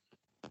 Nice.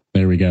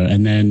 There we go.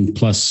 And then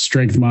plus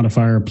strength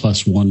modifier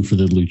 +1 for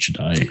the lucha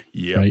die.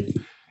 Yeah. Right.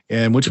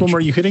 And which one were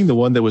you hitting? The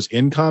one that was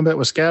in combat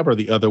with Scab, or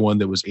the other one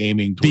that was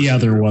aiming? The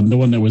other one, the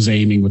one that was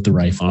aiming with the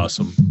rifle.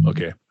 Awesome.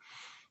 Okay.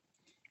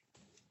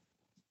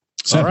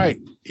 7. All right.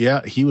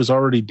 Yeah, he was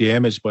already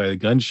damaged by a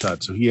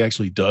gunshot, so he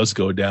actually does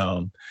go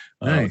down.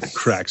 With a Nice.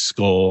 cracked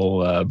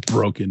skull,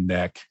 broken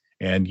neck,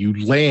 and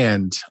you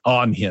land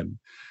on him.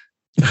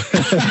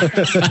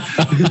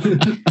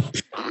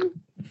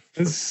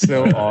 This is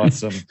so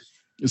awesome.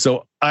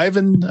 So,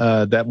 Ivan,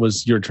 that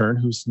was your turn.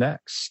 Who's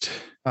next?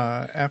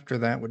 After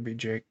that would be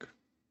Jake.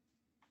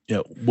 Yeah,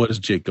 what does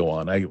Jake go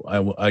on? I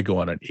go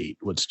on an 8.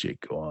 What's Jake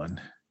go on?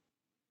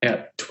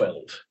 At 12.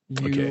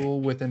 Okay.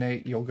 With an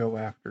 8, you'll go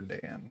after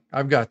Dan.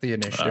 I've got the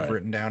initiative All right.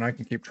 written down. I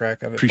can keep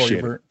track of it for Appreciate you,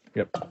 it. Bert.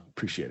 Yep,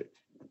 appreciate it.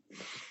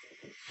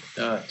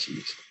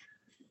 Jeez.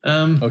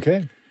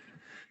 Okay.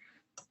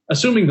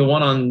 Assuming the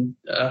one on,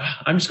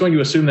 I'm just going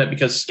to assume that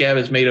because Scab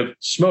is made of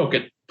smoke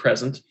at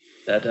present,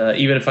 that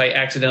even if I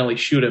accidentally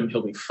shoot him,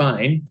 he'll be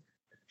fine.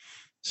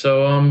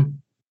 So,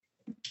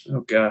 oh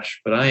gosh,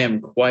 but I am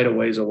quite a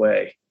ways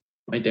away.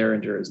 My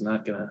Derringer is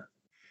not going to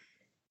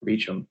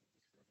reach him.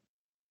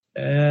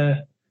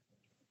 I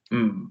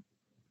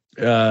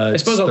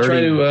suppose I'll 30.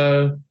 try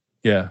to.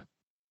 Yeah.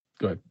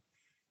 Go ahead.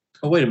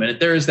 Oh, wait a minute.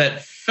 There is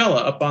that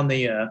fella up on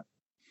the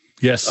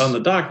Yes. on the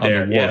dock On the there.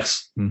 wharf.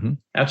 Yes, Mhm.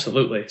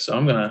 absolutely. So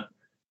I'm gonna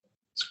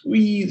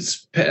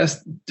squeeze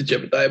past the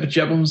Jebediah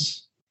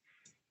Jebums,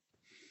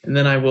 and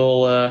then I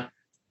will.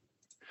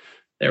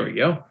 There we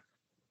go.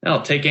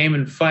 I'll take aim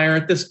and fire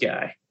at this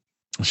guy.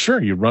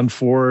 Sure. You run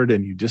forward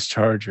and you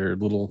discharge your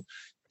little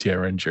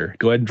Derringer.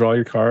 Go ahead and draw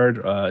your card.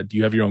 Do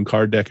you have your own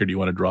card deck, or do you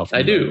want to draw from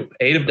I the- do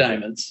 8 of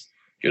diamonds.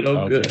 Good, oh,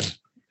 Okay. good.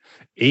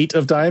 8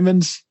 of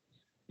diamonds?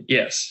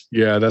 Yes.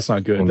 Yeah, that's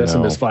not good. Oh, That's a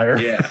no. misfire.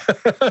 Yeah,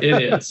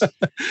 it is.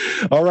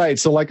 All right.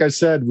 So, like I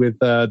said, with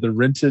the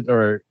rented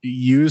or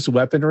used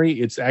weaponry,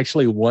 it's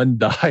actually 1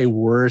 die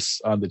worse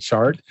on the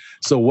chart.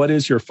 So, what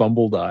is your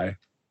fumble die?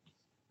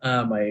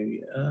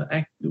 Where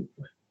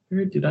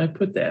did I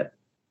put that?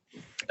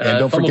 And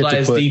don't Fumble forget die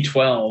to is put-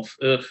 D12.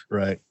 Ugh.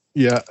 Right.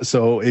 Yeah.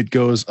 So it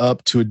goes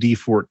up to a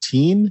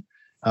D14,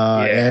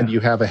 and you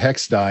have a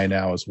hex die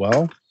now as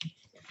well.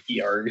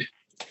 Yarg.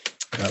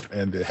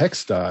 And the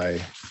hex die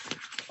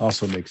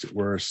also makes it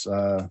worse.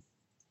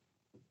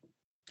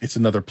 It's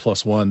another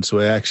 +1, so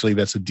actually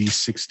that's a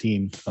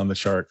D16 on the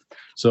chart.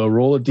 So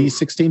roll a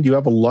D16. Do you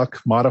have a luck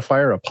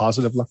modifier, a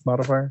positive luck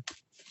modifier?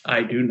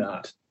 I do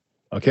not.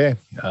 Okay,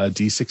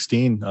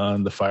 D16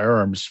 on the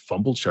firearms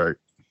fumble chart.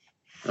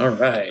 All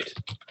right.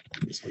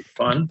 This will be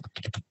fun.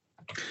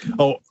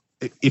 Oh,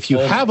 if you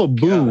Oh have my a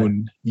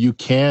boon, you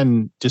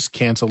can just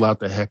cancel out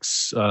the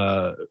hex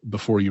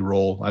before you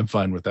roll. I'm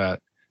fine with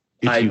that.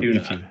 I do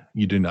not.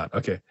 You do not.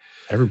 Okay.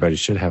 Everybody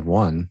should have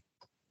one.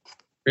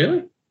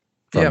 Really?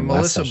 From Yeah, last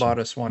Melissa session. bought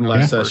us one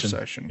Last on the first session.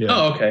 session. Yeah.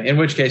 Oh, okay. In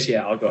which case,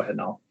 yeah, I'll go ahead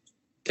and I'll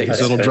take Yes.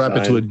 So it. it'll drop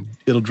it to fine.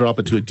 it'll drop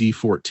it to a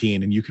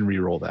D14, and you can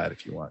re-roll that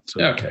if you want.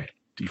 So Okay.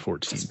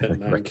 D14. Spend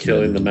mine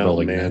killing the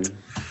mountain man.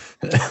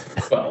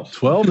 12.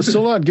 12 is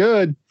still not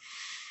good.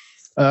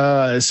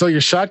 So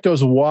your shot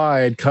goes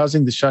wide,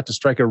 causing the shot to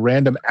strike a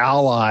random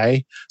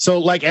ally. So,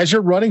 like as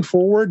you're running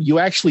forward, you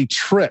actually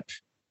trip,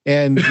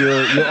 and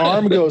your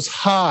arm goes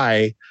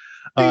high,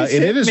 and Please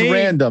it hit is me.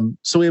 random.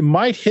 So it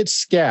might hit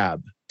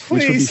Scab,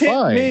 which would be Please hit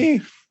fine.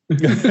 me.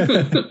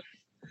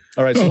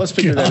 All right, so let's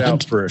figure that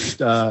out God.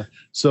 first.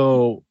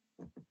 So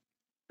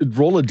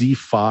roll a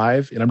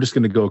D5, and I'm just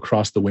going to go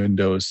across the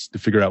windows to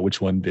figure out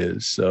which one it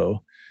is.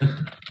 So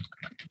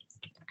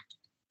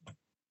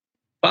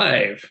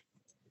 5.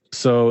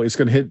 So it's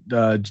going to hit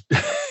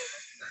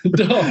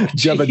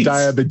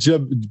Jebediah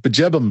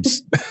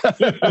Bejebums.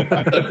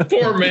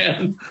 Poor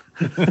man.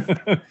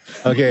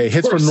 Okay,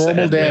 hits Poor for normal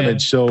sad man.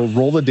 damage. So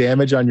roll the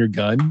damage on your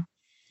gun.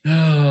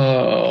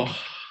 Oh,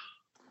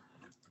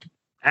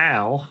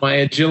 Ow. my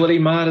agility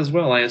mod as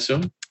well, I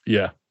assume.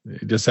 Yeah,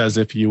 just as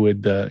if you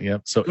would. Yeah.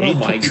 So Oh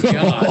my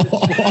god!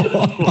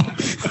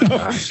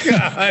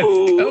 God,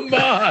 come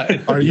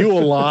on. Are you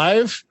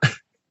alive?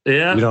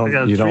 Yeah. You I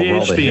got don't 3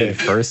 roll the HP. hit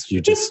first.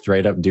 You just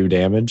straight up do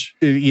damage.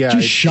 Yeah,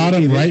 Just shot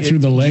him right through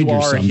the leg you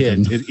or are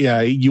hit. something.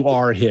 Yeah, you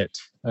are hit.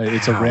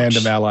 It's a Ouch.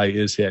 random ally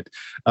is hit,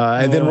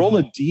 and then roll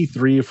a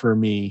D3 for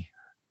me.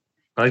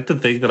 I like to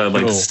think that I'm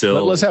like Joe.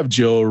 still. Let's have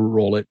Joe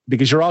roll it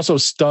because you're also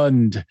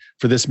stunned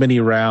for this many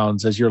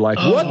rounds. As you're like,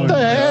 what Oh,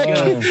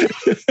 the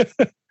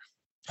heck?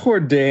 Poor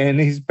Dan.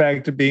 He's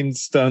back to being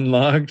stun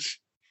locked.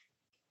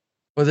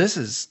 Well, this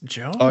is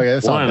Joe. Oh yeah,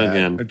 that's not One bad.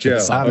 again. Joe.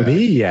 It's not bad.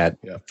 me yet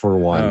Yeah. for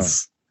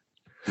once.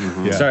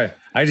 Mhm. Yeah. Sorry.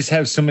 I just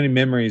have so many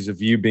memories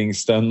of you being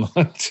stun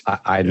locked.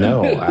 I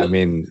know. I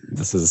mean,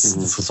 this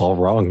is all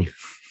wrong.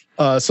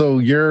 So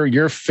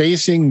you're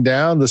facing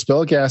down the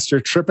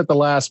spellcaster, trip at the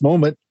last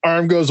moment,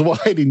 arm goes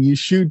wide, and you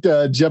shoot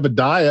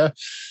Jebediah.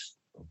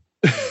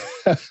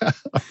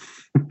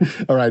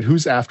 All right,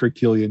 who's after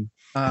Killian?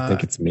 I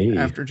think it's me.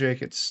 After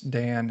Jake, it's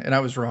Dan, and I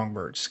was wrong,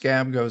 Bert.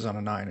 Scab goes on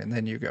a 9, and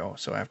then you go.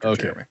 So after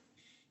Okay. Jeremy.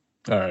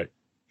 All right,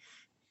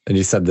 And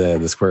you said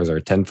the squares are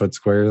 10-foot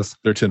squares.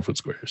 they're 10-foot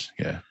squares.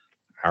 Yeah.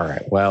 All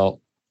right.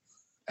 Well,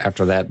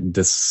 after that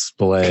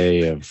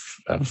display of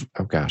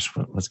oh gosh,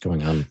 what's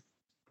going on?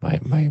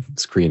 My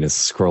screen is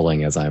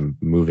scrolling as I'm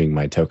moving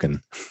my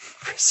token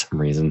for some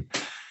reason.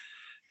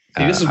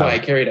 See, this is why I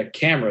carried a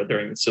camera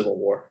during the Civil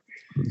War.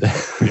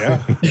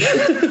 Yeah.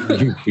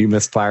 you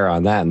misfire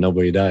on that and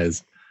nobody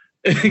dies.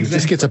 It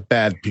just gets a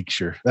bad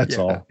picture. That's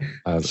Yeah. all.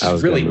 I was It's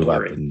going really to move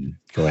blurry. up and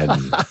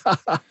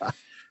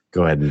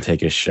go ahead and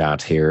take a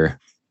shot here.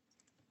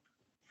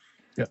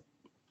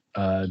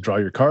 Draw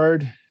your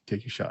card.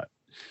 Take your shot.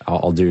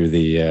 I'll do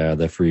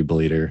the free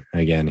bleeder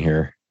again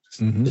here,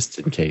 Mhm. just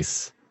in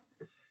case.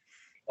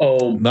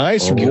 Oh,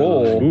 Nice Oh.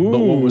 roll. But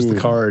what was the Ooh.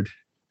 card?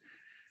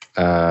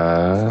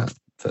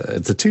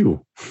 It's a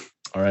 2.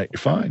 All right, you're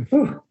fine.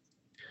 Whew.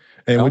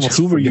 And Almost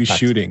who were you forgot.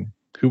 shooting?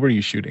 Who were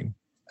you shooting?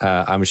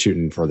 I'm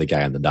shooting for the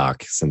guy on the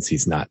dock since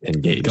he's not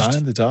engaged. Guy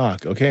on the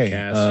dock. Okay.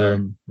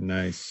 Caster.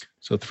 Nice.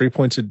 So 3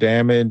 points of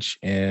damage.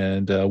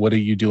 And what are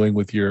you doing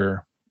with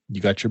your? You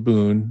got your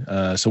boon.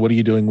 So what are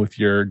you doing with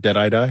your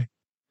Deadeye die?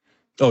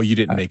 Oh, you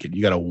didn't make it.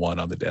 You got a 1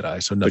 on the Deadeye.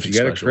 So But nothing you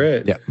got special. a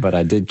crit. Yeah, but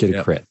I did get a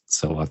Yep. crit,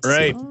 so let's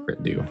Right. see what the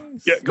crit do.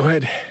 Yeah, go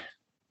ahead.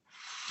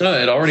 no,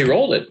 it already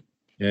rolled it.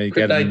 Yeah, you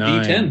Crit got a die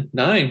 9. D10,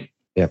 9.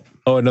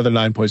 Oh, another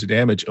 9 points of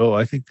damage. Oh,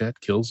 I think that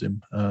kills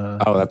him. Oh,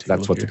 take a that's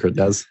look what the here. crit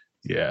does.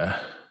 Yeah.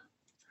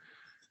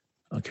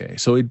 Okay,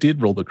 so it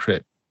did roll the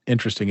crit.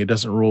 Interesting. It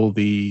doesn't roll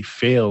the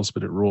fails,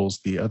 but it rolls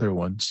the other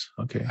ones.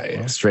 Okay.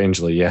 well,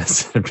 Strangely,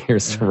 yes, it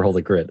appears to Yeah. roll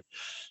the crit.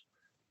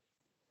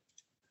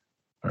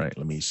 all right,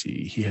 let me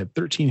see. He had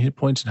 13 hit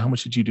points, and how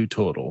much did you do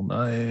total?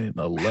 9,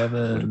 Would have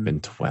 11, been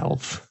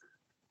 12.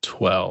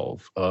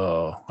 12.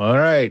 Oh, all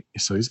right.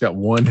 So he's got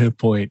 1 hit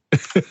point.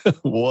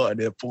 1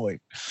 hit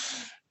point.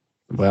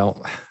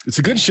 Well, It's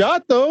a good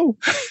shot, though.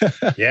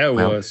 Yeah, it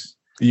Well, was.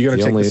 You the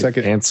gonna take only the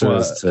second answer uh,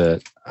 is to.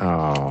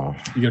 Oh,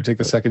 You gonna take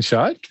the second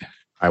shot?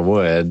 I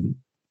would.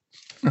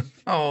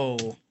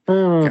 Oh,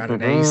 got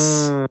an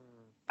ace.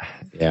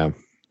 Yeah,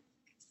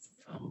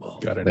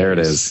 Got it. there it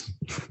is.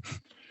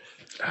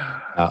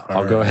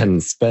 I'll go ahead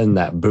and spend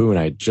that boon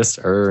I just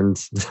earned.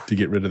 To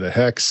get rid of the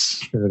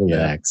hex. Rid of the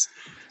Yeah. X.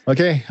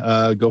 Okay,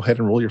 go ahead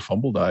and roll your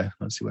fumble die.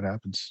 Let's see what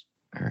happens.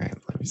 All right,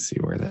 let me see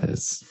where that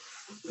is.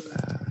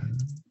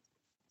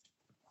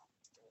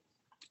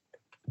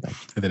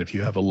 And then if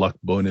you have a luck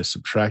bonus,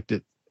 subtract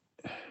it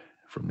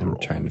from the I'm roll.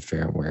 trying to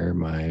figure out where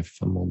my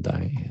fumble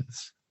die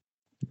is.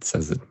 It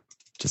says it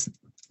just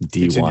It's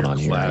in D1 your on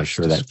here. I'm class.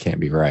 sure that can't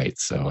be right.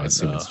 So I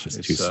assume it's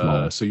just too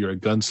small. So you're a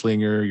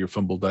gunslinger. Your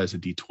fumble die is a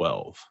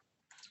D12.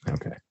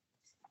 Okay.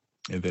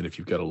 And then if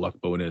you've got a luck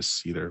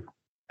bonus, either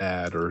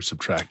add or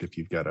subtract if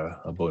you've got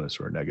a bonus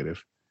or a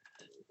negative.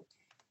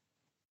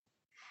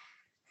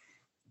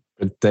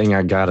 Good thing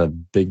I got a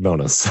big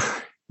bonus.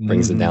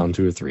 Brings it Mhm. down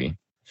to a 3.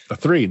 A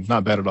 3,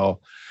 not bad at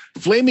all.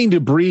 Flaming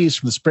debris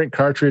from the sprint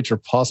cartridge or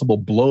possible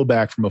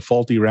blowback from a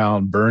faulty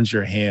round burns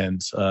your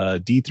hands.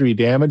 D3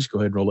 damage. Go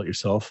ahead and roll it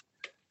yourself.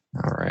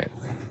 All right.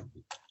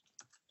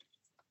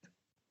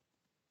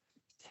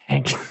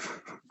 Dang.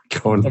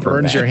 Going for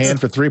Burns your max.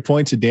 hand for 3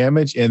 points of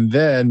damage, and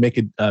then make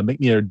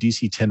me a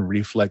DC 10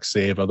 reflex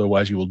save.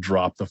 Otherwise, you will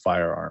drop the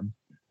firearm.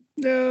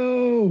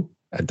 No.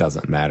 It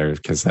doesn't matter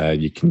because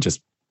you can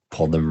just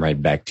pull them right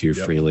back to you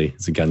Yep. freely.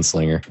 It's a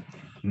gunslinger.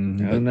 Oh,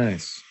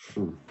 nice.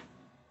 agility?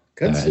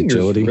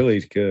 Gunslinger's really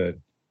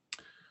good.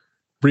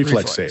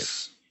 Reflex save.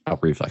 Oh,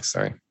 reflex.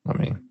 Sorry. Let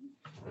me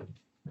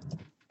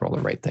roll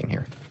the right thing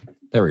here.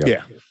 There we go.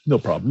 Yeah, no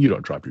problem. You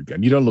don't drop your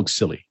gun. You don't look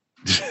silly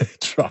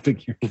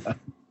dropping your gun.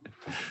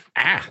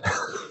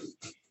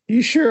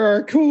 You sure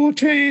are cool,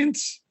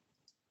 Chance.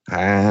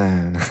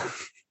 Ah.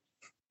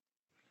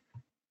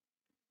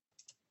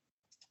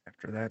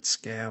 After that,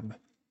 Scab.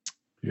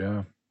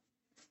 Yeah.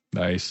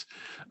 Nice.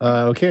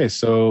 Okay,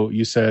 so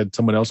you said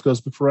someone else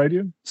goes before I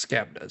do?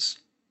 Scab does.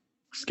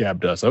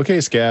 Scab does. Okay,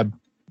 Scab.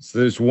 So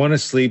there's one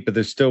asleep, but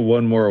there's still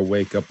one more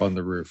awake up on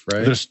the roof,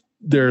 right?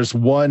 There's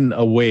one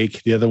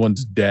awake, the other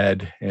one's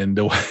dead, and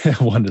the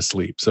one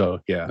asleep. So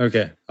yeah.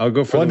 Okay, I'll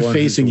go for One the one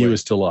facing who's you awake.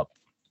 is still up.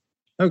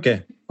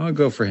 Okay, I'll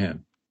go for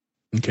him.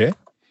 Okay.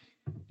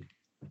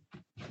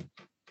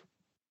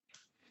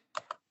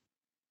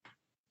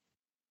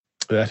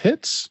 That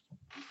hits.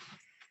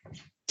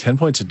 10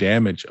 points of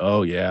damage.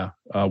 Oh yeah.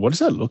 What does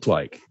that look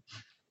like?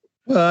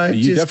 Well,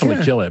 You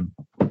definitely kill him.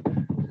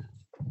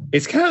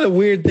 It's kind of the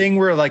weird thing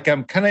where like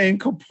I'm kind of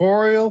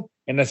incorporeal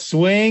in a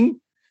swing,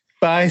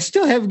 but I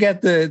still haven't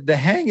got the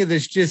hang of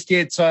this just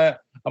yet. So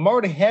I'm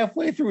already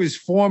halfway through his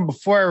form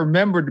before I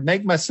remember to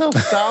make myself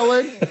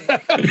solid.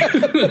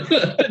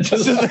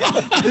 Just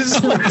This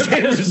is my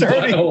favorite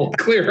already. butthole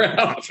clear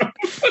out.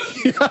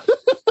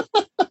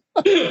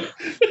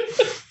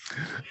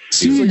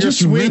 So you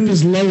just rip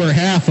his lower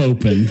half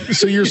open.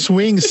 So your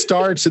swing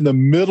starts in the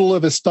middle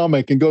of his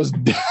stomach and goes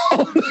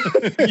down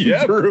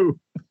through.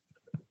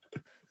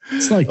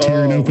 It's like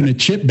tearing open a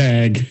chip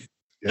bag.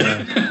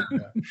 Yeah.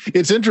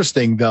 It's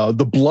interesting though.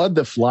 The blood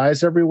that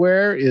flies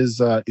everywhere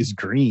is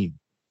green.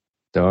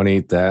 Don't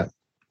eat that.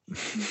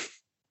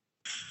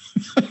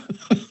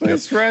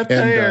 It's right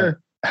And, there.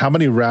 How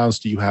many rounds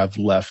do you have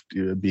left?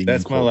 Being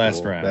That's my last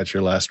incorporeal? round. That's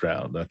your last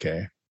round.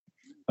 Okay.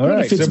 All What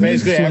right. if it's So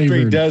basically, after he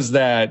flavored? does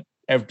that,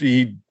 after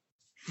he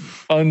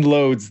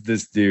unloads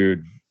this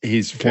dude,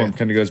 his form Okay.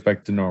 kind of goes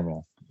back to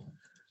normal.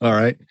 All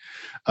right.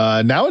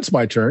 Now it's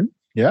my turn.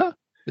 Yeah.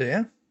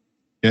 Yeah.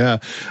 Yeah.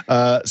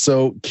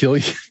 So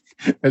Killian,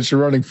 as you're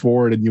running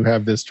forward and you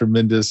have this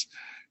tremendous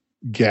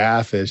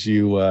gaff as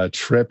you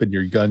trip and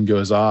your gun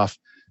goes off,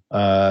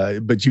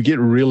 but you get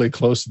really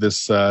close to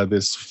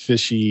this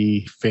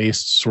fishy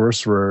faced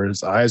sorcerer.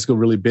 His eyes go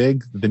really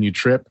big. Then you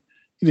trip.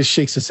 He just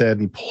shakes his head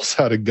and he pulls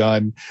out a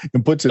gun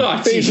and puts it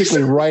Oh, basically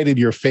geez. right in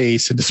your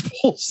face and just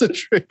pulls the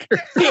trigger.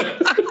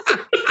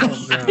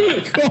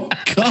 Oh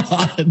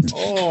God!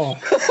 Oh.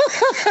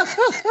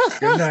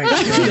 Good night.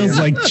 That feels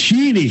like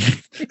cheating.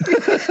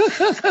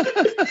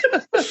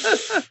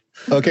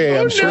 Okay,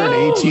 I'm sure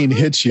an 18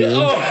 hits you.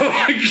 Oh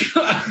my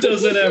God,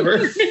 does it ever?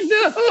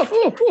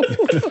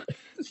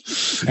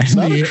 And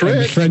not a the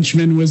crit.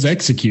 Frenchman was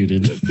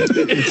executed.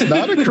 It's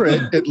not a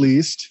crit, at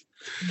least.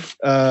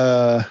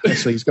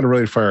 Actually, he's going to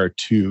really fire a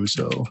 2.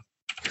 So,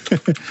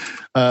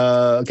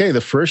 okay,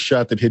 the first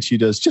shot that hits you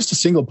does just a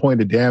single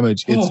point of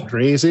damage. It's Oh.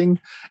 grazing,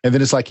 and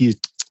then it's like he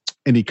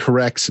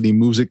corrects and he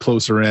moves it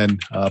closer in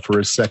for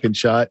his second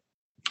shot.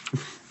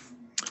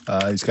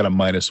 He's got a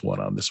 -1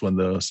 on this one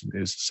though. So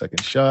here's the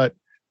second shot.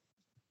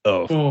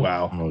 Oh, Oh.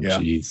 wow! Oh, Yeah,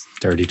 geez.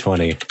 Dirty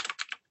 20.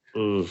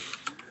 Oof.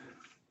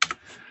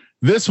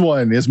 this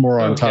one is more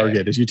on Okay.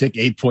 target. As you take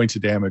 8 points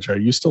of damage, are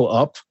you still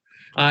up?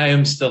 I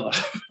am still up.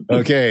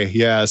 Okay,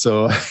 yeah.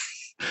 So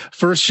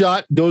first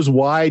shot goes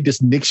wide,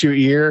 just nicks your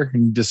ear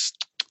and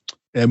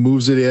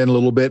moves it in a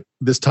little bit.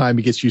 This time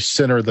he gets you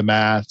center of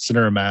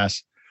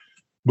mass.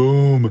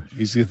 Boom.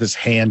 He's got this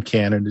hand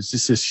cannon. It's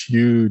just this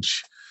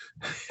huge,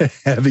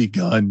 heavy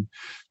gun.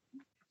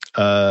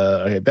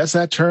 Okay, that's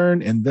that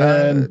turn. And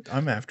then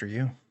I'm after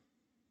you.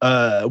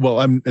 well,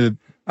 I'm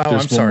Oh, there's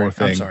I'm one sorry. more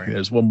thing. I'm sorry.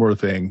 There's one more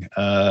thing.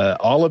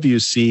 All of you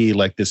see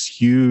like this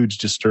huge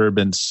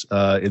disturbance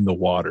in the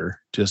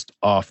water just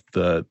off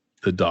the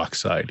dock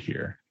side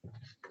here.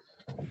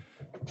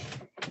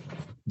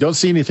 Don't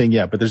see anything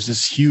yet, but there's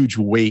this huge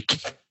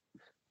wake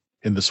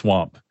in the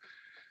swamp.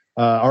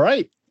 All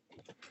right,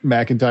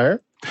 McIntyre.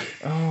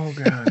 Oh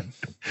God.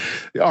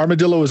 The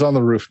armadillo is on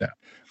the roof now.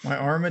 My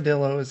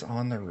armadillo is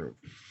on the roof.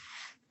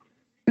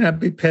 Can I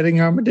be petting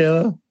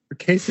armadillo or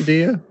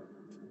quesadilla?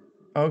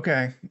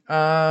 Okay.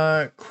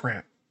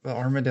 Crap. The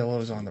armadillo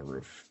is on the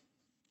roof.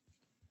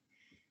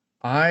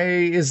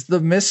 Is the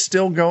mist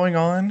still going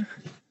on?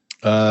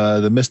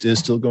 The mist is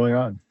still going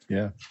on.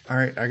 Yeah. All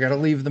right, I gotta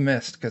leave the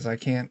mist because I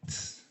can't.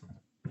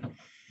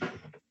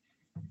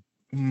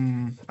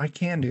 I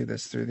can do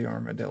this through the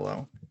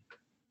armadillo.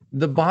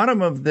 The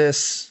bottom of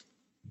this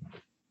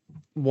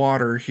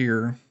water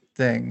here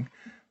thing.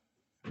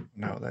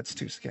 No, that's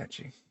too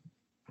sketchy.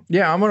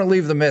 Yeah, I'm gonna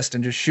leave the mist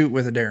and just shoot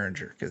with a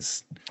derringer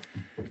because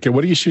Okay,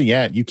 what are you shooting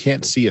at? You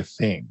can't see a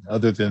thing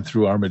other than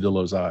through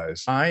Armadillo's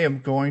eyes. I am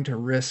going to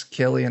risk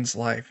Killian's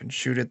life and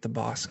shoot at the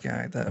boss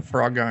guy, the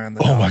frog guy on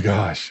the. Oh dock. my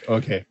gosh.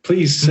 Okay.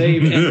 Please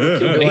save him.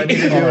 Do I need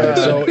to do All right,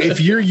 a- so if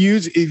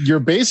you're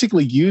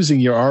basically using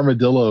your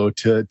armadillo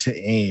to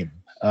aim.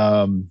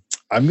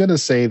 I'm gonna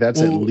say that's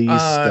Well, at least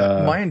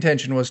my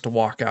intention was to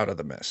walk out of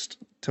the mist,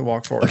 to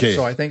walk forward. Okay.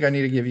 So I think I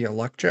need to give you a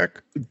luck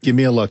check. give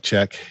me a luck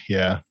check.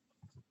 Yeah.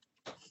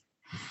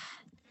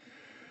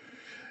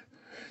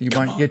 You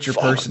might get your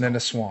person in a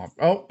swamp.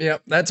 Oh,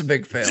 yep, that's a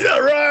big fail. Yeah,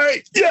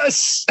 right.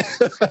 Yes.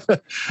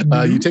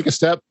 You take a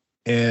step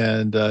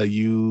and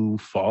you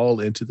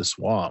fall into the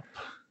swamp.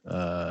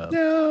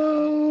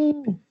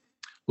 No.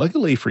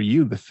 Luckily for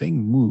you, the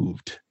thing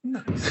moved.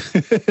 Nice.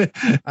 So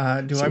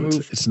Do I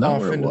move it's not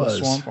off where it into the was.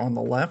 swamp on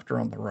the left or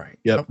on the right?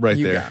 Yep, right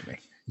you there. got me.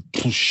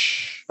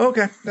 Push.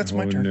 Okay, that's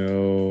my turn.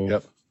 No.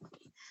 Yep.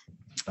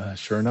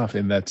 Sure enough,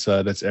 and that's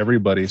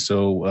everybody.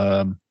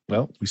 So,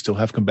 well, we still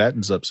have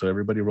combatants up, so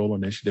everybody roll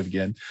initiative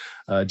again.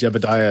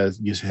 Jebediah,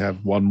 you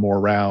have one more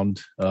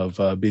round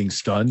of being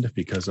stunned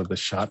because of the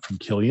shot from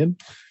Killian,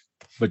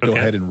 but go Okay.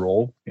 ahead and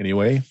roll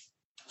anyway.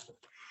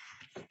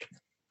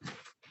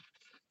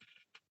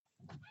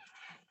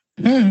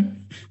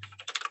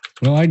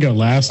 Well, I go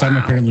last. I'm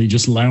apparently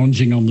just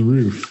lounging on the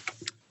roof.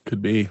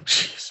 Could be.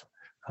 Jeez.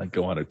 I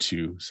go on a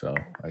 2, so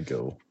I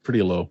go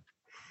pretty low.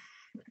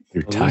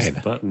 You're I'll lose the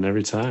tied. button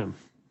every time.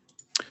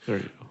 There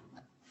you go.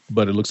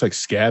 But it looks like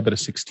Scab at a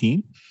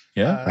 16.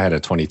 Yeah. I had a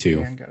 22.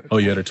 Dan got it. Oh,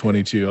 you had a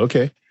 22.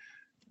 Okay.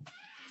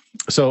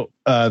 So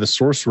the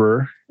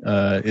sorcerer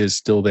is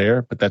still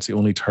there, but that's the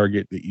only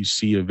target that you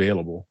see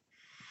available.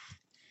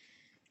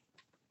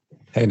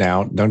 Hey,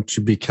 now, don't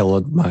you be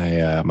killing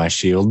my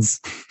shields.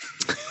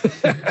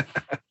 I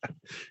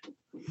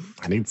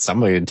need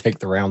somebody to take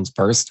the rounds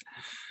first.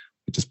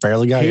 We just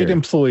barely got Paid here.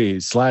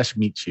 employees /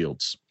 meat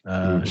shields.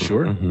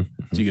 Sure. Mhm.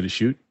 So you get to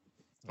shoot.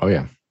 Oh,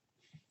 yeah.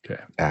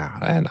 Okay. Yeah,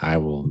 and I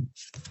will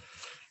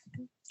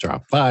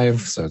drop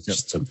 5. So it's Yep.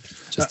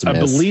 just a I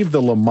miss. believe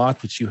the Lamont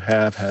that you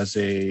have has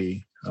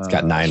a. It's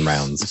got 9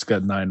 rounds. It's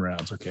got 9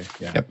 rounds. Okay.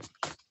 Yeah. Yep.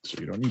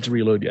 So you don't need to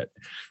reload yet.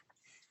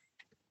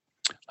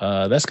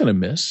 That's going to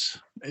miss.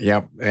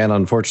 Yep. And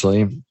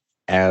unfortunately,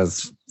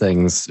 as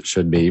things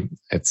should be,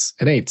 it's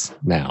an 8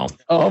 now.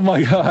 Oh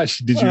my gosh!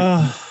 Did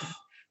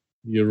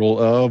you roll?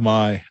 Oh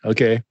my.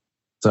 Okay.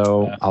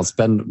 So Yeah. I'll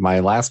spend my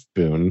last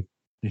boon.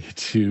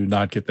 To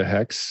not get the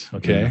hex.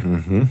 Okay.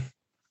 Mhm.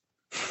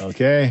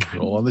 Okay.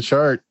 Roll on the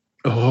chart.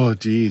 Oh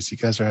geez, you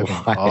guys are having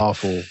Why?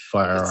 awful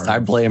firearms. I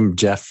blame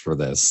Jeff for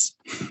this.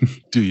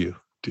 Do you?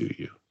 Do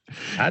you?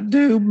 I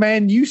do,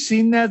 man. You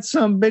seen that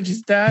some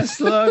bitch's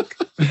dice luck?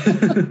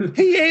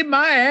 He ate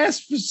my ass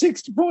for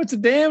 60 points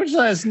of damage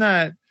last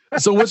night.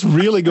 So what's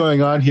really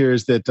going on here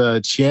is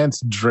that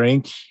Chance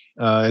drank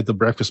at the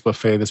breakfast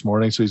buffet this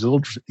morning, so he's a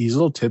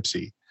little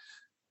tipsy.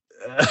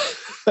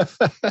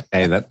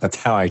 Hey, that's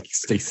how I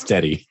stay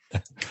steady.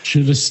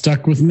 Should have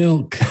stuck with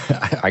milk.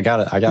 I got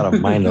a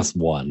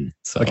 -1.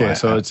 So Okay, I-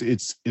 so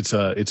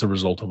it's a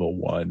result of a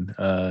 1.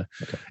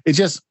 It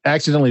just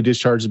accidentally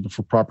discharges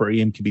before proper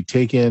aim can be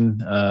taken.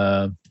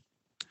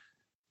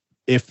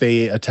 If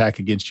they attack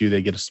against you,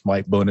 they get a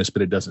smite bonus,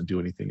 but it doesn't do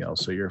anything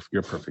else. So you're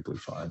perfectly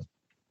fine.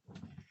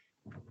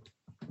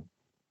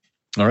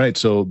 All right,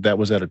 so that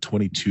was at a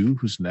 22.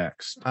 Who's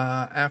next?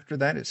 After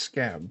that is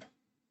Scab.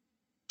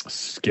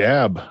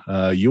 Scab,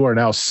 you are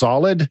now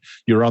solid.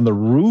 You're on the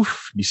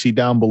roof. You see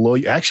down below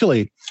you. Actually,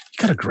 you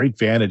got a great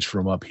vantage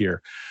from up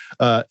here.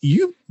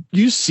 You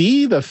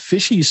see the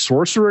fishy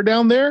sorcerer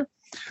down there,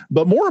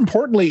 but more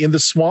importantly, in the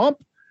swamp,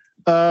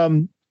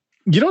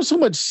 you don't so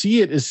much see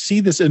it as see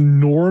this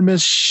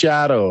enormous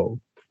shadow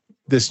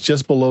that's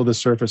just below the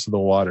surface of the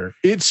water.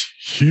 It's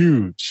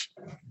huge.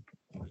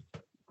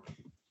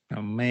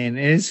 Oh, man.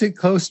 Is it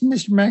close to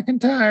Mr.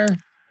 McIntyre?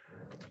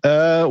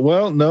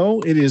 Well,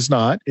 no, it is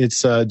not.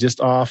 It's just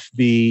off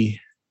the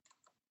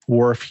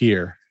wharf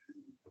here.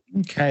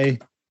 Okay.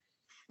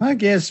 I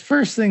guess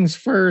first things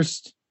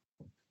first.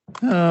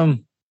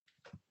 You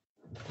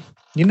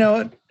know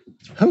what?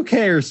 Who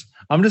cares?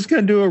 I'm just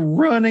going to do a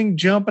running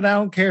jump, and I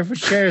don't care if it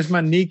shares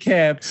my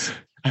kneecaps.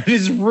 I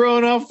just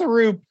run off the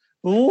roof,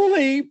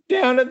 leap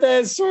down at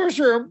that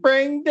sorcerer, and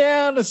bring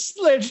down a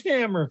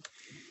sledgehammer.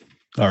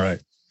 All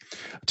right.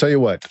 I'll tell you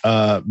what,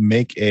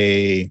 make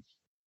a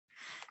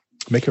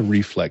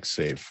reflex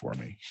save for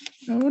me.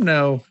 Oh,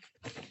 no.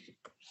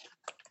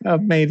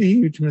 I've made a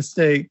huge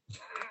mistake.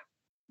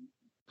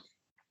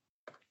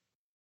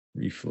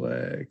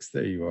 Reflex.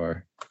 There you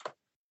are.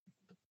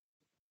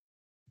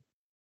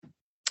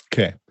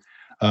 Okay.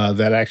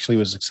 That actually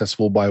was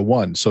successful by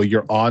 1. So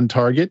you're on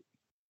target.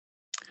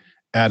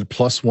 Add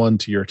 +1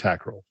 to your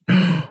attack roll.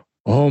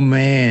 Oh,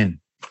 man.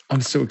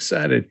 I'm so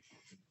excited.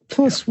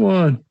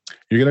 +1.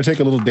 You're going to take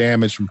a little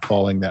damage from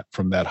falling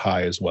from that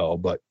high as well,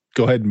 but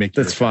go ahead and make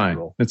your That's attack fine.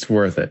 roll. That's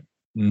worth it.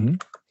 Mm-hmm.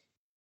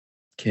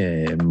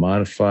 Okay,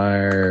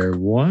 modifier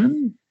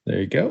 1.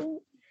 There you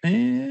go.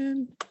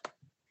 And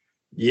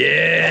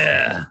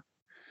yeah,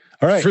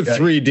 All right. for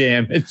 3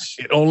 damage.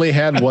 It only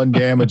had 1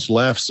 damage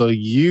left. So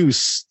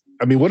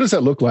what does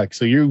that look like?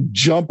 So you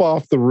jump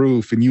off the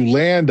roof and you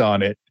land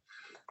on it.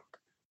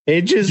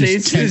 It's Just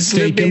just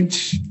stake him.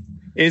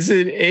 it's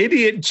an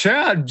idiot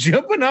child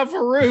jumping off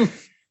a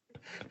roof.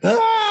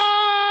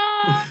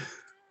 Ah!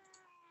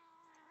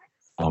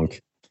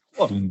 Honk.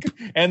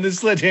 And the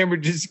sledgehammer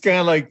just kind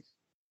of like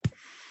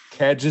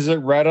catches it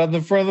right on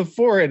the front of the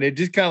forehead. It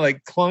just kind of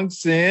like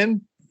clunks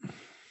in.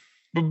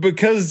 But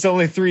because it's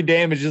only 3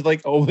 damage, it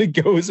like only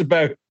goes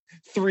about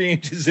 3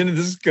 inches into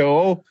the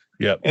skull.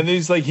 Yep. And then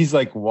he's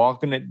like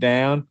walking it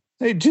down.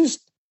 He's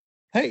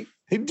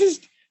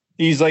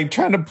like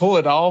trying to pull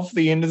it off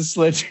the end of the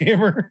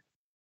sledgehammer.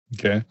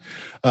 Okay.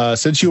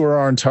 Since you were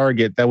on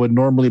target, that would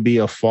normally be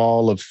a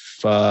fall of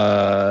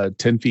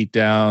 10 feet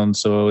down.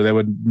 So that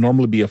would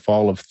normally be a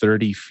fall of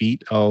 30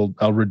 feet. I'll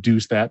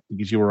reduce that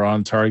because you were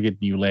on target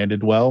and you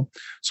landed well.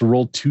 So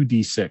roll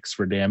 2d6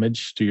 for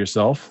damage to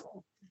yourself.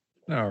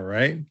 All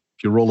right.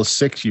 If you roll a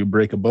 6, you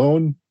break a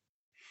bone.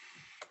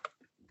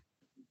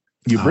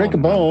 You break a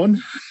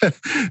bone,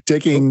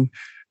 taking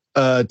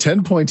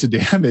 10 points of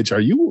damage. Are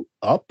you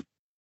up?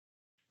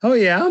 Oh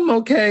yeah, I'm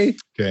okay.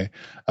 Okay.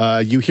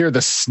 You hear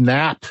the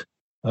snap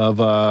of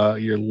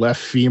your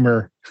left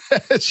femur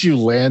as you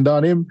land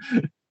on him.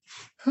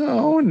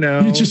 Oh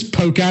no. You just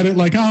poke at it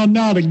like, oh,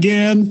 not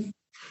again.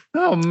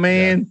 Oh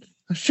man.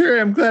 Yeah. Sure,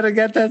 I'm glad I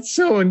got that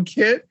sewing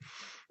kit.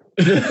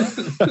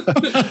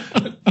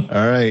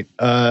 All right.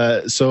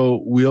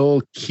 So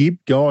we'll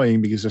keep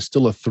going because there's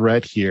still a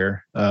threat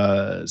here.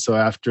 So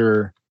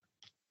after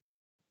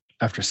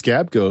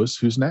Scab goes,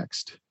 who's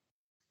next?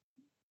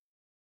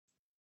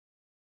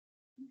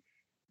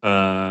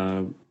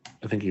 I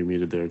think you're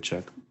muted there,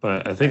 Chuck.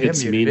 But I think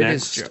it's me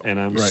next, and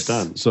I'm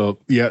stunned. So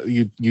yeah,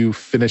 you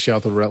finish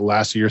out the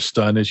last of your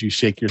stun as you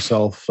shake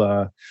yourself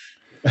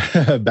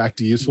back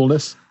to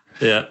usefulness.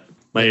 Yeah,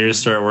 my ears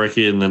start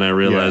working, and then I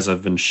realize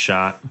I've been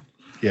shot.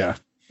 Yeah.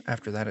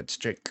 After that, it's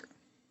Jake.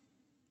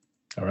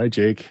 All right,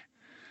 Jake.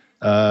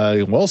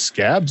 Well,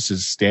 Scabs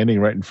is standing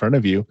right in front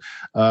of you.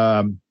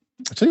 I'll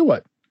tell you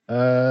what.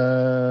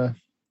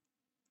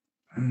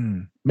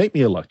 Make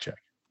me a luck check.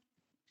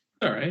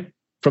 All right.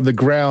 From the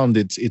ground,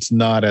 it's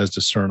not as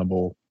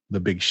discernible, the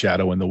big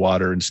shadow in the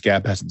water, and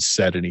Scab hasn't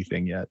said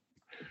anything yet.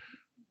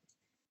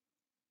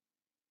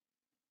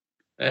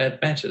 It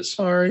matches.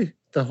 Sorry,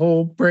 the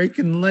whole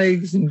breaking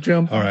legs and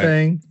jumping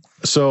thing.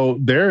 So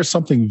there is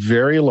something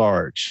very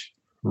large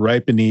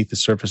right beneath the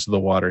surface of the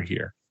water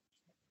here.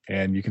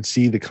 And you can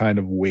see the kind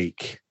of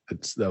wake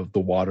that's of the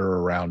water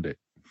around it.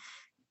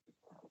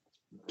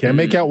 Can't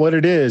make out what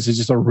it is. It's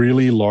just a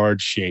really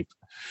large shape.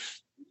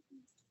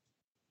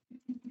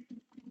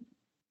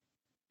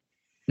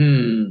 I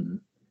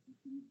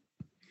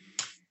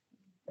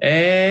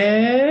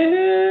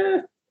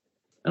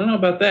don't know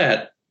about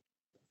that.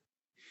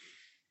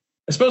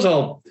 I suppose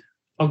I'll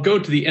go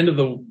to the end of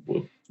the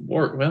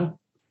wharf. Well,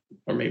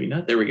 or maybe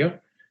not. There we go.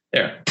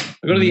 There.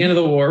 I'll go to the end of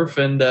the wharf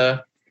and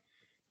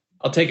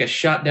I'll take a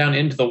shot down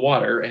into the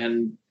water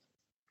and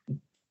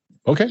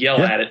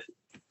yell at it.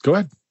 Go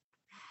ahead.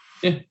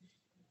 Yeah.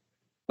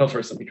 Well,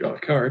 first let me draw a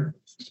card.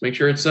 Just make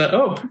sure it's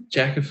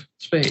Jack of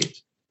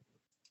Spades.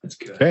 That's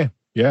good. Okay.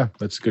 Yeah,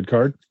 that's a good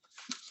card.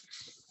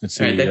 Let's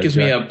see. All right, that gives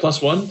me a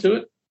 +1 to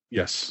it.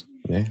 Yes.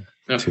 Yeah.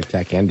 Okay. To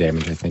attack and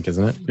damage, I think,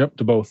 isn't it? Yep,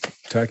 to both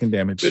attack and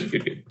damage.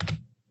 Good.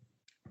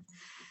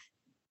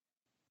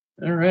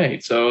 All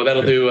right, so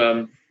that'll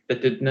do.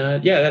 That did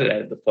not. Yeah, that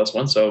added the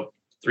 +1. So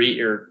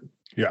 3 or.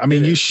 Yeah, I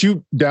mean, you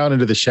shoot down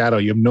into the shadow.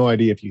 You have no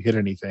idea if you hit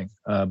anything,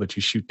 but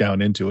you shoot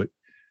down into it.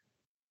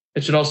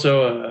 It should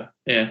also,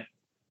 yeah.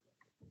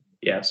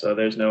 So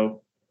there's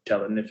no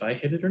telling if I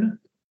hit it or not.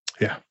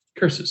 Yeah.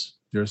 Curses.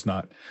 There's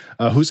not.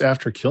 Who's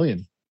after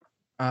Killian?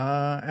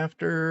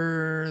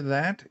 After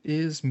that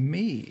is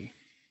me.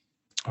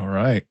 All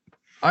right.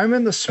 I'm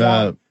in the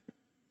swamp.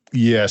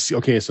 Yes.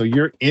 Okay. So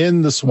you're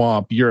in the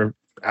swamp. You're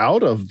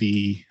out of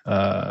the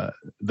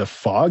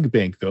fog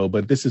bank though,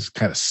 but this is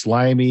kind of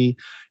slimy.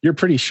 You're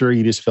pretty sure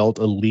you just felt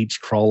a leech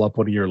crawl up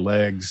one of your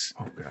legs.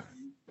 Oh god.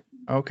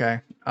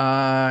 Okay.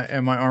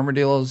 And my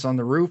armadillo's on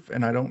the roof,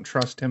 and I don't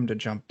trust him to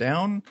jump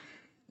down.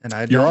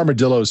 And your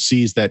armadillo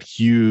sees that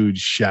huge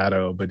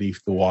shadow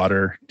beneath the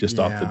water just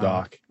off the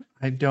dock.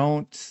 I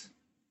don't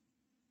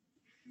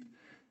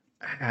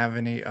have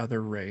any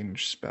other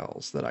range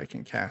spells that I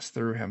can cast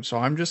through him. So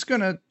I'm just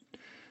going to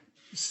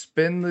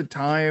spend the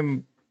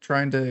time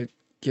trying to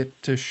get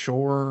to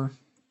shore.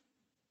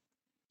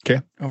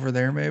 Okay. Over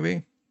there,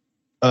 maybe.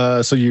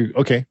 So you,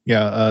 okay.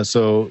 Yeah.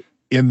 So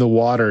in the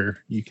water,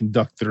 you can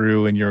duck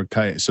through and you're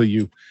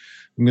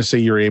I'm going to say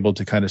you're able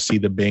to kind of see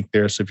the bank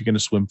there. So if you're going to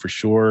swim for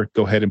shore,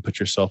 go ahead and put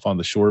yourself on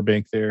the shore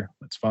bank there.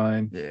 That's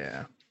fine.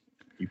 Yeah.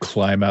 You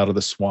climb out of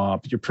the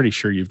swamp. You're pretty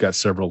sure you've got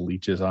several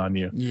leeches on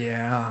you.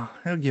 Yeah.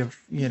 I'll give,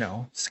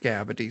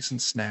 Scab a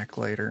decent snack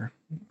later.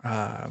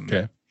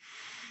 Okay.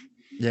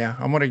 Yeah.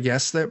 I'm going to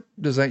guess that.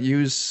 Does that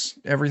use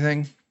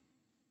everything?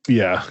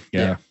 Yeah.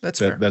 That's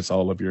fair. That's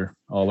all of your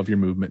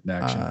movement and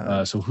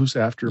action. So who's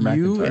after McIntyre?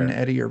 You and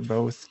Eddie are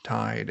both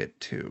tied at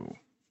 2.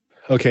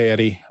 Okay,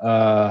 Eddie.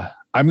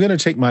 I'm going to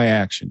take my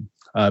action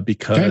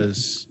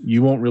because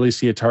you won't really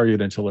see a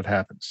target until it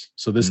happens.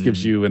 So this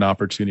gives you an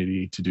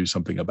opportunity to do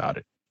something about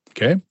it.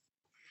 Okay?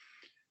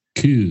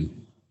 Cool.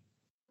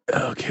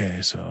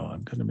 Okay, so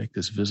I'm going to make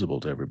this visible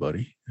to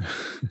everybody.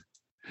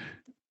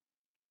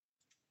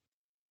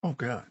 Oh,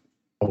 God.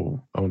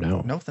 Oh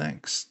no. No,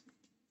 thanks.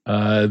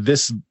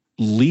 This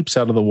leaps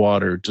out of the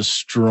water,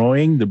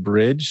 destroying the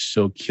bridge.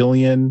 So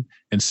Killian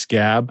and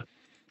Scab,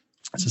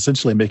 it's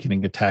essentially making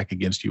an attack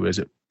against you as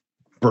it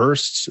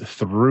bursts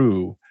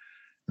through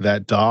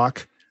that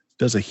dock,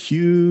 does a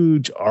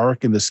huge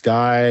arc in the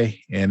sky,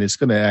 and it's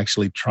going to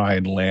actually try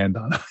and land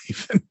on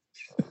Ivan.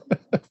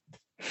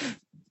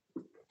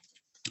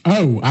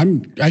 Oh,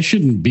 I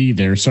shouldn't be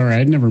there. Sorry,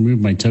 I'd never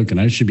moved my token.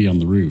 I should be on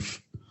the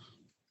roof.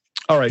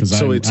 All right,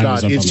 so it's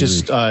not. It's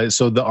just roof.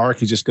 so the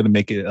arc is just going to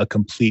make it a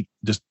complete,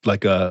 just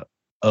like a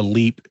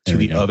leap to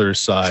the other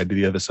side, to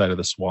the other side of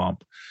the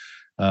swamp.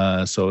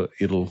 So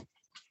it'll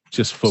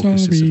just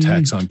focus its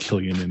attacks on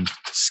Killian and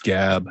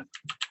Scab.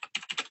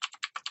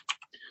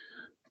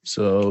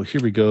 So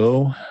here we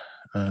go.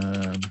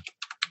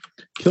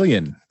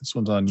 Killian, this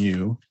one's on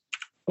you.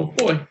 Oh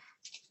boy.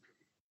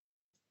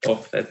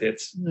 Oh, that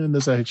hits. And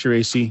does that hit your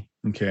AC?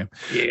 Okay.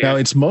 Yeah. Now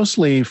it's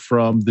mostly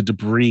from the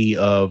debris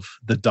of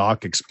the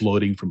dock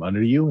exploding from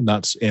under you,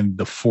 and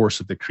the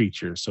force of the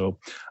creature. So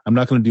I'm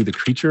not going to do the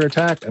creature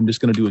attack. I'm just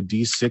going to do a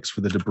D6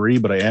 for the debris,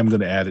 but I am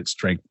going to add its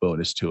strength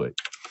bonus to it.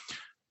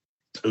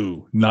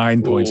 Ooh,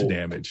 9 points of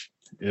damage.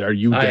 Are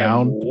you I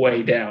down? am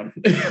way down.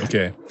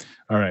 Okay.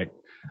 All right.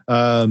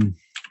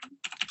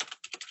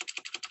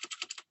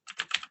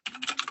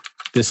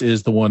 This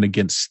is the one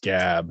against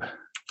Scab.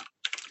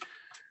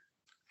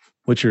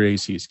 What's your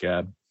AC,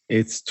 Scab?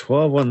 It's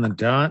 12 on the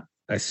dot.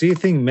 I see a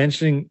thing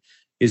mentioning,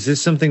 is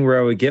this something where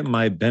I would get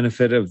my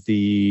benefit of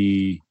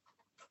the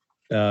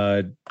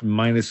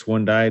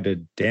 -1 die to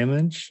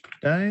damage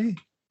die?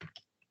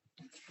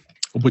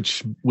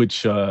 Which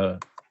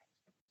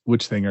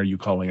thing are you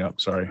calling up?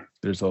 Sorry.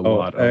 There's a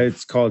lot of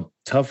it's called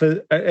tough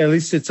at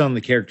least it's on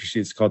the character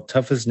sheet. It's called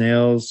Tough as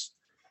Nails,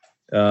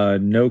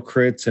 no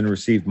crits and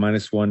received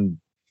 -1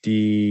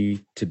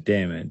 D to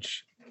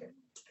damage.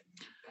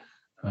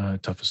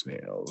 Tough as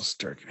Nails,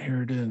 Dark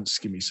Inheritance.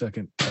 Give me a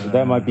second.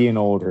 That might be an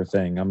older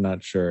thing. I'm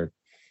not sure.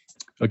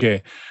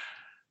 Okay.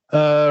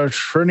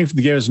 Returning from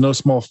the game is no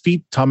small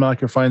feat. Tom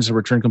Malker finds the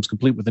return comes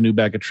complete with a new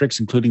bag of tricks,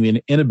 including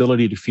the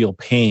inability to feel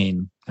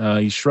pain.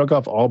 You shrug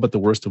off all but the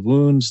worst of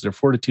wounds. Their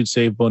fortitude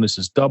save bonus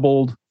is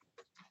doubled.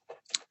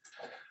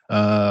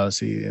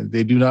 See,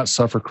 they do not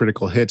suffer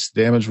critical hits.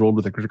 Damage rolled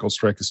with a critical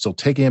strike is still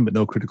taken, but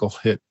no critical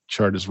hit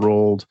chart is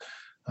rolled.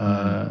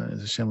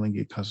 The Shambling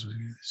Gate causes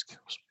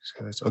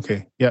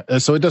okay, yeah.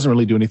 So it doesn't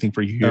really do anything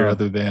for you here,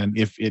 other than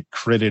if it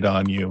critted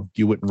on you,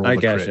 you wouldn't roll. I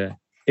the gotcha. crit.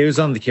 It was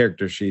on the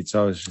character sheet,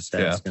 so I was just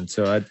asking.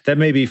 So that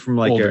may be from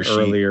like Older an sheet.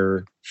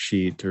 earlier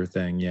sheet or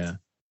thing. Yeah.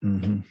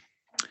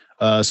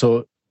 Mm-hmm.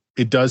 So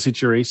it does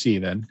hit your AC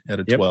then at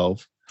a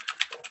 12.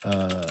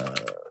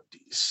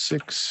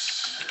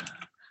 D6.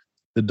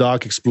 The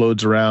dock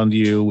explodes around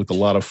you with a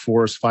lot of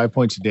force. 5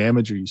 points of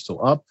damage. Are you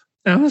still up?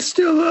 I'm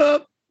still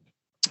up.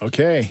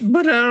 Okay.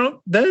 But I'm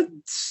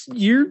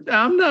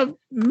not,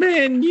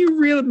 man, you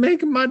really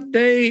making my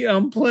day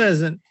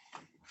unpleasant.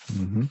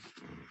 Mm-hmm.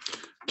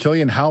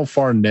 Killian, how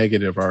far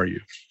negative are you?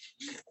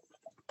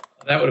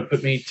 That would have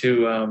put me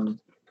to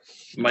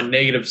my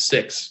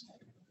 -6.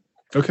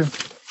 Okay.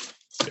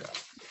 Yeah.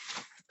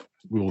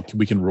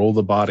 We can roll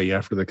the body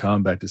after the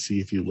combat to see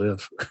if you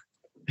live.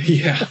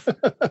 Yeah.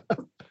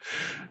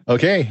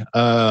 Okay.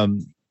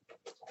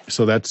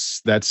 So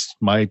that's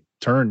my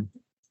turn.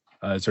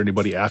 Is there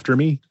anybody after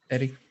me?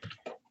 Eddie.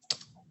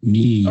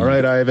 Me. All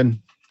right,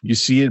 Ivan. You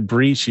see it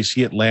breach. You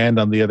see it land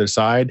on the other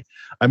side.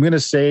 I'm going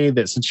to say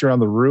that since you're on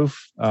the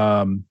roof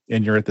and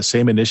you're at the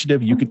same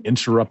initiative, you can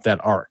interrupt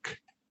that arc.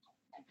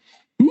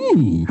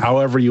 Ooh.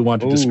 However you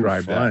want to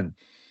describe fun.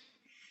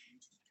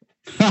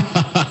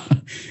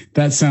 that.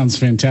 That sounds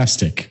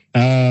fantastic.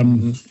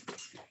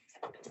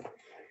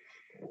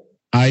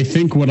 I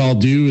think what I'll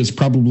do is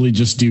probably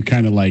just do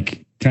kind of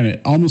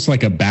almost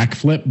like a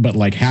backflip, but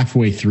like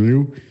halfway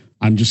through,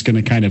 I'm just going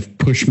to kind of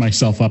push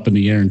myself up in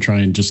the air and try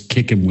and just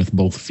kick him with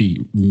both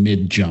feet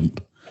mid jump.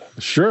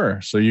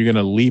 Sure. So you're going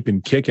to leap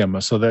and kick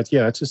him. So that's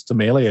just a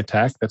melee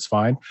attack. That's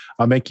fine.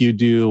 I'll make you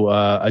do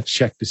a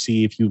check to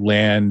see if you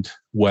land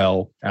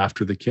well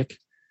after the kick.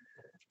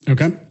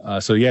 Okay.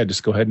 So yeah,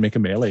 just go ahead and make a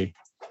melee.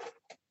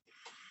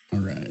 All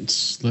right.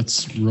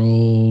 Let's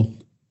roll.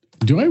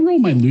 Do I roll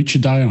my lucha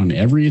die on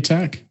every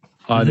attack?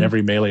 On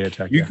every melee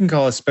attack. You can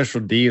call a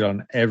special deed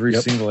on every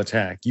single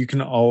attack. You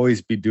can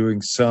always be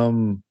doing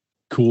some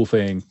cool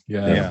thing.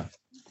 Yeah.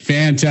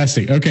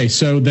 Fantastic. Okay,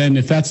 so then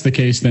if that's the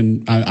case,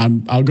 then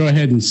I'll go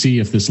ahead and see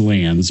if this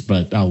lands.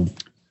 But I've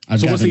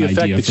got what's the an effect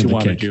idea that for you the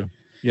want kick. to do?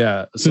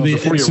 Yeah. So the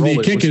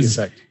kick is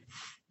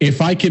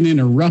if I can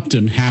interrupt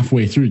him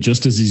halfway through,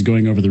 just as he's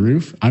going over the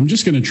roof, I'm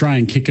just going to try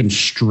and kick him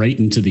straight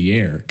into the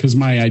air. Because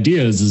my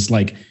idea is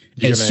like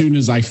soon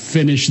as I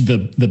finish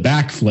the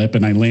backflip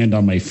and I land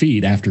on my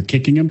feet after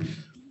kicking him,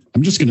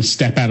 I'm just going to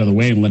step out of the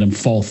way and let him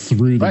fall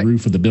through the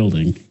roof of the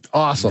building.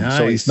 Awesome. Nice.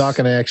 So he's not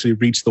going to actually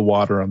reach the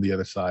water on the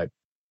other side.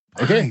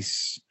 Okay.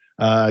 Nice.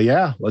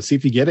 Yeah. Let's see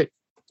if you get it.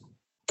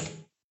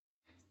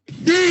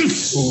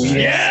 Yes!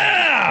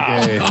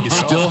 Yeah. Okay. You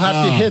still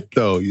have to hit,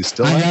 though. You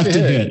still have to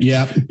hit.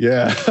 Yeah.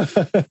 Yeah.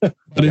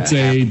 But it's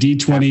a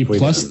D20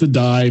 plus the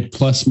die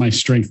plus my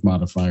strength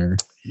modifier.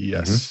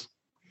 Yes.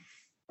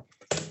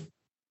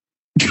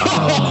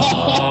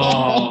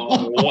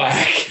 Oh,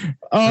 whack.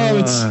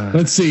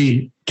 Let's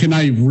see. Can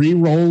I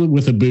re-roll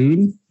with a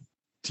boon?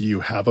 Do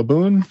you have a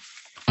boon?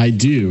 I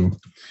do.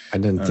 I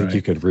didn't think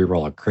you could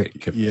re-roll a crit.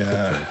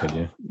 Yeah. Could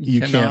you?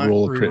 You can't Cannot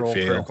roll a crit reroll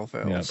fail. critical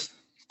fails.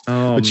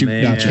 Oh, But you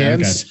man.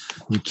 can Okay.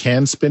 you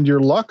can spend your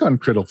luck on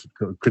critical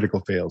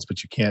fails,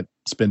 but you can't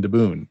spend a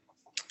boon.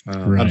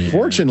 Right.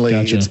 Unfortunately,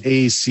 Gotcha. its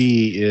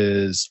AC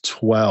is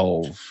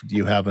 12. Do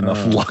you have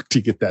enough Oh. luck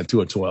to get that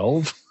to a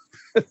 12?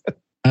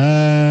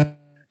 And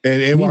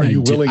mean, are I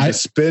you do- willing I- to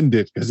spend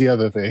it? Is the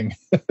other thing.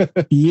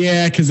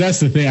 Yeah, because that's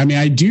the thing. I mean,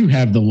 I do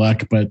have the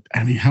luck, but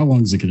I mean, how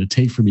long is it going to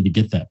take for me to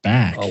get that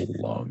back? A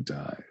long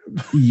time.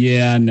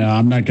 Yeah, no,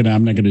 I'm not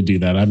gonna do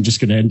that. I'm just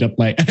gonna end up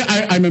like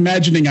I'm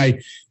imagining I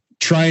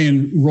try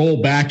and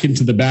roll back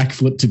into the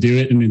backflip to do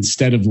it, and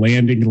instead of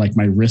landing, like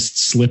my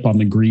wrists slip on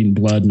the green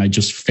blood, and I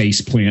just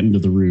face plant into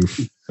the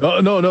roof.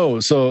 Oh, no.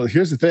 So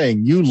here's the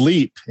thing. You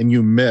leap and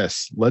you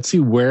miss. Let's see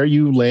where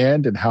you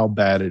land and how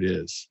bad it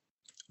is.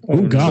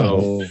 Oh God!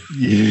 So,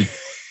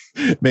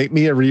 make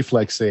me a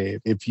reflex save.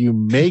 If you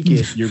make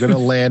it, you're going to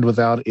land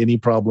without any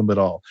problem at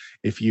all.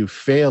 If you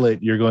fail it,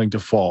 you're going to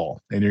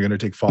fall and you're going to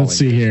take falling. Let's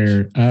see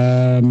here.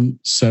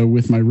 So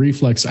with my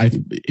reflex,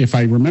 if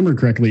I remember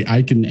correctly,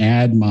 I can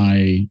add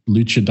my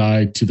lucha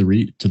die to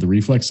the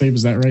reflex save.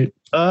 Is that right?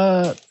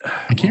 I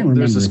can't remember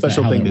There's a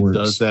special how thing that that works.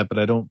 does that, but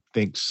I don't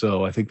think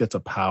so. I think that's a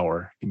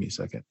power. Give me a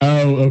second.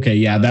 Oh, okay.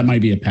 Yeah, that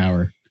might be a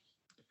power.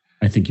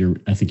 I think you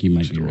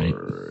might be right.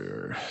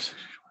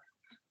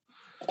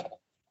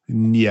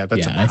 Yeah,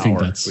 that's a power. I think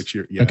that's which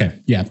you're, yeah. okay.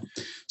 Yeah.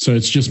 So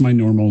it's just my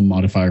normal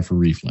modifier for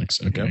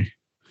reflex. Okay. Yep.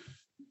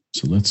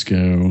 So let's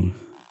go.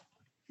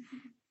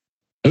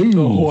 Oh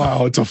Ooh.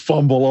 wow, it's a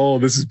fumble. Oh,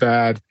 this is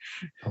bad.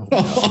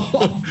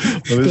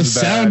 The This is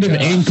sound bad. of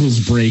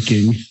ankles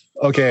breaking.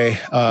 Okay,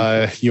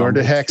 you earned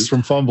a hex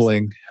from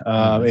fumbling,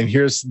 and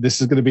this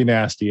is going to be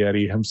nasty,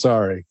 Eddie. I'm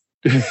sorry.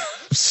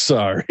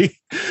 Sorry.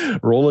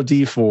 Roll a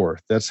d4.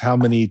 That's how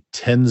many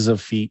tens of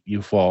feet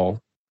you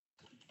fall.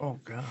 Oh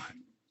God.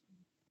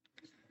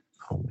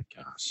 Oh my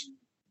gosh.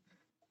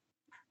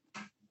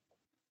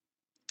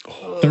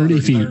 30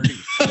 feet.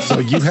 So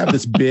you have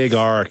this big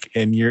arc,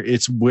 and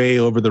it's way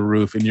over the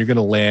roof, and you're going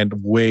to land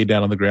way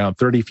down on the ground,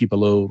 30 feet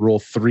below. Roll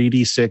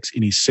 3d6.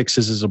 Any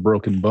sixes is a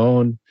broken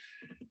bone.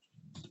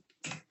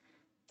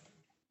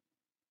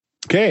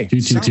 Okay, 2,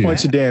 2, 6 2.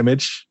 points of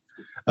damage.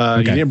 You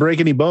Okay. didn't break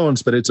any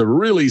bones, but it's a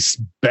really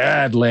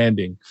bad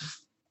landing.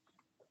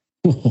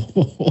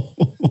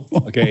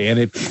 Okay, and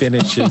it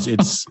finishes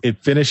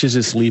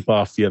its leap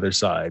off the other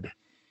side.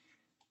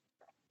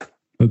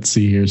 Let's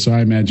see here. So I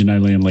imagine I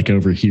land like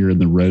over here in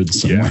the road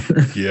somewhere.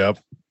 Yep.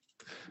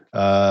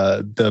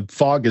 The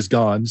fog is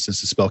gone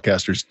since the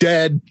spellcaster's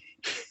dead.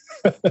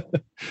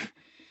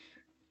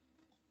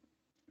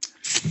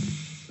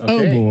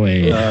 Oh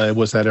boy.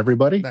 Was that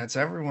everybody? That's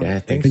everyone. Yeah, I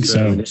think, think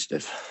so.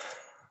 Initiative.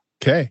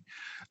 Okay.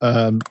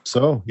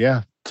 So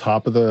yeah,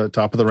 top of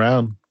the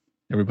round.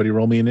 Everybody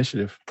roll me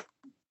initiative.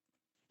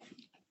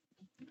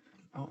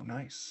 Oh,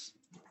 nice.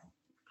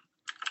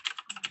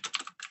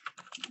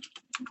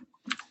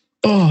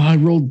 Oh, I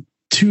rolled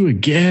 2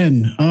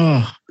 again.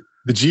 Oh,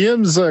 The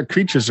GM's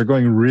creatures are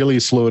going really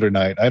slow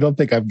tonight. I don't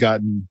think I've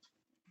gotten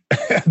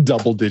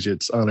double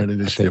digits on an I think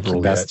initiative the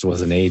roll yet. best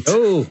was an 8.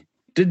 Oh,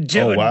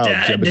 the Oh, wow,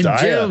 Jebediah.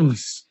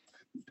 gems.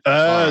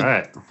 All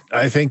right.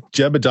 I think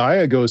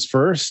Jebediah goes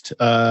first.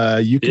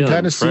 You can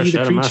kind of see fresh the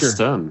out of my creature.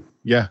 stun.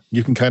 Yeah,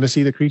 you can kind of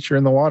see the creature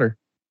in the water.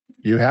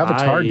 You have a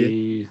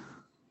target.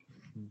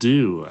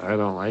 I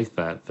don't like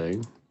that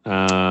thing.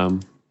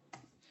 I'm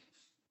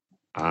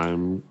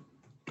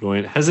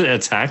going. Has it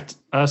attacked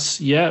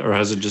us yet, or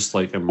has it just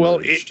like emerged? Well,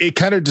 it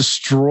kind of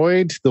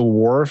destroyed the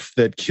wharf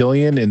that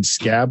Killian and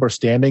Scab are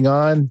standing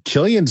on.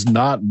 Killian's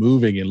not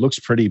moving. It looks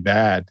pretty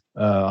bad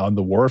on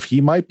the wharf.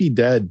 He might be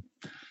dead.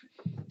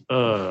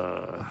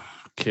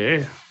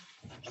 Okay.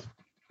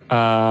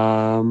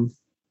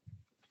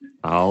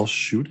 I'll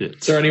shoot it.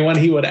 Is there anyone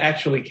he would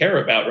actually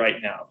care about right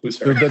now? Who's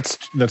hurt?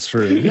 That's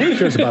true. He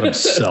cares about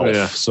himself.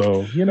 Yeah.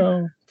 So,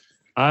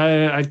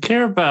 I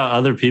care about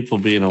other people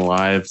being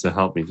alive to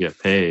help me get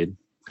paid.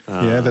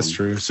 yeah, that's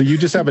true. So you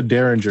just have a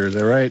Derringer, is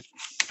that right?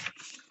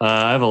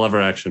 I have a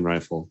lever action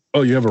rifle.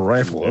 Oh, you have a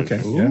rifle. Okay.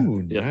 Yeah.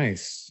 Ooh, Yeah.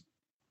 nice.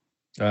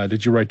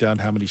 Did you write down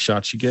how many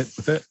shots you get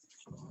with it?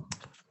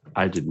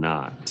 I did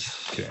not.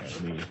 Okay.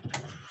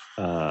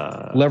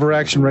 Lever Lever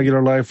action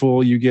regular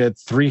rifle, you get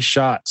 3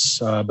 shots,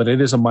 but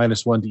it is a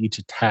 -1 to each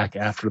attack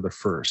after the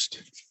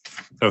first.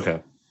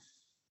 Okay.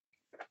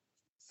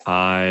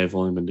 I've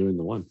only been doing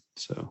the one,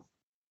 so.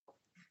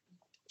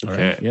 All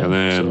Okay, right, yeah, and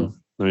then so-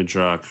 let me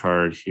draw a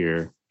card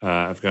here.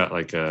 I've got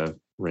like a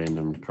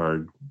random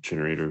card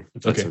generator,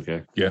 if that's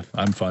okay. Yeah,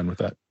 I'm fine with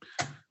that.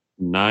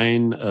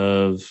 9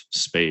 of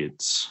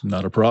spades.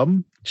 Not a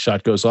problem.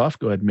 Shot goes off.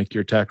 Go ahead and make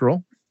your attack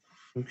roll.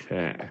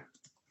 Okay.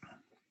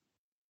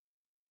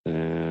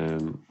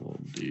 And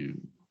we'll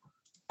do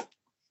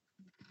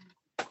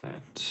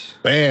that.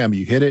 Bam,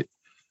 you hit it.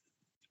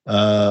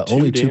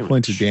 Only 2 damage.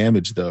 points of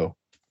damage, though.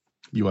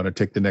 You want to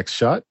take the next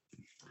shot?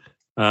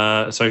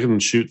 So I can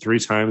shoot 3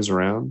 times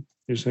around,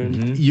 you're saying?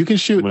 Mhm. You can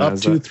shoot When up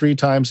is to that? 3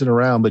 times in a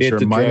round, but You have you're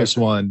to draw-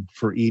 -1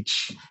 for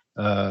each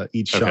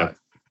shot.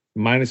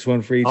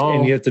 -1 for each, Oh.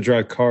 and you have to draw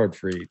a card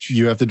for each.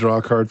 You have to draw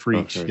a card for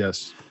each. Okay.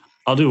 Yes.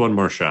 I'll do one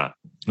more shot.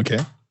 Okay.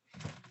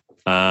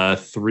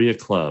 3 of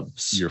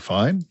clubs. You're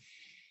fine.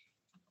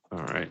 All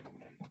right.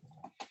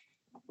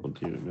 We'll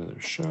do another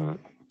shot.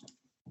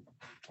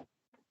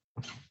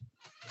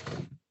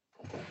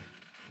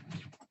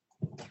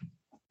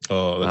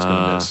 Oh, that's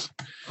gonna miss.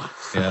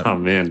 Yeah. Oh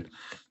man.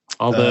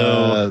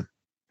 Although,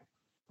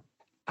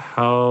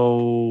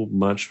 how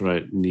much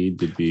would I need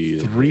to be?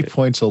 3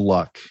 points of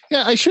luck.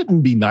 Yeah, I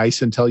shouldn't be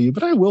nice and tell you,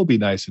 but I will be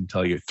nice and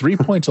tell you. 3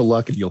 points of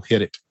luck and you'll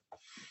hit it.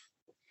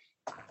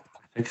 I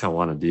think I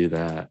want to do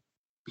that.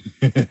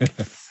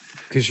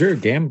 Because you're a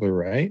gambler,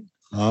 right?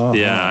 Uh-huh.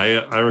 Yeah,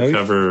 I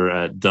recover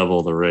at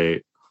double the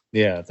rate.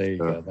 Yeah, there you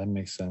go. That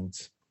makes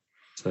sense.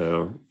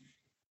 So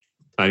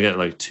I get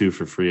like 2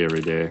 for free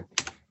every day.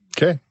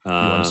 Okay. You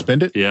want to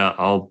spend it? Yeah,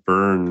 I'll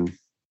burn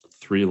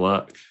 3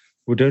 luck.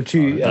 Well, don't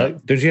you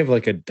have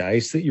like a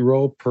dice that you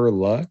roll per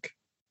luck?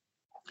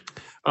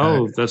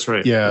 Oh, that's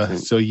right. Yeah.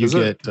 So you Is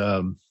it? get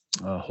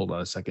hold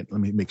on a second.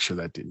 Let me make sure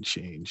that didn't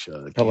change.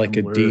 Like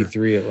a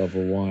D3 at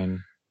level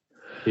 1.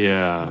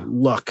 Yeah.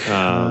 Luck.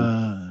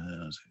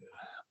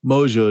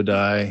 Mojo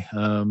die.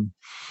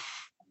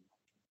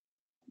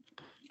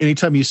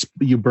 Anytime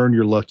you burn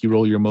your luck, you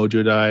roll your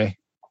mojo die.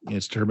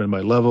 It's determined by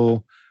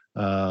level.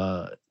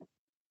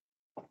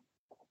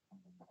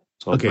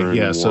 Okay,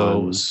 yeah.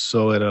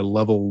 So at a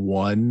level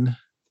 1,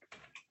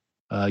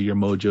 your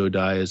mojo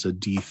die is a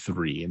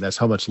D3, and that's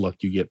how much luck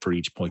you get for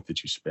each point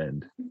that you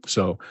spend.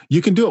 So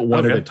you can do it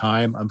one at a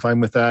time. I'm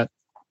fine with that.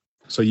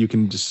 So you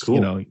can just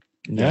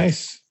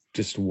Nice.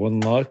 Just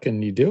 1 luck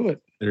and you do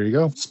it. There you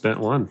go. Spent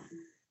 1.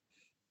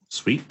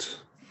 Sweet.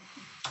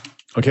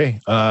 Okay.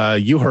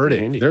 You heard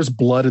it. Handy. There's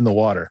blood in the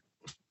water.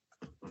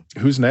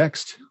 Who's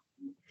next?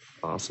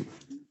 Awesome.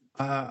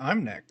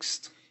 I'm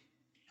next.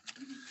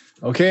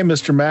 Okay,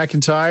 Mr.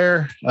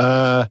 McIntyre.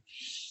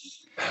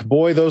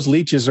 Boy, those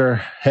leeches are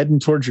heading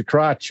towards your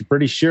crotch. You're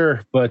pretty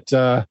sure, but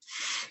That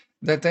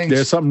thing.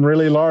 there's something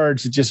really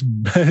large that just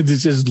it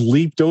just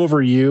leaped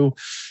over you,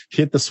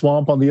 hit the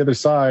swamp on the other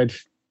side.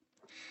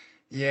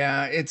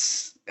 Yeah,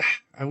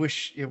 I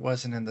wish it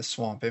wasn't in the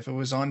swamp. If it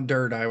was on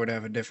dirt, I would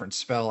have a different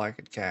spell I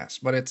could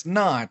cast, but it's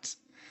not.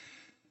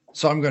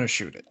 So I'm going to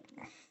shoot it.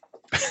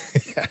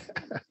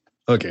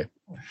 Okay.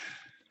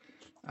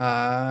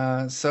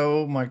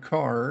 So my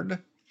card.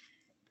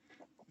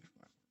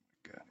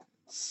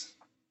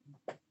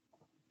 Oh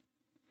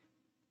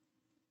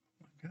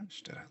my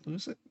gosh, did I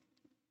lose it?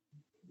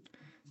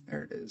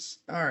 There it is.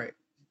 All right.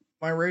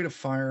 My rate of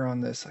fire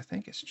on this, I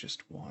think it's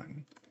just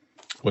 1.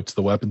 What's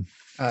the weapon?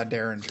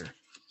 Derringer.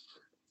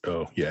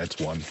 Oh, yeah, it's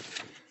 1.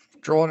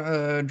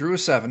 Drew a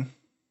 7.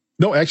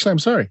 No, actually, I'm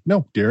sorry.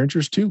 No,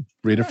 Derringer's 2.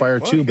 Rate of fire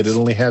 2, but it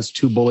only has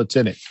 2 bullets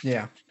in it.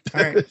 Yeah.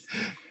 All right.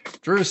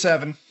 Drew a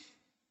 7.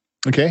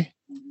 Okay.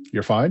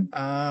 You're fine.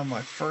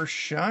 My first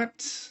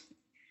shot.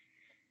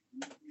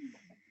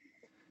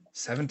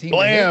 17.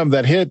 Blam!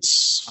 That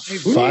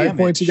hits 5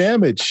 points of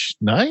damage.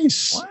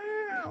 Nice.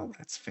 Wow,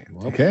 that's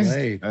fantastic.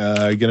 Okay.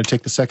 You're going to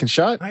take the second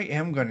shot? I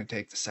am going to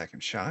take the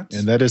second shot.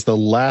 And that is the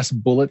last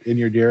bullet in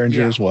your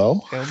Derringer as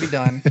well. It'll be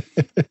done.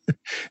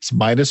 It's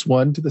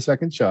 -1 to the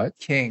second shot.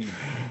 King.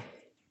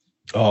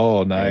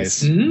 Oh,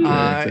 nice. And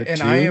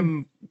I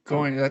am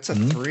going, that's a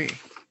 3.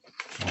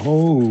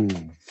 Oh.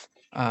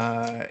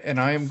 And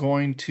I am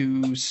going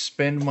to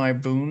spend my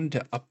boon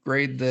to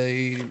upgrade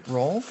the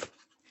roll.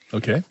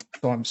 Okay.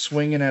 So I'm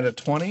swinging at a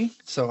 20.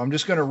 So I'm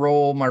just going to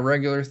roll my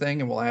regular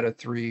thing and we'll add a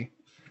 3.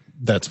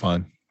 That's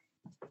fine.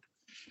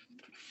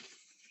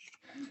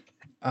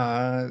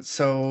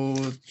 So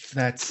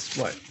that's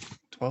what,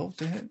 12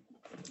 to hit?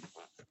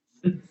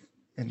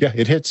 And, Yeah,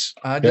 it hits.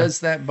 Does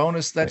that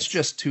bonus, that's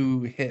just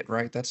to hit,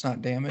 right? That's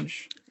not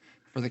damage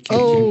for the king.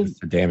 Oh,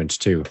 The damage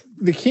too.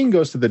 the king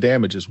goes to the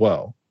damage as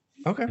well.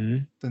 Okay.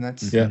 Mhm. Then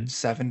that's Yeah.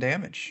 7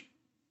 damage.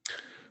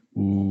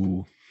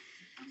 Ooh.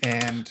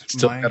 And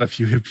Still got a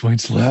few hit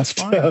points left.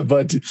 fine.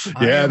 But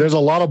yeah, there's a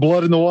lot of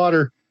blood in the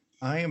water.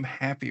 I am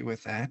happy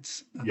with that.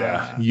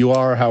 Yeah. You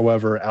are,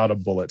 however, out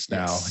of bullets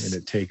now, Yes. and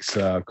it takes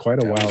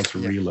quite a while to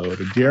Yeah. reload.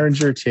 A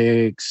Derringer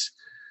takes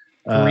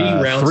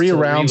 3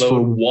 rounds for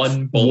for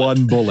 1 bullet.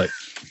 1 bullet.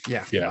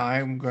 Yeah. Yeah.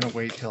 I'm going to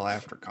wait till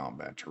after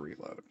combat to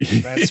reload.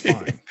 That's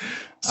fine.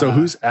 So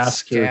who's after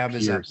Scab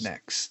is up Pierce?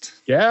 next.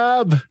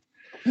 Gab.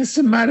 That's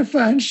some mighty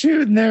fine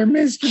shooting there,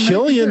 Mr.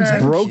 Killian's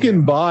McIntyre. broken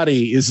you.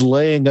 body is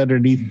laying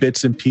underneath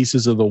bits and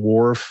pieces of the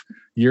wharf.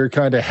 You're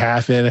kind of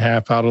half in,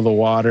 half out of the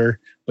water,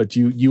 but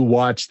you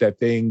watch that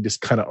thing just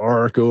kind of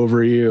arc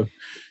over you.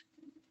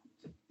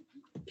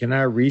 Can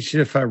I reach it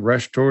if I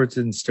rush towards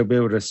it and still be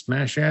able to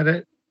smash at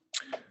it?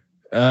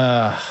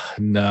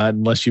 Not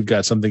unless you've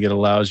got something that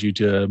allows you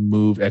to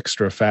move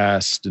extra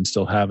fast and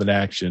still have an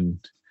action.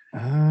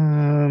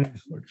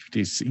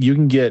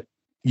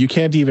 You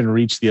can't even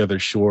reach the other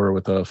shore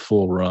with a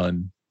full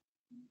run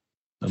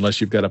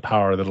unless you've got a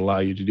power that allow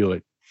you to do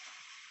it.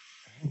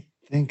 I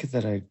think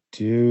that I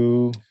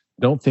do.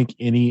 Don't think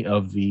any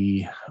of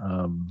the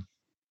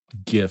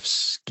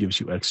gifts gives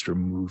you extra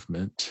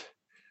movement.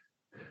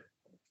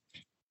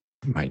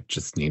 Might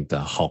just need to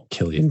haul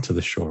Killian to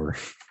the shore.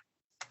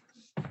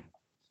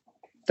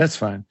 That's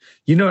fine.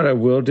 You know what I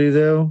will do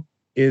though?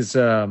 is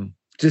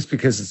just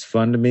because it's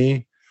fun to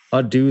me,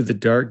 I'll do the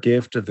Dark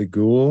Gift of the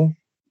Ghoul.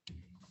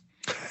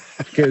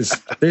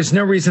 Because there's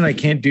no reason I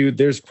can't do.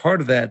 There's part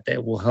of that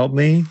will help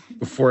me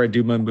before I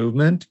do my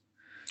movement.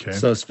 Okay.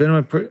 So spend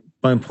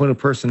my point of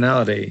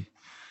personality.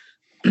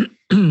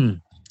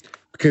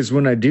 Because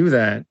when I do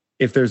that,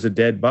 if there's a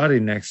dead body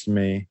next to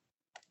me,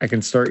 I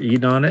can start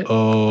eating on it.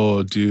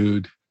 Oh,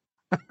 dude.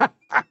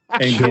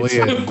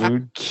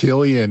 And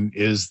Killian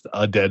is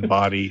a dead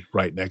body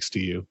right next to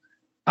you.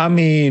 I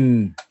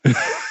mean,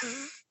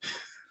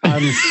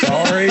 I'm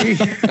sorry.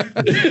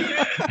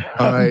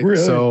 All right, Really?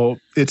 so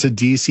it's a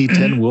DC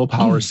 10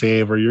 willpower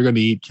save, or you're going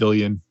to eat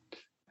Killian.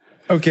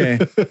 Okay.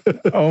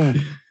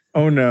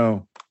 Oh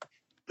no.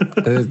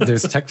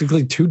 There's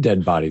technically 2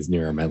 dead bodies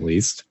near him, at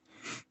least.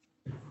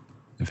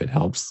 If it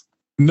helps.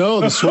 No,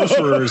 the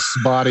sorcerer's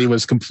body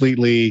was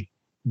completely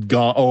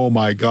gone. Oh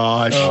my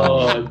gosh.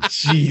 Oh,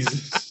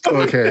 Jesus.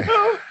 Okay.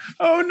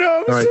 Oh no.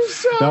 I'm All right.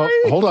 so Now, sorry.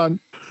 hold on.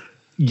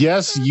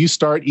 Yes, you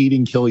start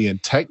eating Killian.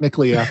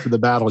 Technically, after the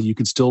battle, you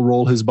can still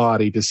roll his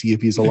body to see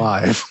if he's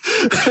alive.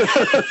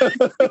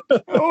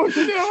 Oh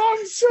no.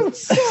 I'm so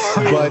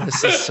sorry. But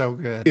This is so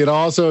good. it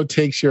also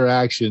takes your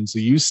action. So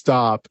you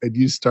stop and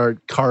you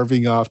start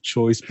carving off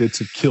choice bits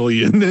of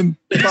Killian and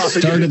popping it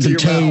Start at into the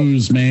your mouth.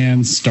 toes,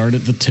 man. Start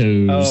at the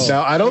toes. Oh.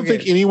 Now, I don't Okay.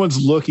 think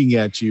anyone's looking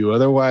at you.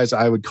 Otherwise,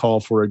 I would call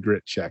for a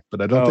grit check.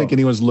 But I don't Oh. think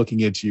anyone's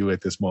looking at you at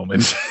this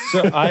moment.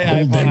 So I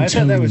Hold them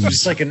thought that was toes.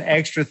 just like an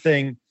extra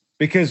thing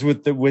because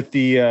with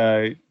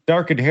the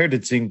Dark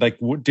Inheritance thing, like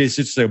it's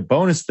just a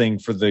bonus thing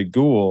for the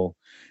ghoul.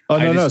 Oh,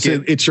 I no, no. just So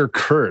get- it's your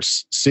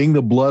curse. Seeing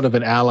the blood of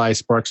an ally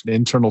sparks an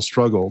internal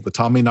struggle. The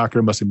Tommy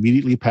Knocker must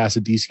immediately pass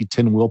a DC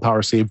 10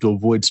 willpower save to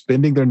avoid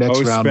spending their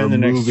next round spend the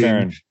next removing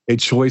turn. a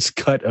choice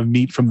cut of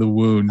meat from the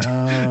wound.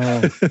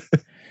 Oh,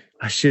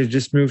 I should have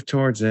just moved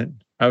towards it.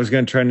 I was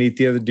going to try and eat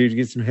the other dude to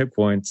get some hit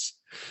points.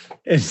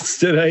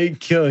 Instead, I ate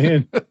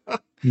Killian.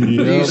 Do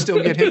you Yep.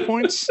 still get hit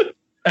points?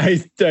 I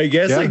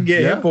guess Yeah, I can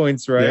get yeah. hit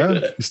points, right? Yeah,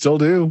 you still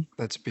do.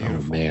 That's Oh,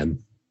 beautiful. man.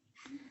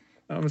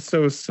 I'm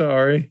so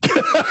sorry.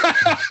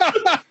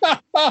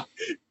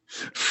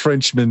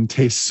 Frenchman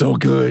tastes so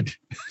good.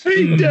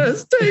 He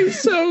does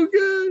taste so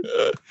good.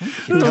 You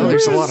can tell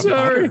there's a lot of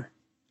Sorry. butter.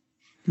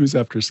 Who's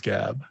after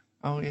Scab?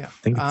 Oh yeah. I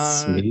think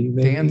it's me,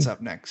 maybe? Dan's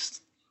up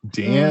next.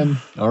 Dan.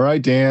 All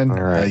right, Dan.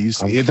 All right. You I'm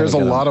see, there's a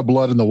kinda lot of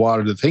blood in the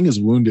water. The thing is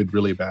wounded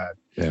really bad.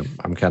 Yeah,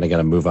 I'm kind of going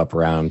to move up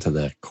around to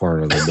the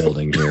corner of the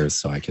building here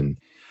so I can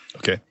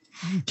Okay.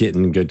 get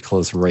in good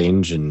close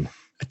range and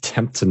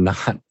attempt to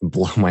not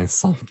blow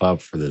myself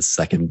up for the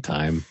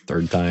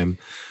third time.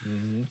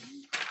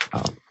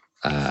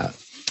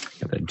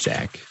 Got a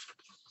jack.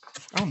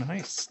 Oh,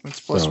 nice. That's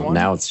plus So one.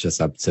 now it's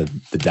just up to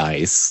the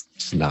dice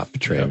to not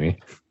betray me.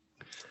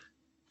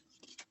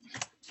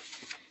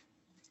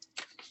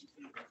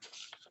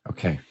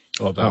 Okay.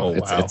 Oh, Oh,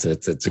 wow.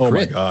 it's a Oh my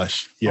crit.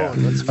 gosh. Yeah. Oh,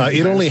 that's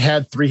It only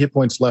had 3 hit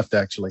points left,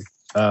 actually.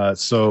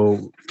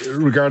 So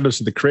regardless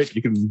of the crit,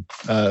 you can,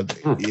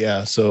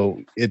 yeah.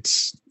 So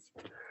there's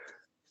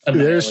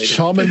Annihilated.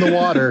 chum in the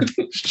water.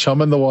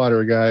 Chum in the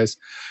water, guys.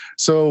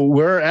 So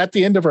we're at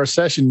the end of our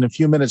session. A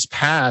few minutes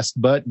passed,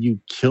 but you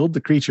killed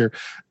the creature.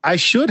 I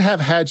should have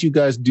had you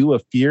guys do a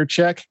fear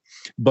check,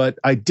 but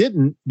I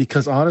didn't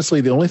because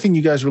honestly, the only thing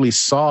you guys really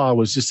saw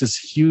was just this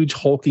huge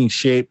hulking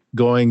shape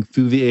going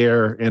through the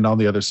air and on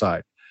the other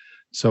side.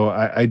 So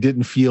I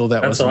didn't feel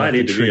that That's was all I enough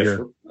need to be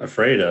trigger.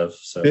 afraid of.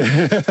 So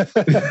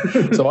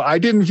So I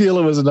didn't feel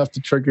it was enough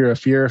to trigger a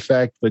fear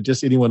effect, but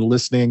just anyone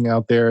listening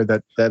out there,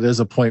 that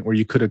is a point where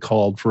you could have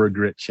called for a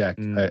grit check.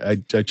 I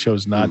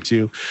chose not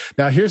to.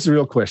 Now here's the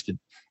real question: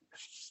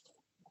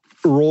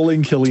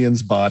 rolling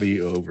Killian's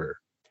body over.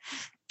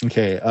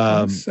 Okay.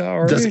 I'm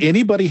sorry. Does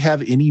anybody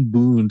have any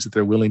boons that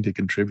they're willing to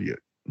contribute?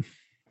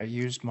 I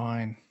used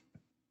mine.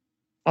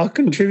 I'll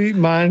contribute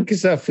mine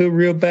because I feel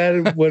real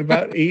bad. What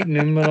about eating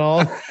him and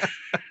all?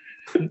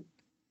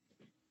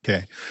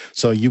 Okay.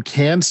 So you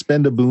can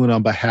spend a boon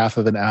on behalf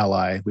of an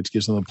ally, which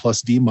gives them a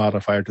plus D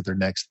modifier to their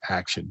next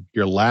action.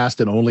 Your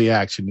last and only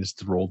action is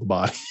to roll the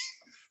body.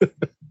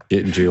 Do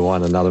you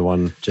want another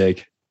one,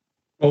 Jake?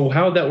 Oh,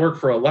 how would that work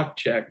for a luck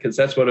check? Because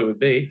that's what it would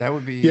be. That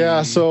would be.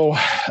 Yeah. So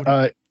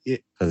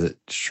Does it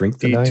shrink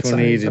the die D20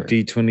 size, to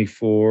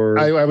or- D24.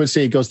 I would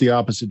say it goes the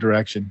opposite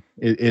direction.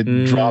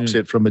 It drops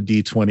it from a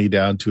D20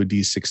 down to a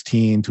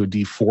D16 to a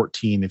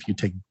D14 if you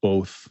take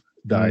both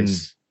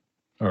dice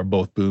or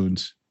both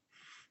boons.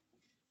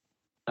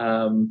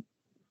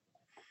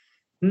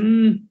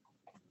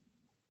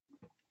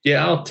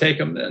 Yeah, I'll take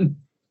them then.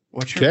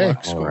 What's your Okay. luck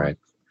All score? right.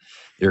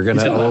 You're going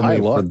to He's got owe high me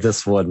for luck.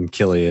 this one,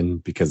 Killian,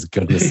 because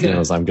goodness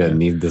knows I'm going to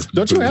need this.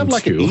 Don't you have boon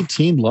like an too.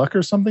 18 luck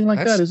or something like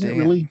That's that? Isn't it Dan.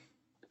 really?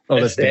 Oh,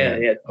 That's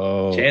Dan, yeah.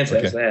 Oh, Chance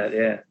okay. has that,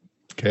 yeah.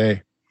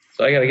 Okay.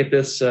 So I got to get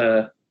this. See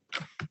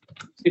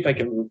if I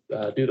can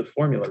do the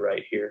formula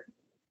right here.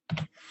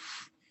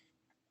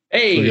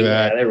 Hey, Look at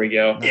that. yeah, there we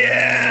go.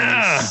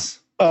 Nice.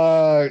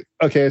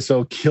 Okay,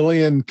 so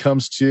Killian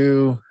comes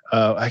to.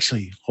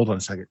 Actually, hold on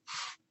a second.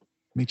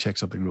 Let me check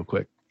something real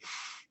quick.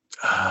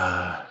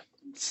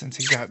 Since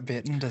he got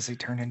bitten, does he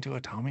turn into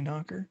a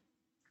Tommyknocker?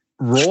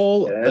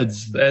 Roll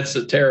That's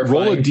a terrifying.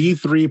 roll a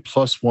D3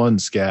 plus 1,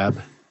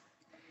 Scab.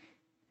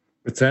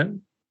 What's that?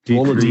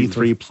 Roll a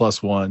D3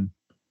 plus 1.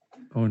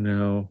 Oh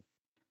no.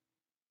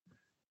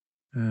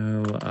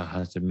 Oh, I'll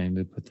have to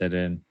maybe put that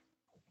in.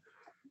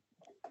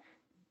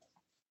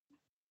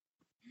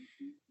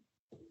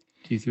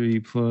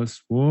 D3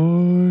 plus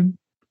 1.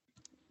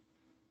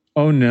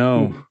 Oh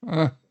no.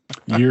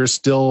 You're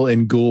still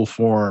in ghoul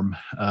form.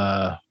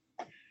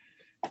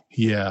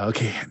 Yeah.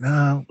 Okay.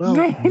 No. Well.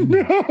 No.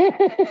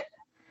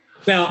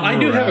 Now, I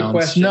do have a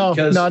question. No,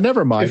 because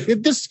never mind.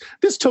 This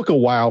took a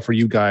while for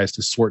you guys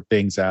to sort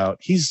things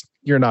out.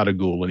 You're not a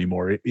ghoul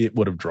anymore. It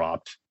would have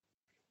dropped.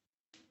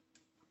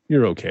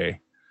 You're okay.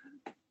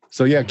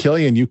 So yeah,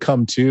 Killian, you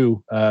come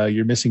too.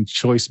 You're missing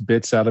choice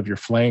bits out of your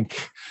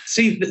flank.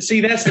 See,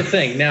 that's the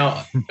thing.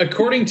 Now,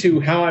 according to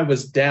how I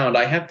was downed,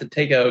 I have to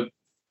take a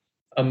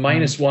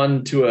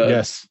 -1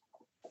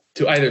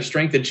 to either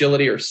strength,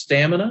 agility, or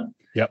stamina.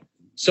 Yep.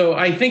 So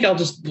I think I'll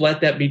just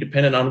let that be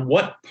dependent on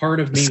what part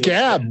of me.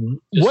 Scab,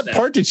 what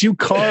part did you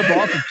carve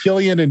off of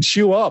Killian and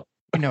chew up?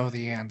 We know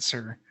the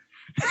answer.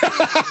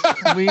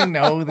 We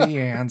know the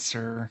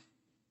answer.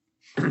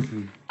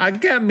 I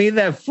got me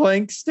that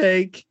flank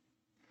steak.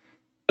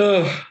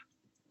 Ugh.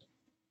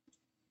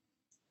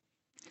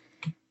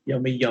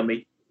 Yummy,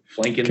 yummy.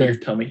 Flanking Okay. your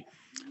tummy.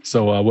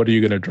 So what are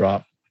you going to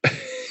drop?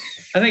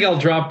 I think I'll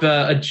drop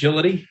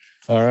agility.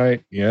 All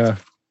right. Yeah.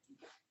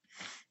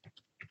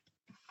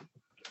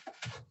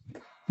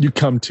 You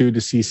come to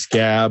see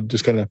Scab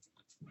just kind of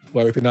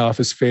wiping off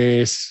his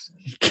face.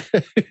 It's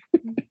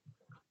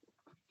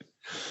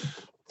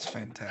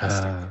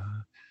fantastic.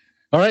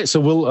 All right, so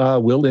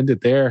we'll end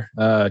it there.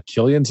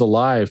 Killian's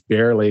alive,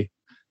 barely,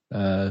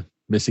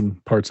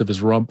 missing parts of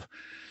his rump.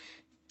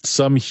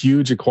 Some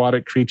huge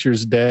aquatic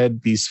creatures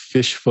dead. These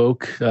fish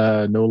folk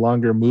no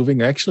longer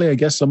moving. Actually, I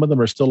guess some of them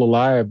are still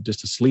alive,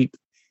 just asleep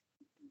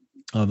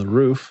on the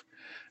roof.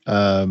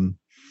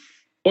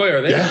 Boy,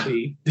 are they going to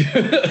be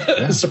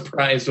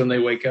surprised when they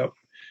wake up.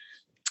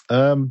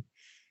 Let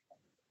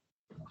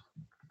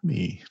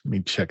me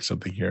check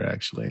something here.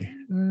 Actually,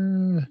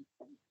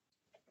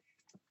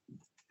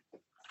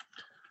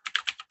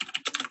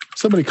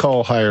 somebody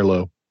call high or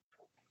low.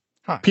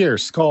 Hi.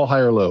 Pierce, call high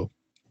or low.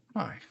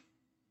 Hi.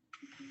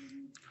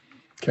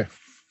 Okay.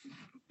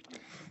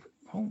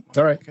 Oh,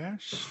 All right.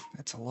 gosh,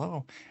 that's a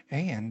low.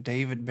 And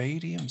David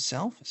Beatty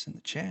himself is in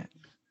the chat.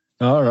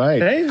 All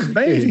right. Hey, Hey,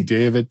 baby.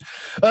 David.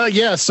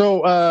 Yeah.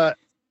 So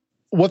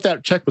what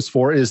that check was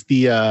for is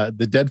the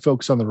dead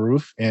folks on the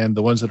roof and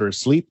the ones that are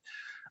asleep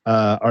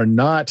are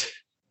not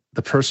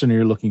the person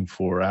you're looking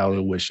for,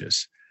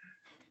 Aloysius.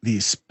 The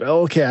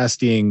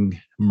spellcasting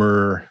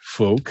mer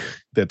folk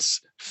that's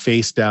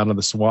face down in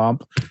the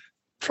swamp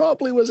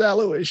probably was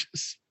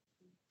Aloysius.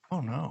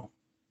 Oh, no.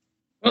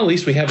 Well, at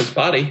least we have his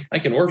body. I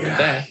can work with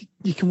that.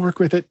 You can work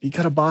with it. You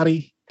got a body.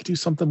 You can do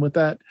something with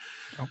that.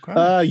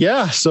 Okay.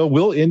 Yeah, so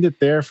we'll end it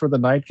there for the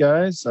night,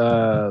 guys.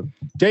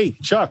 Dave,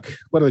 Chuck,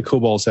 what do the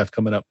kobolds have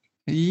coming up?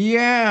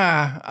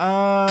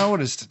 Yeah.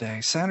 What is today?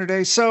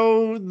 Saturday.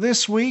 So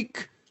this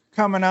week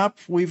coming up,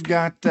 we've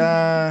got,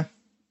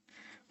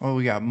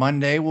 we got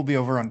Monday. We'll be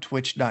over on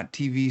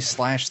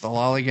twitch.tv/the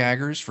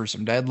Lollygaggers for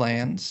some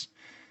Deadlands.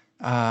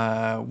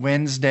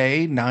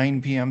 Wednesday,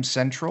 9 p.m.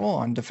 Central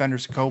on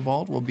Defenders of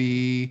Cobalt. We'll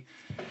be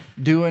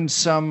doing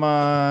some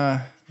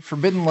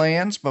Forbidden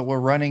Lands, but we're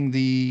running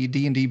the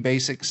D&D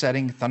basic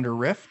setting Thunder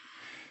Rift.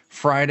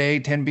 Friday,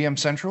 10 p.m.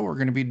 Central, we're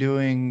going to be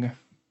doing,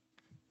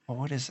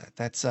 what is that?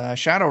 That's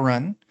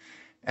Shadowrun.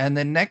 And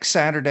then next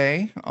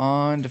Saturday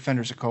on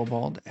Defenders of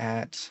Cobalt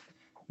at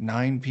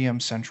 9 p.m.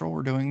 Central,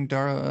 we're doing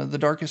The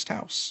Darkest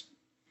House.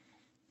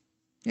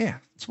 Yeah,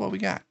 that's what we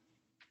got.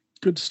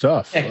 Good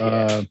stuff. Heck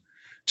yeah.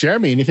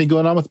 Jeremy, anything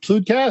going on with the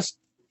Pludecast?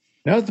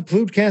 Not the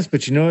Pludecast,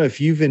 but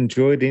if you've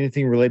enjoyed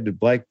anything related to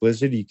Black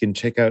Blizzard, you can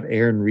check out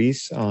Aaron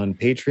Reese on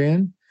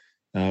Patreon.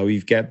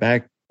 We've got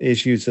back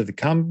issues of the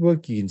comic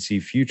book. You can see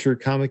future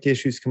comic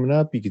issues coming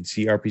up. You can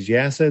see RPG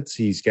assets.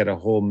 He's got a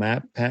whole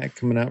map pack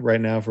coming out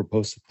right now for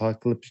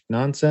post-apocalyptic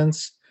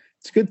nonsense.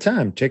 It's a good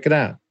time. Check it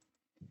out.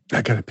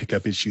 I got to pick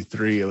up issue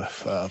 3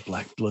 of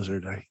Black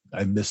Blizzard.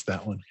 I missed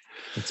that one.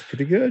 It's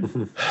pretty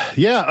good.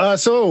 Yeah.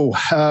 So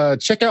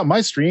check out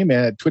my stream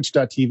at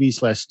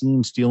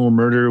twitch.tv/Steam Steel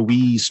Murder.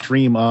 We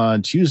stream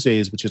on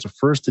Tuesdays, which is a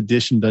first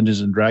edition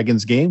Dungeons and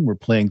Dragons game. We're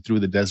playing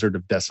through the Desert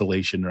of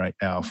Desolation right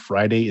now.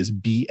 Friday is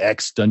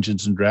BX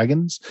Dungeons and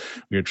Dragons.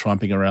 We are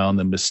tromping around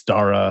the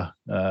Mystara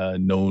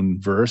known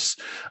verse.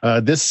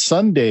 This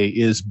Sunday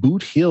is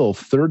Boot Hill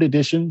 3rd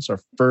edition. It's our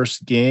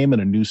first game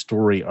and a new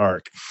story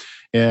arc.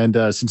 And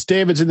since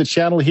David's in the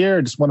channel here,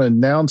 I just want to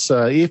announce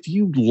if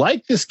you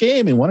like this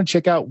game and want to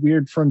check out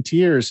Weird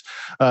Frontiers,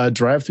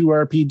 Drive Through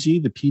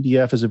RPG, the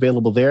PDF is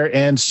available there.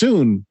 And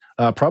soon,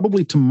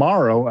 probably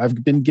tomorrow,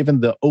 I've been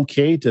given the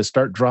okay to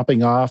start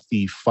dropping off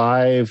the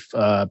 5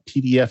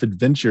 PDF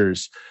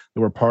adventures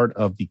that were part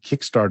of the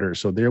Kickstarter.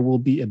 So there will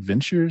be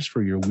adventures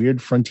for your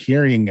Weird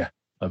Frontiering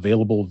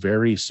available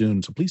very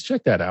soon. So please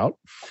check that out.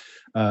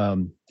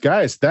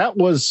 Guys, that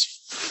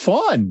was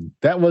fun.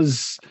 That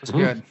was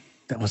good.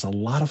 That was a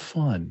lot of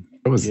fun.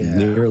 It was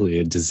nearly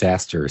a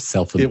disaster,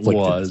 self-inflicted. It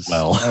was. As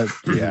well.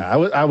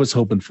 I was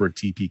hoping for a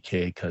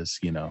TPK because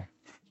you know.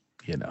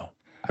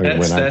 I mean,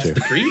 That's the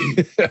dream.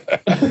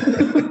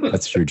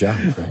 That's your job.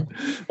 Right?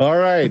 All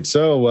right.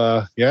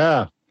 So,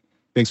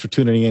 thanks for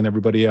tuning in,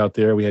 everybody out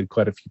there. We had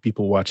quite a few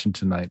people watching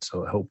tonight,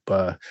 so I hope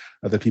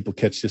other people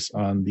catch this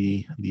on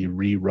the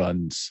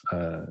reruns.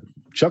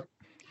 Chuck,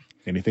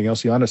 anything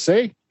else you want to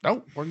say?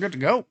 Nope, we're good to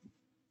go.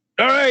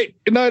 All right.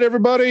 Good night,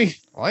 everybody.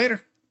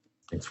 Later.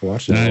 Thanks for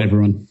watching. Good night,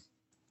 everyone.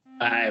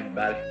 Bye,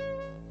 everybody.